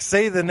fact,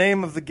 say the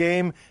name of the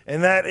game,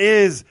 and that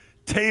is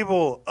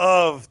Table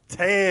of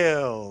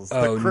Tales.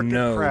 Oh,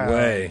 no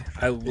way.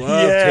 I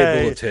love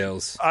Table of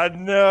Tales. I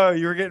know.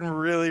 You were getting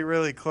really,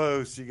 really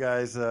close, you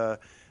guys.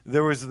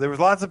 There was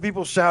lots of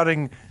people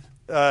shouting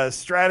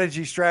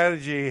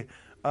strategy,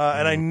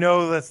 and I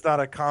know that's not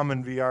a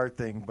common VR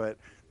thing, but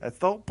that's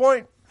the whole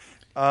point.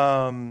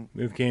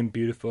 Move game,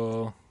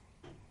 beautiful.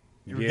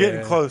 You were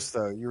getting close,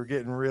 though. You were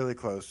getting really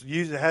close.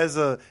 It has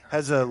a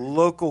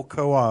local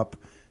co-op.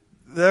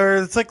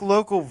 It's like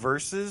local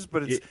versus,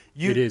 but it's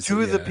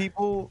two of the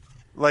people.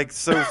 Like,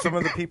 so some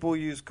of the people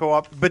use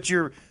co-op, but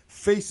you're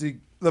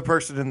facing the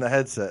person in the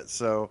headset.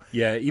 So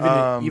yeah,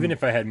 even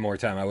if I had more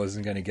time, I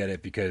wasn't going to get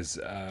it because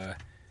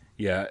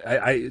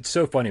it's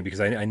so funny because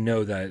I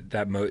know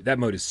that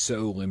mode is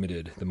so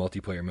limited, the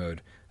multiplayer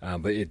mode,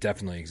 but it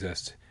definitely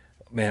exists.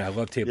 Man, I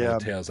love Table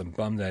of Tales. I'm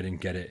bummed that I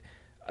didn't get it.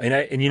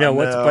 And you know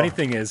what? The funny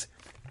thing is,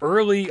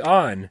 early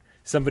on,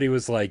 somebody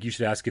was like, "You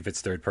should ask if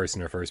it's third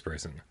person or first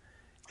person."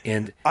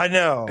 And I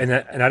know, and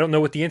I don't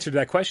know what the answer to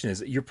that question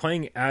is. You're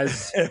playing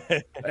as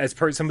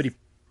somebody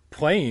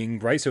playing,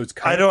 right? So it's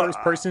kind of first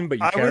person, but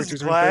your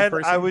characters are in third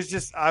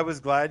person. I was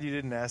glad you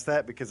didn't ask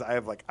that because I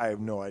have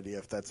no idea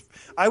if that's.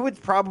 I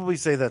would probably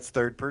say that's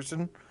third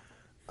person.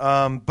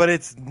 But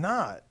it's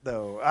not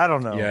though. I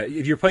don't know. Yeah,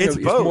 if you're playing, it's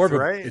both,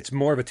 right? It's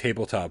more of a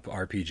tabletop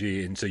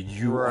RPG, and so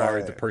you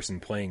are the person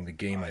playing the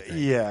game. I think.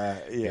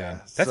 Yeah.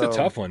 That's a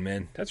tough one,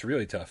 man. That's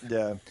really tough.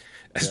 Yeah.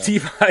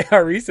 Steve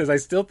IRE says, "I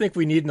still think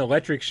we need an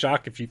electric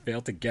shock if you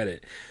fail to get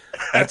it."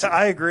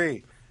 I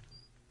agree.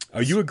 Oh,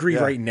 you agree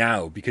right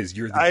now because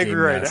you're the game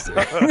master.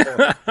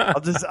 Right.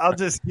 I'll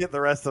just get the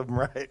rest of them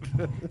right.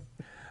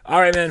 All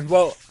right, man.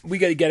 Well, we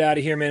got to get out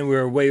of here, man.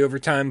 We're way over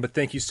time, but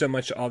thank you so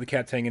much to all the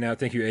cats hanging out.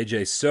 Thank you,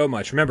 AJ, so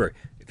much. Remember,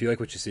 if if you like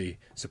what you see,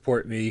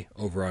 support me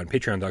over on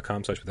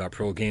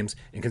patreon.com/withoutparolegames,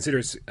 and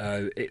consider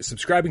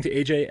subscribing to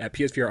AJ at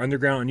PSVR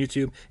Underground on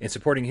YouTube and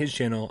supporting his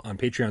channel on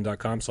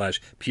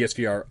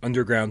patreon.com/PSVR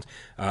Underground.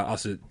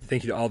 Also,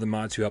 thank you to all the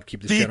mods who help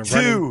keep this channel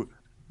running.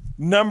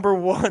 Number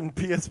one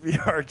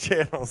PSVR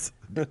channels.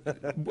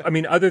 I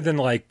mean, other than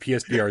like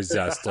PSVR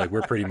Zest, like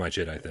we're pretty much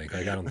it. I think.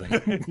 Like I don't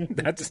think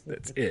that's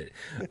it.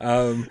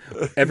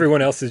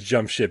 Everyone else has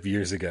jumped ship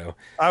years ago.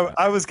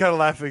 I was kind of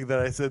laughing that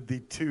I said the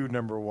two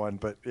number one,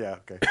 but yeah,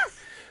 okay.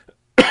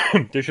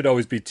 There should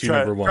always be two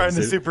number ones. Trying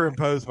to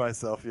superimpose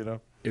myself, you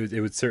know.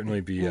 It would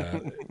certainly be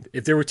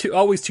if there were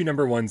always two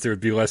number ones, there would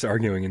be less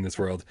arguing in this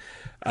world,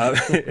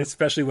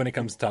 especially when it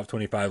comes to top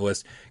 25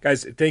 lists.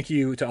 Guys, thank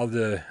you to all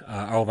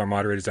of our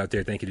moderators out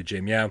there. Thank you to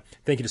Jay Meow.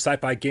 Thank you to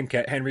Sci-Fi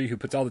GameCat Henry, who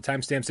puts all the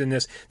timestamps in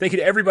this. Thank you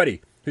to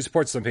everybody who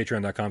supports us on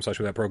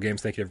patreon.com/withoutparolegames.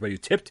 Thank you to everybody who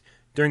tipped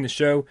during the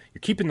show.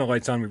 You're keeping the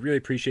lights on. We really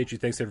appreciate you.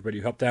 Thanks to everybody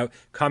who helped out,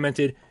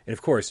 commented, and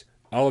of course,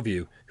 all of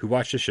you who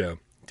watched the show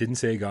didn't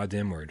say a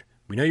goddamn word.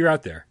 We know you're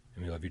out there.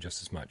 And we love you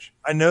just as much.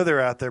 I know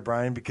they're out there,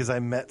 Brian, because I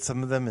met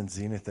some of them in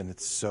Zenith, and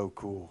it's so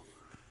cool.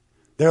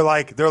 They're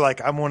like,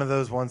 I'm one of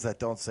those ones that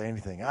don't say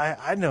anything.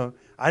 I know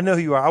who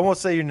you are. I won't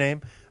say your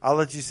name. I'll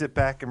let you sit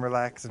back and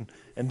relax and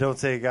don't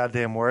say a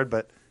goddamn word.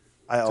 But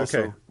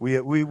we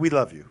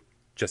love you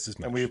just as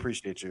much, and we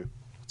appreciate you.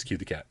 Let's cue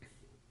the cat.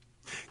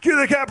 Cue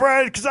the cat,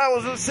 Brian, because I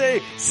was going to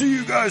say, see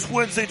you guys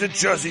Wednesday to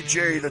Jesse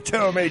J, the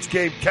Terror Mage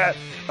Game Cat.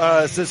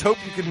 Says, hope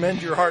you can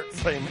mend your heart,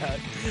 Flame Hat.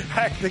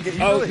 Hack the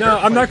game. Oh, really no,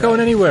 I'm not going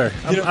anywhere.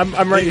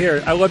 I'm right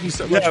here. I love you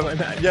so much, Flame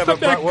Hat. Yeah,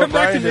 what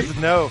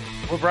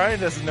Brian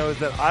doesn't know is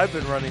that I've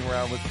been running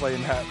around with Flame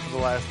Hat for the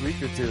last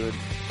week or two, and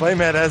Flame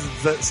Hat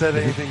hasn't said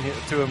anything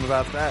to him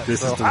about that.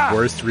 This is the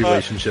worst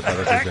relationship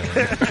I've ever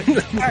been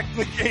in. Hack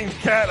the Game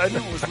Cat. I knew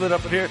it was lit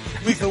up in here.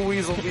 Lethal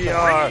Weasel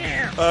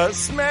VR.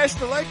 Smash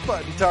the like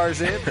button,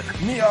 Tarzan.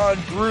 Neon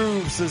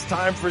Groove says,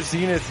 time for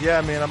Zenith.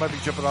 Yeah, man, I might be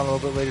jumping on a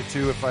little bit later,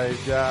 too, if I'm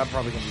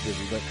probably going to be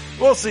busy, but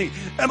we'll see.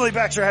 Emily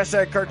Baxter,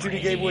 hashtag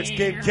Cartoony Game Witch,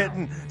 Game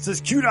Kitten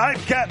says, cute hype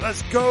cat.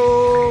 Let's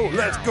go.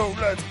 Let's go.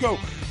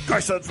 Guy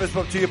Sons, fist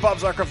bump to you. Bob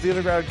Zarkoff, the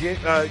Underground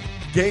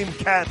Game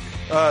Cat.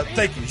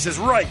 Thank you. He says,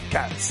 right,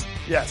 cats.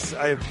 Yes,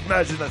 I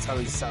imagine that's how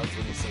he sounds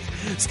when he says.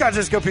 Scott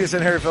Cisco,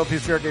 PSN, Harry Phil,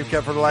 PSVR Game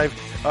Cat for life.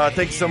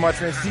 Thank you so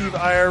much, man. Steve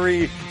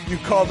IRE, you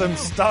call them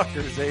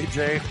stalkers,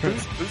 AJ.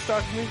 Who's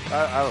stalking me?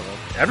 I don't know.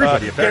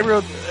 Everybody,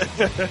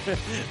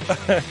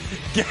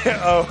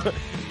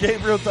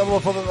 Gabriel Double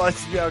Up on the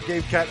Lights to be out.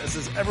 Game Cat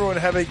says, everyone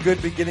have a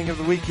good beginning of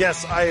the week.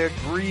 Yes, I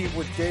agree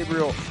with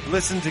Gabriel.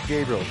 Listen to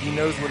Gabriel. He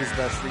knows what is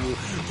best for you.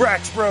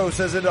 Brax Bro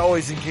says it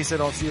always, in case I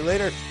don't see you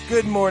later.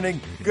 Good morning,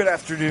 good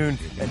afternoon,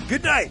 and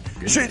good night.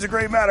 Shades of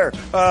Gray Matter.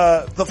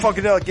 The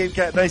Funkadelic Game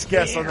Cat. Nice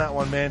guess on that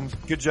one, man.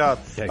 Good job.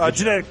 Yeah, good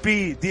Genetic job.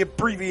 B, the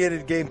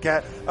abbreviated Game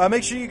Cat.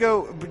 Make sure you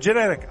go.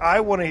 Genetic,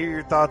 I want to hear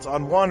your thoughts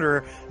on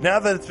Wanderer. Now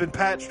that it's been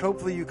patched,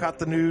 hopefully you caught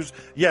the news.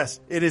 Yes,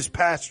 it is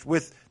patched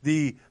with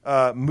the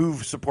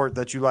move support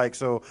that you like.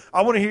 So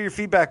I want to hear your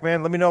feedback,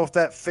 man. Let me know if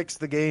that fixed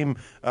the game.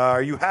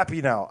 Are you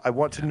happy now? I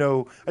want to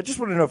know. I just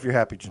want to know if you're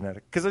happy,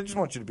 Genetic, because I just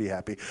want you to be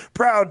happy.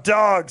 Proud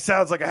Dog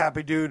sounds like a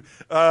happy dude.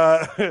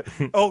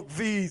 Oak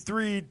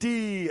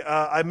V3D.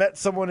 I met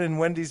someone in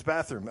Wendy's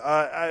bathroom.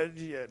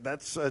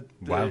 That's an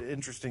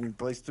interesting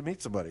place to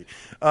meet somebody.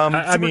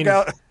 I mean.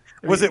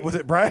 Was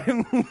it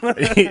Bryan?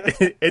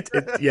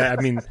 Yeah,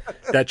 I mean,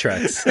 that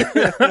tracks.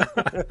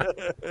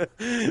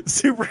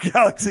 Super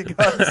Galaxy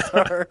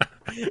Godstar,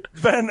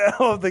 Ben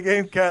L of the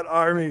Game Cat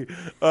Army,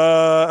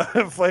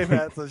 Flame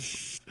Hat,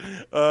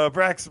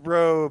 Brax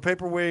Bro,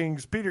 Paper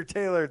Wings, Peter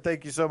Taylor,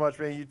 thank you so much,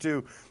 man. You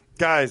too.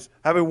 Guys,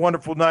 have a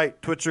wonderful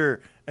night.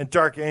 Twitcher and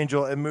Dark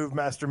Angel and Move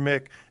Master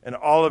Mick and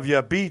all of you.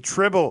 B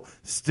Tribble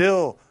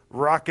still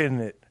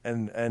rocking it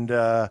and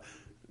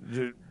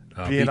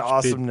being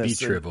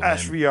awesomeness. B-Tribble,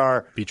 Ash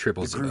VR.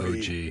 B-Tribble's an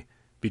OG.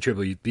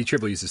 B-Tribble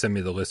used to send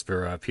me the list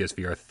for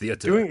PSVR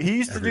Theater. He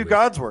used to do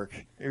God's work.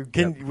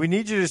 We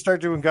need you to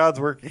start doing God's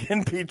work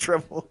in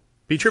B-Tribble.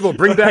 B-Tribble,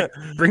 bring back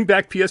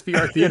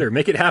PSVR Theater.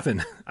 Make it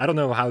happen. I don't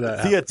know how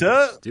that Theater.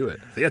 Happens. Do it.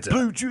 Theater.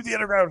 Blue Chew, the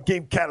Underground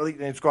Game Cat Elite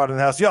Name Squad in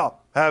the house. Y'all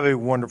have a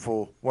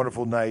wonderful,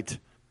 wonderful night.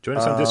 Join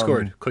us on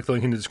Discord. Click the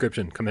link in the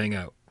description. Come hang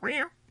out.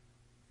 We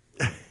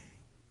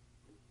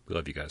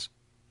love you guys.